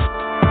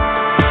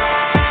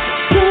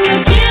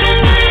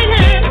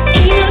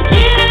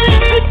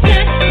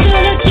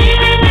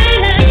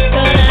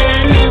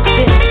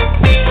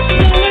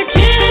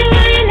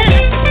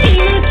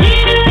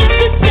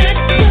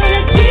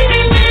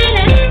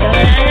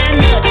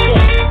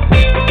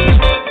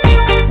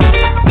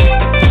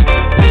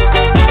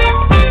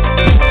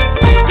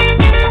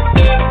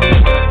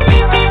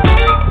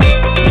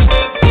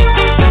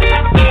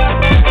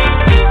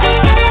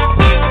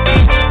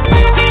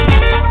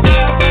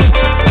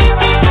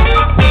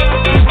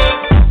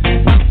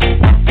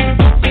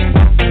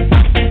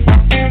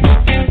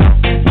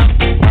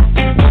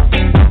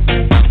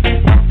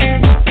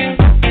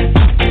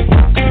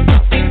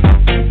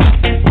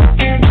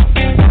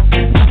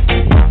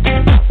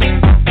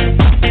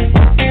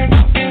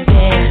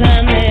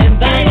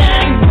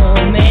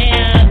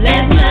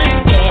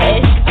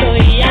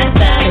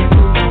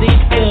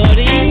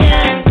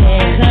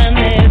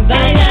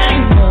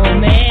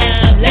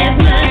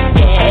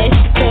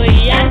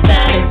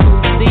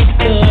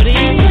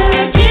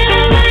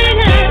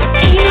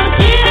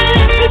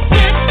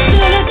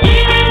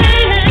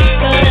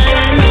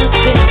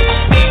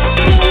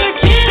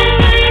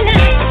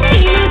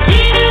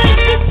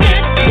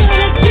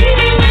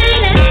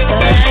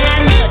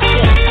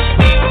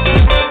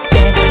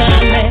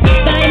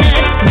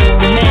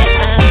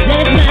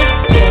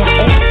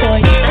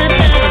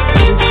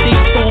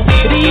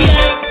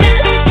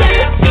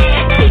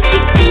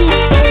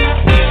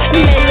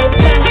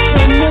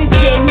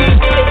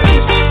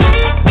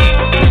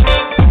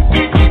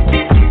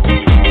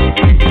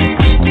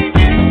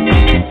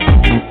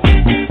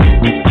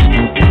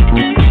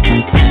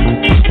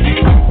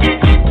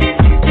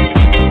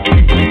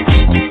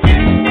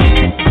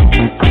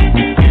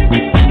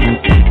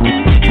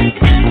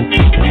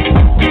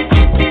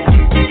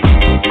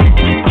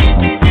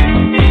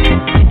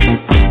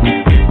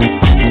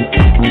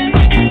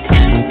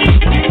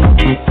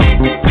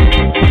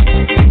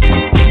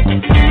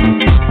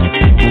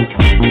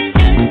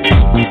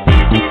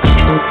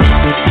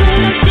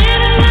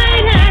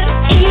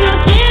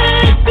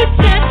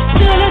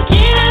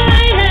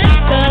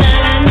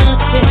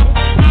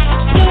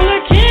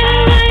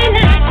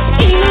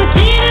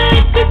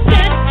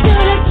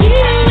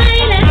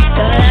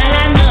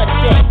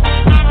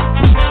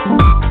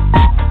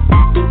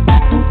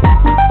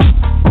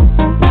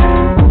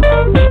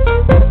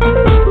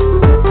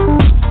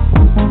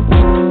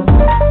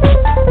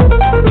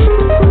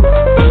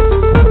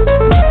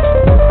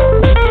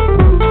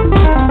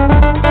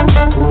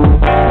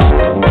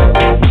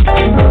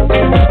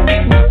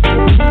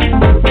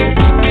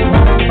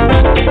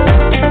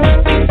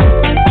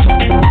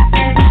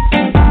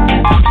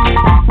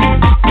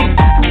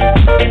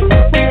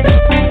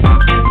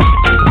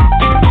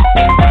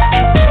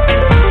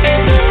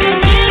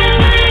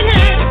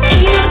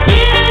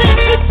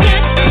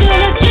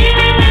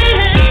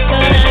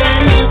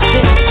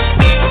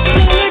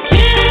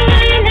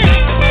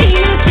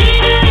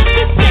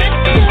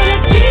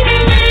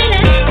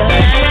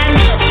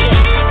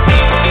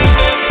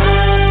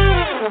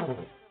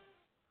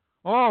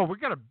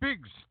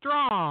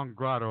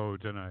 Grotto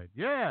tonight.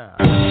 Yeah.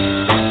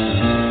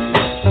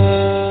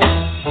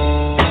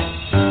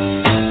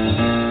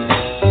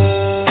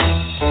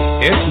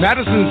 It's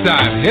Madison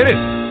time. Hit it.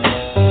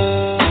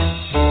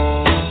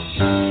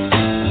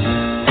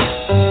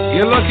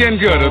 You're looking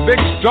good. A big,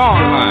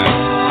 strong line.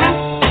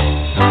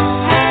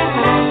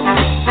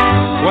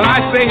 When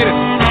I say hit it,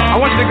 I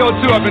want you to go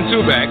 2 up and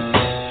 2 back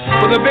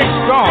with a big,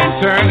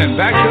 strong turn and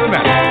back to the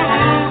Madison.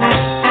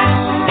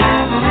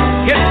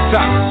 Hit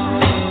top.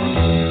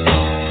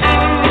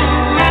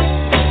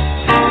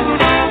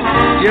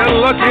 You're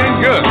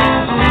looking good.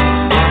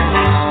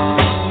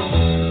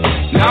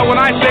 Now when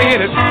I say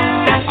hit it,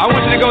 I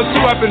want you to go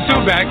 2 up and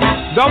 2 back,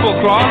 double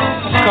cross,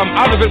 come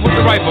out of it with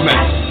the rifleman.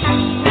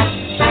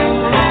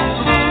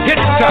 Hit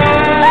top.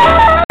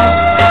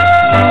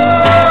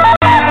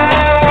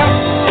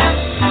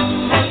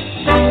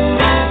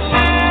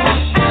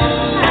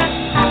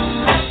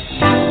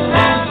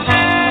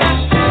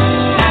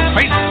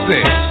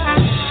 Face.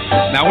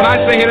 Now when I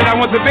say hit it, I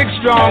want the big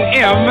strong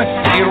M,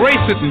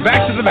 erase it and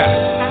back to the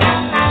mat.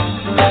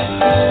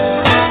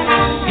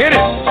 Hit it.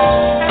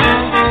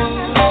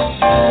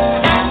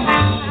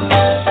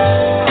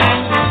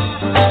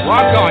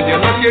 Walk on, you're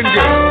looking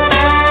good.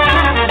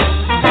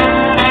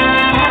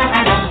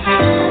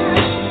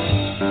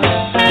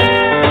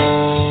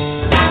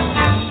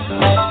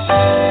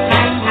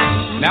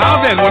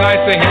 Now then, when I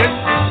say hit it,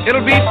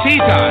 it'll be tea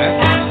time.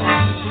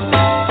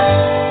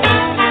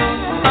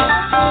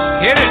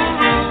 Hit it.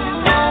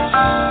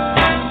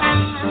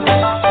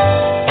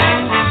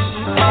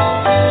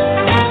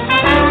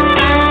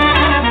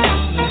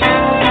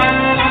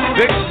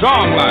 Big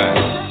strong line.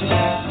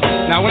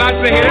 Now when I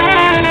say hit it,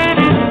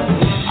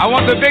 I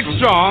want the big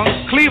strong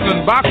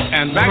Cleveland box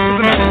and back to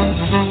the net.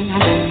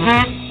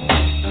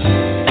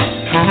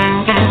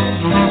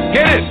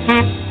 Hit it.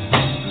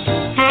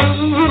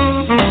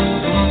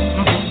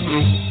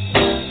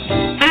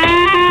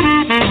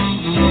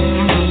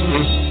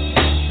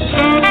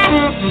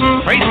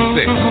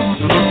 Face.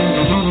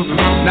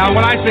 Now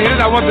when I say hit it,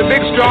 I want the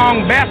big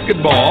strong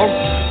basketball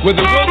with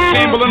the Wilt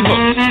Chamberlain hook.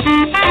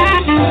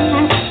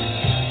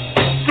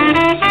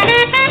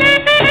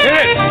 Hit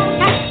it.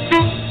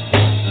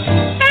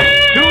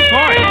 2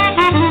 points.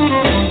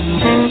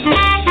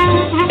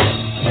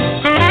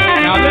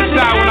 Now this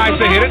time when I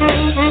say hit it,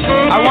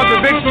 I want the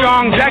big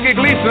strong Jackie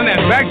Gleason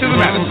and back to the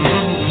Madison.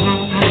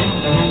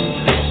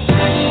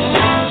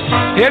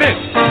 Hit it.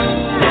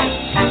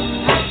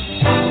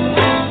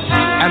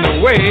 And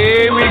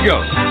away we go.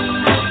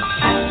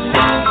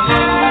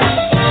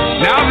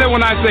 Now then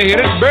when I say hit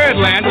it,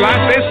 Birdland till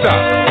I say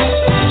stop.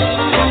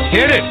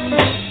 Hit it.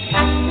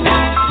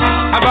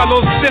 How about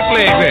those stiff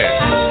legs there?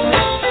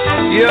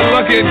 You're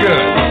looking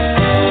good.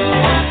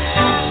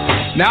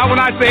 Now when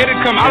I say hit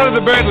it, come out of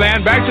the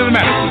Birdland, back to the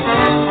Madison.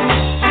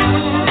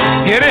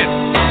 Hit it.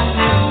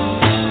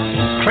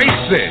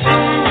 Tracy.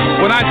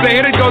 When I say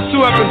hit it, go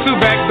 2 up and 2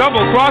 back,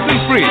 double cross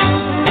and free.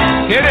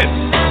 Hit it.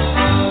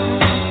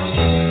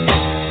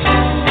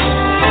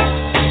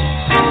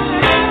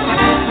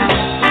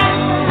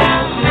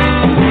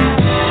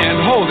 And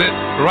hold it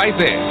right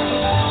there.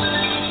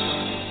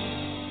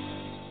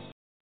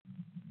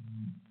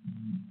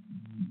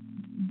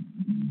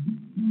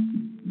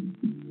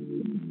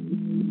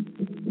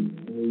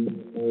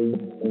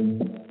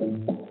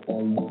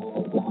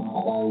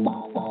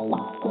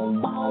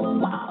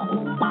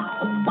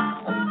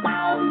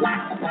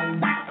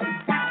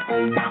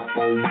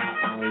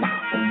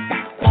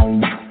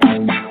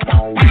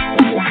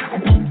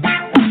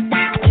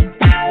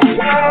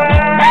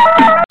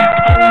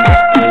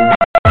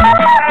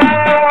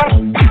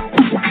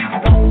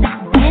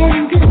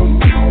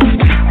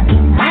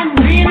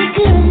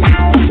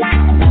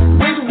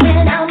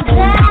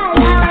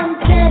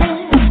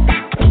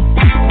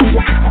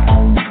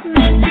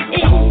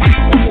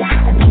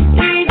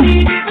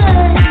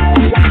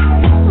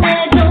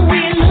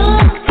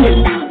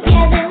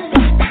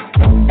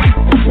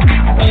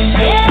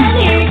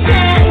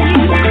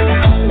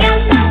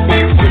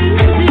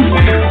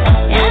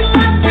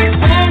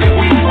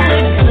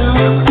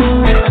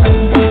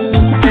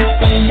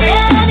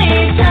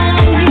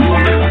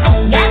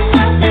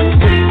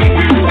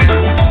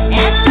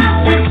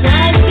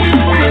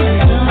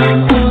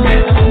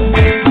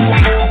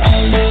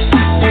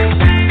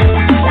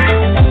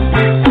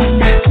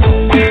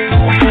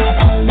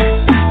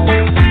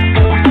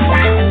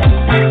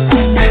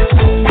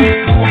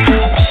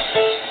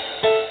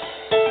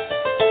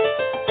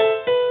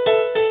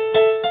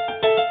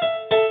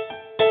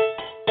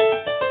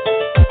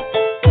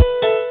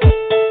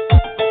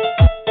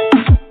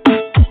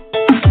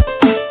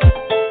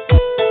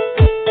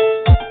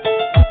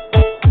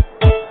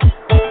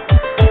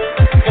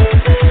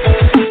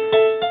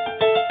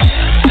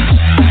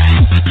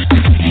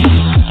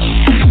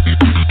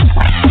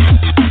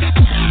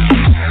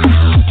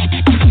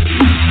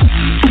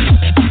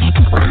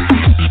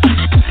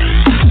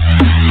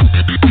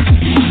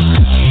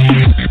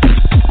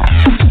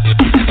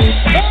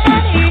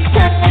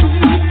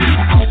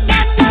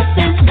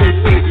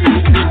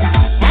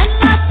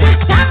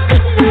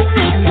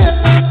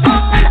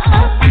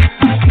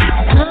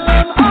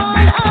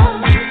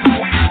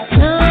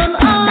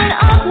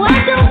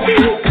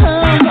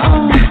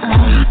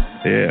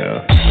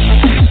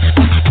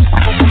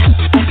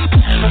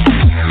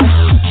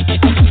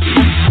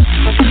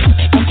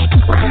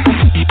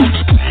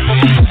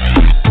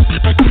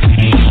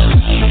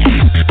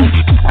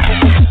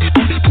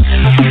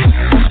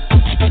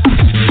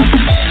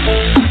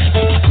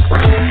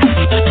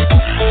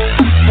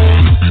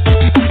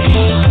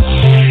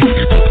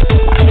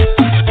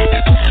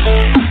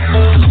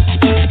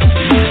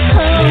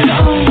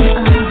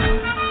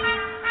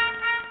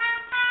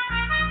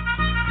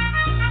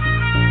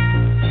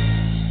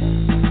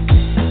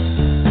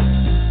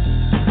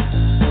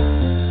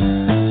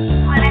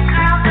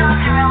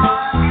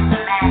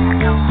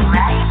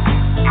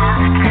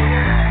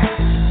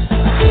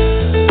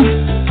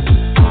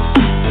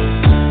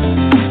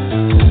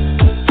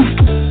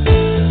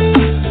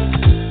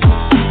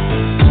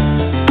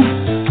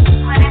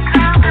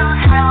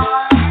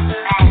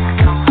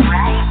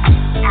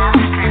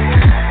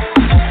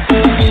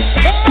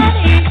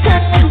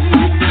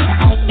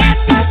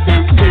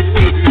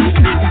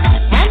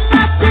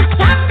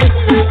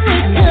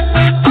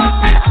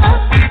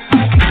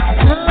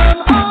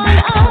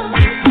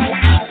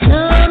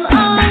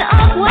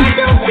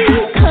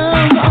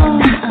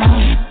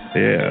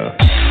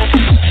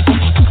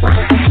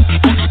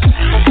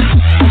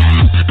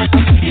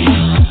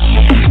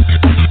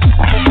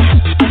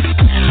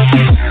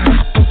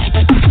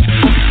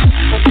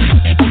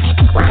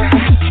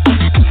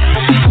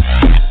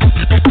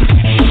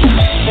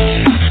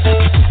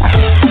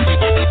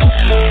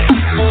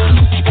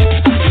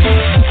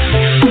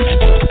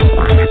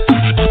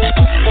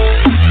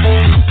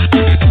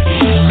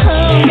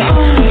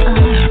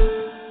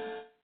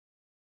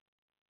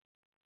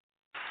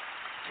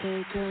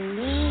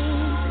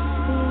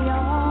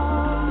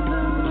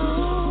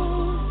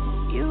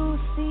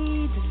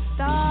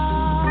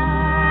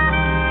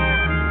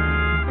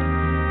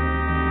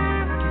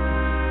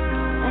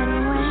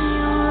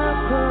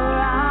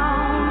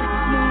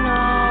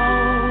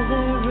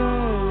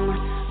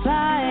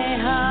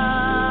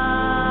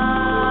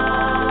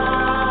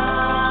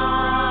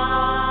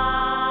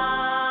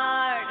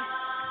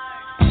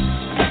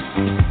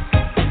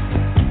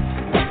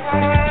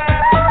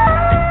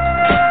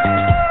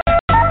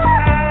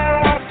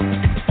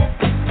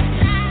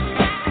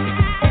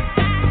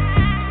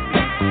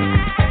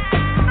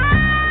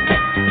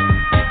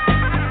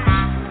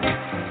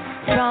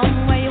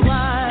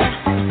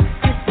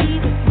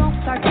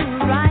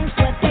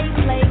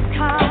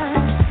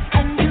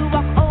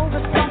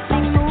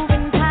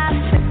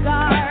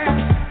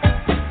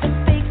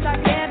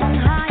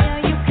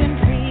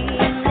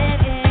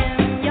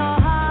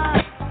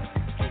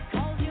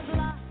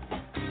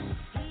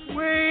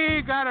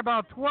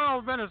 About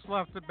 12 minutes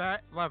left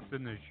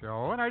in this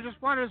show, and I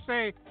just want to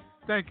say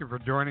thank you for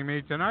joining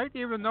me tonight,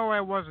 even though I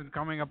wasn't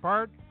coming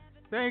apart.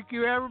 Thank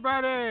you,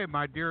 everybody.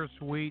 My dear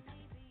sweet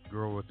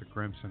girl with the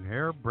crimson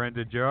hair,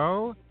 Brenda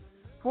Joe.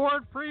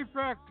 Ford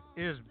Prefect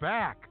is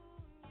back.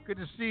 Good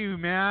to see you,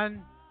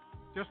 man.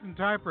 Just in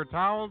time for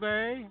Towel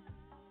Day.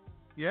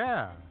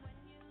 Yeah.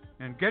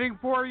 And Getting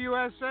For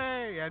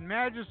USA and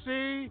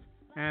Majesty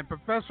and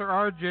Professor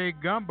R.J.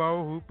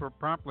 Gumbo, who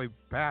promptly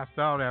passed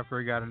out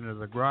after he got into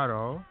the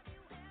grotto.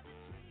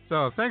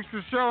 So thanks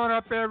for showing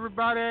up,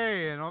 everybody,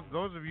 and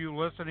those of you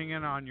listening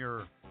in on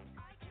your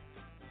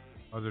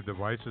other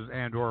devices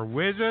and or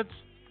widgets.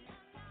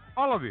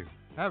 All of you,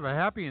 have a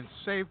happy and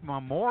safe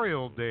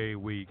Memorial Day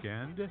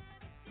weekend.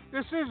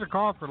 This is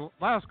a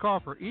last call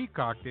for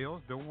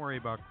E-cocktails. Don't worry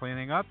about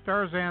cleaning up.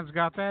 Starzan's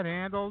got that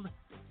handled.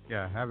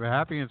 Yeah, have a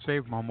happy and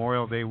safe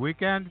Memorial Day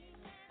weekend.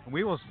 And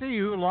we will see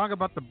you long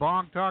about the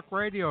Bong Talk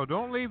Radio.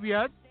 Don't leave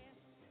yet.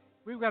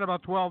 We've got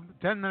about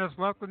 10 minutes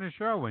left in the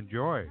show.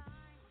 Enjoy.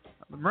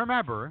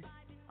 Remember,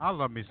 I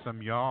love me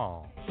some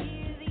y'all.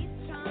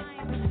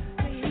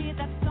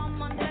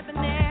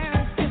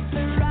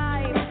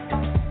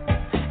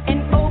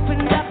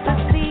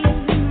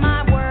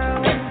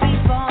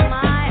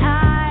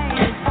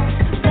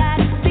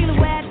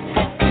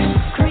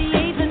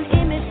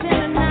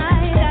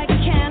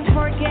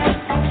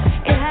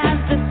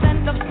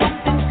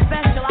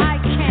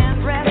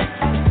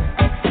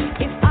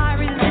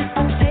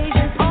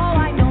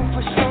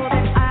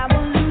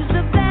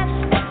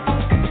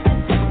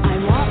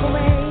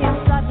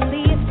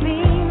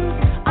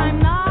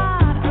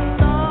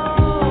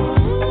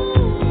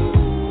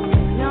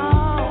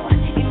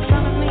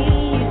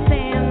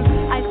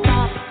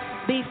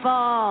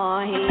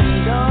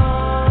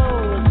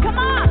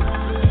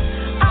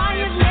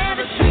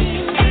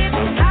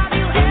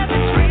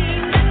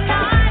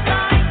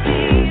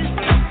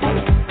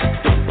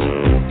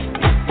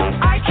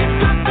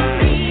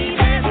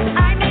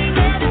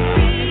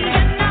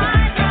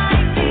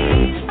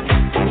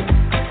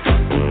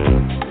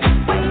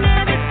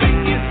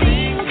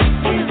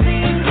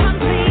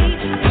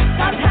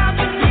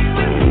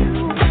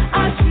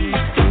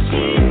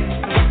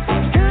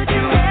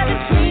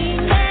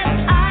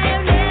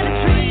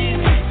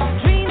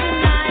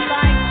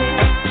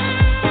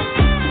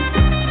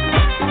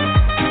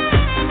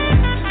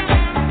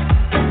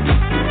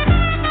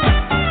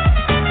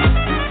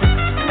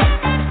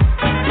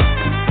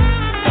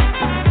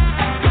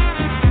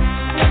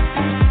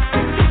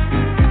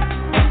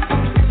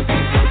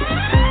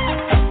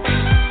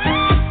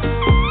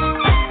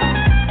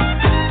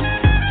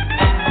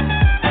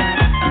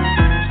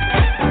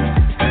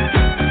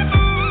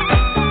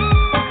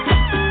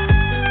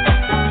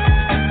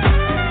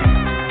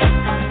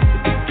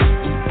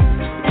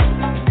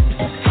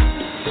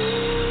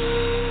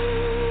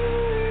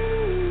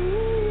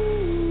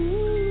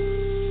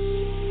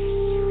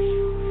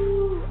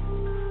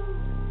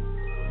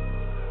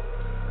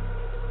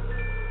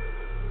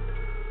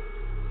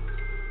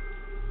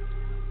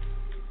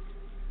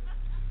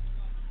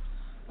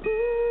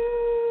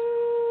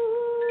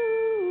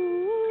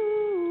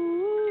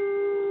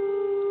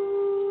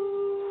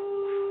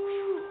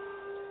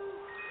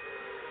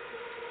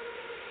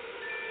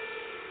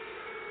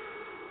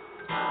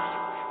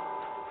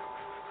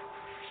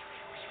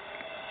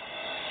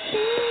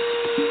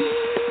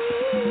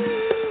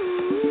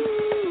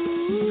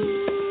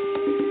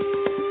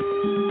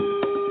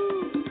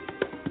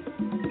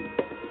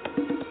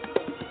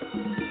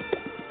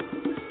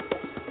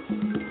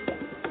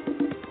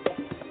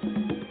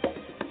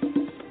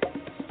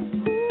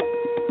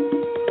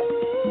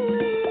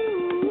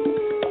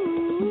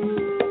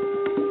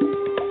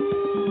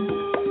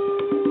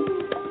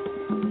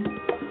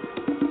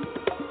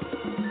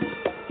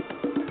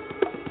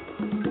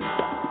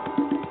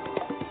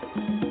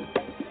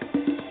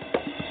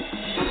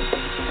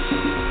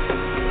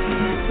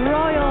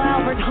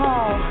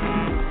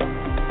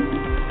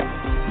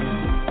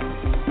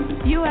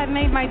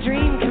 My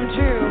dream come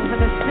true for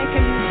the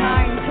second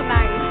time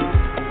tonight.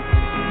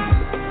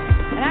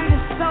 And I'm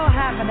just so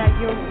happy. happy that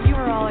you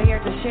were all here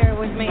to share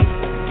with me.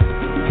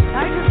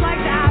 I'd just like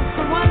to ask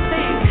for one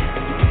thing.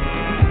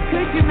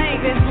 Could you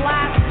make this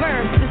last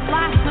verse, this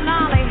last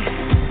finale,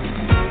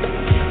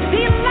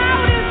 the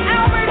loudest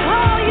Albert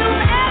Hall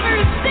you've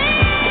ever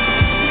seen?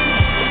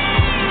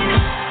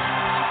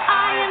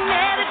 I am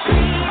never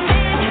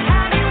dreaming.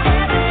 Have you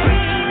ever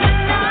dreamed a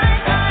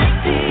night like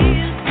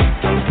this?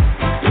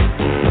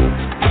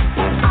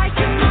 I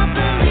cannot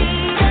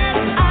believe it.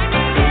 I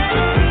may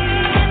never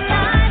see a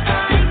night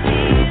like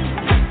this.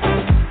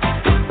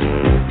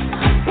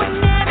 When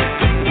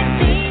everything you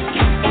think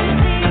is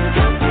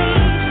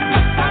incomplete,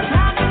 what's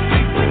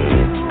happening with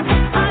you?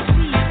 I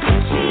see you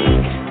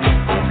cheek.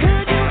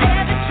 Could you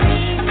ever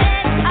dream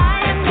it? I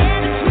have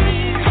never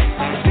dreamed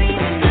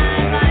a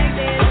night like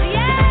this.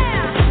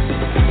 Yeah.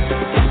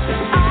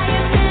 I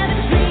have never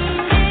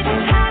dreamed it.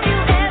 Have you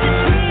ever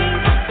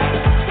dreamed?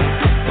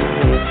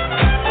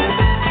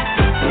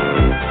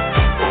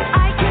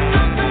 I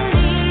cannot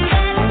believe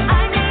it.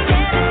 I may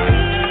never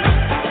see.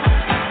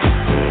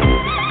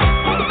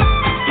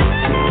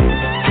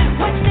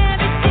 When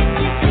everything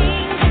you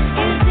think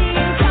is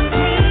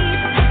incomplete,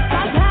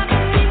 what's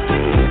happening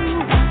with you?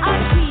 I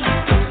see you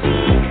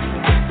speak.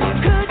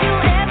 Could you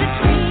ever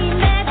dream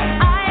it?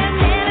 I have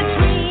never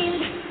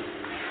dreamed.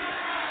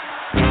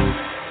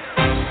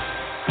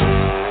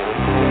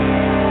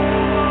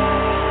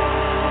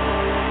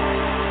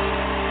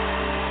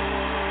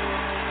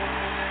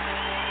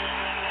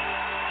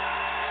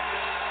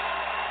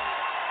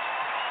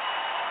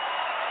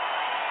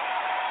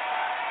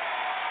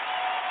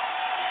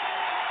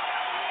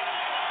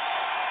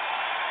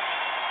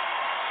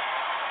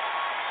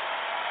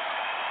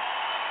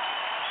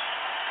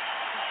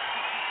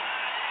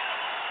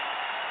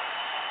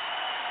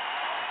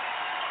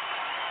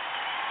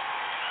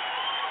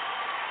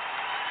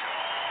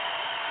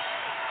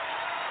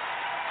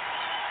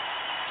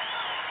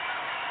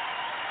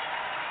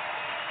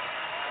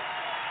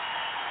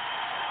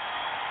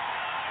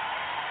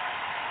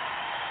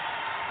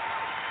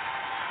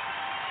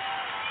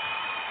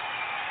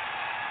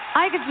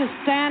 I could just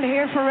stand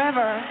here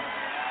forever.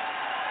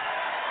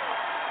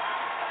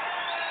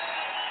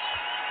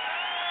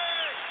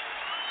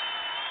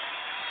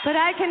 But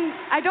I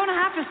don't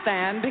have to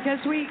stand because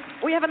we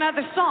have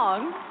another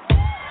song.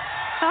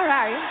 All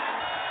right.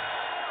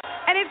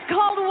 And it's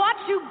called What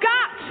You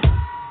Got.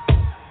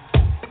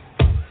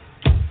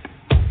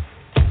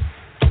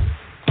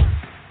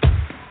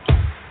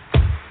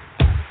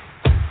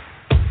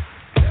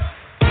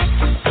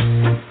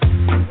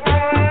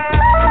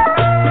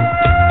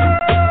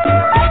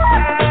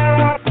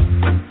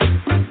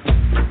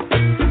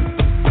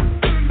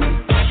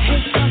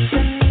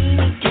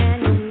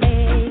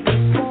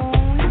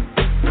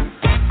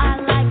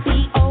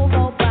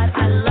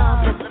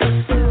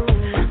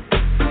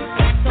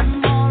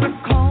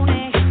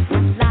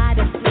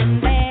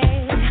 There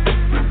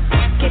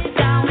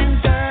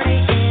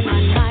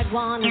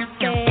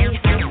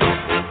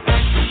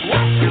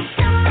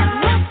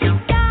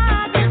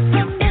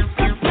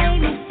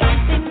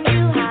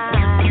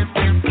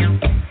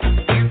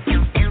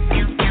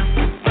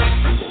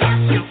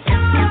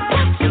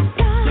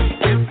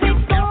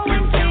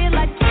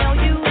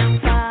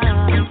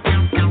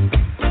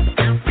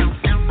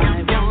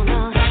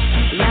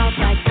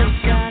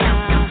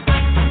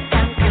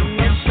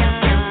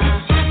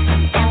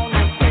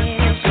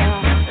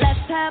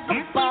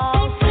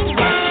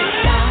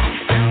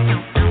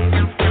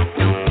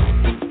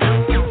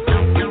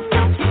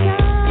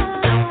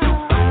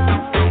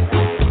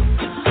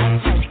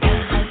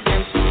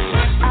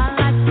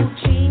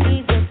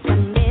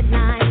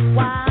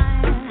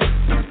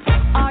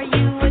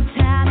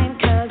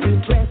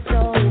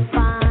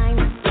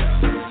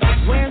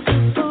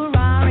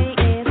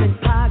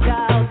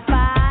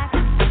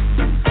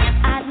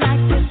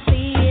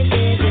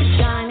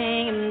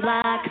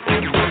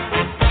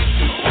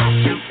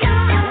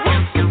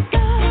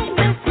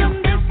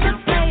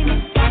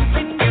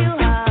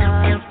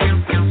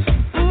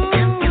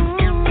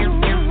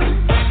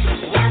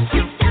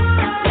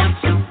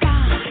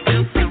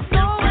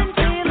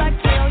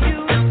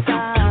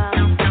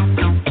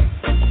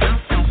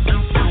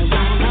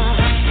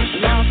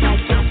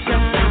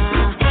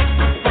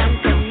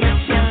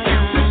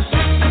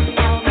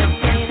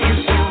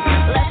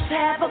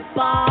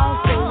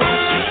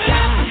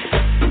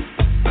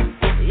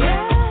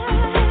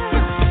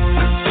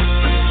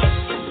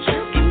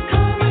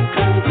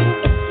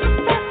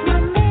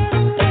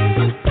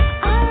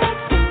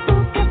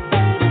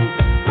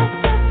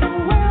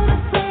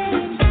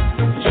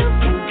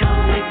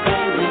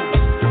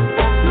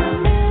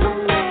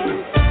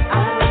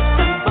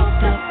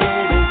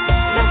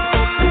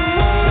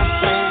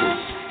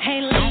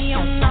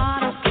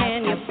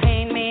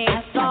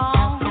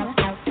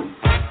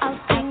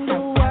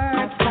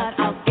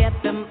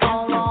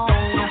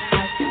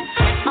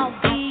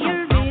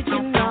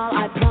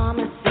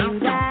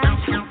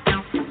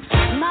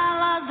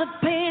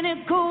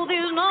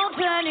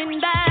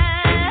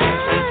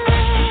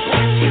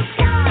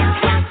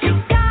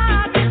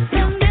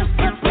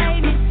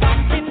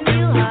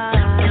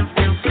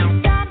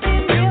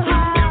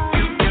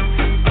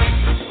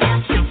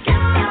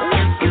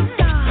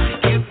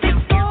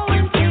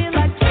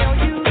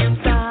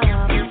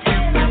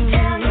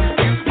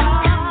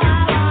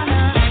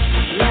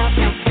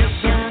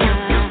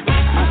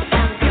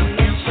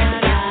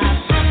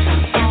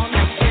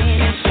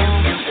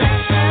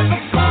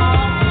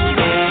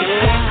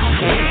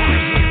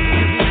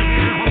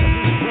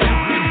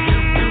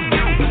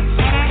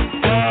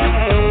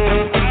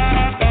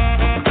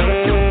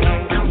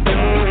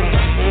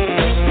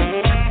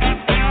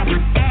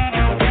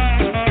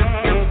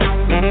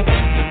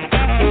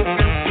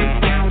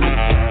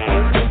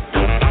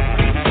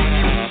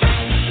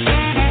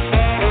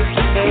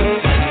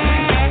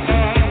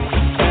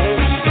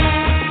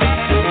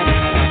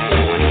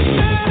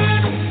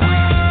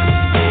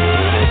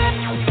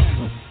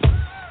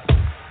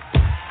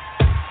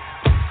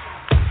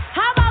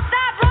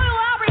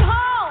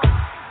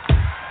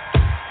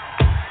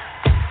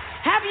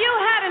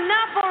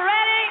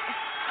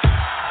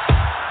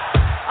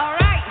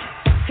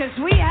 'cause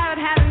we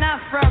haven't had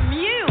enough from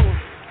you.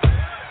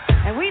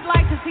 And we'd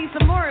like to see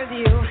some more of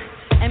you,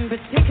 and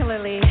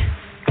particularly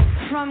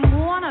from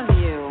one of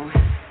you.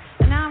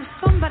 And I have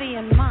somebody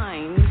in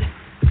mind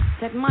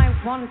that might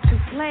want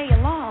to play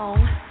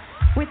along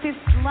with this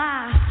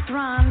last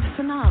grand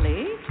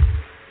finale.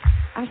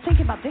 I was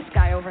thinking about this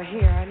guy over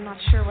here. I'm not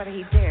sure whether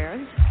he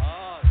dares,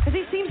 because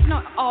he seems to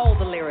know all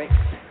the lyrics.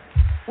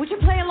 Would you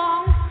play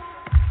along?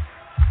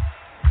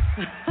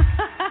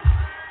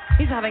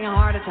 He's having a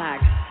heart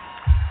attack.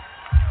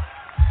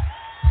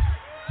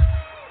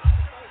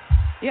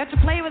 You have to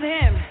play with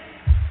him.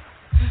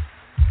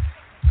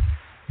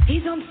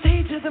 He's on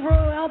stage at the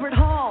Royal Albert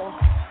Hall.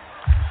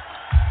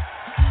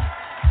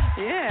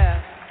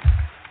 Yeah.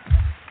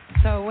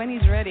 So when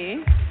he's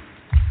ready,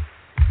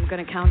 I'm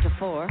going to count to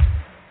 4.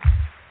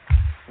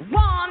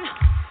 1,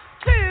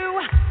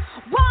 2,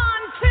 1,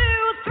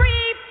 2,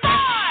 3, 4.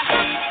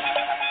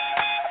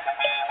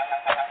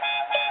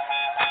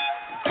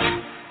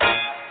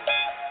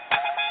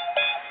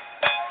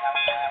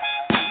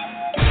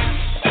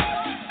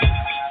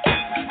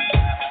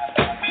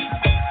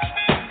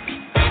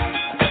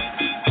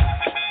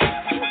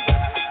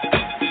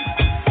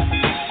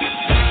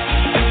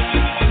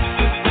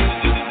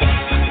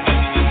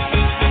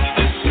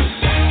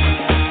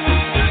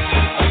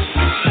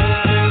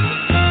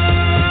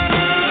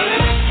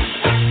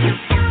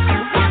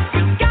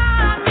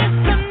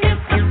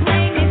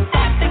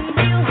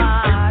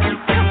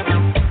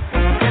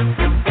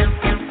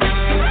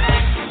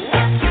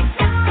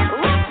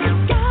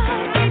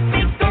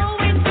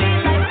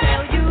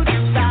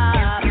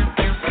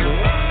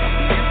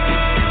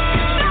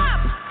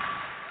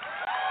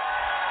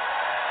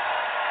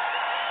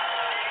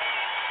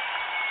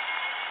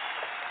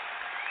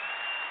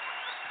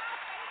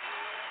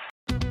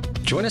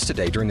 Join us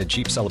today during the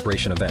Jeep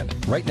Celebration event.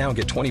 Right now,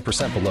 get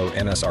 20% below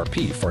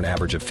MSRP for an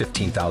average of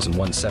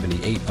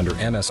 $15,178 under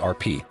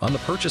MSRP on the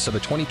purchase of a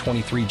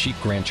 2023 Jeep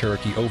Grand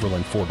Cherokee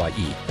Overland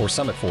 4xE or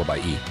Summit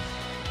 4xE.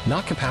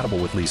 Not compatible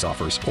with lease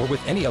offers or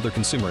with any other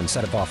consumer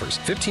incentive offers.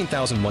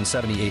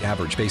 $15,178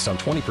 average based on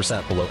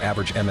 20% below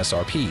average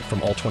MSRP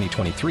from all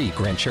 2023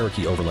 Grand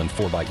Cherokee Overland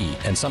 4xE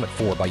and Summit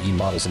 4xE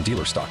models in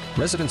dealer stock.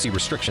 Residency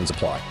restrictions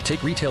apply.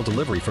 Take retail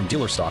delivery from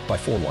dealer stock by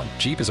 4/1.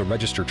 Jeep is a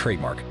registered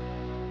trademark.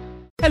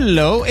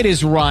 Hello, it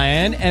is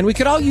Ryan, and we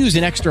could all use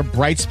an extra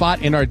bright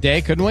spot in our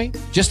day, couldn't we?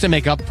 Just to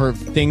make up for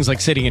things like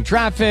sitting in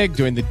traffic,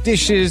 doing the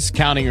dishes,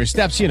 counting your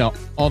steps, you know,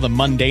 all the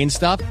mundane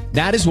stuff.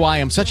 That is why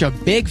I'm such a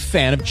big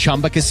fan of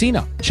Chumba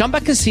Casino. Chumba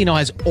Casino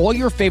has all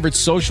your favorite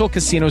social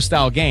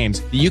casino-style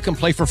games that you can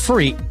play for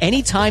free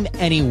anytime,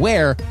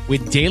 anywhere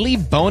with daily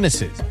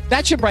bonuses.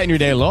 That should brighten your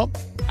day a little.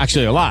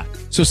 Actually, a lot.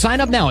 So sign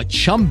up now at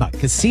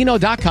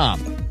ChumbaCasino.com.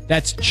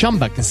 That's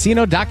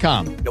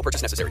ChumbaCasino.com. No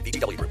purchase necessary.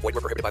 VGW Group. Void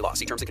where prohibited by law.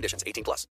 See terms and conditions. 18+.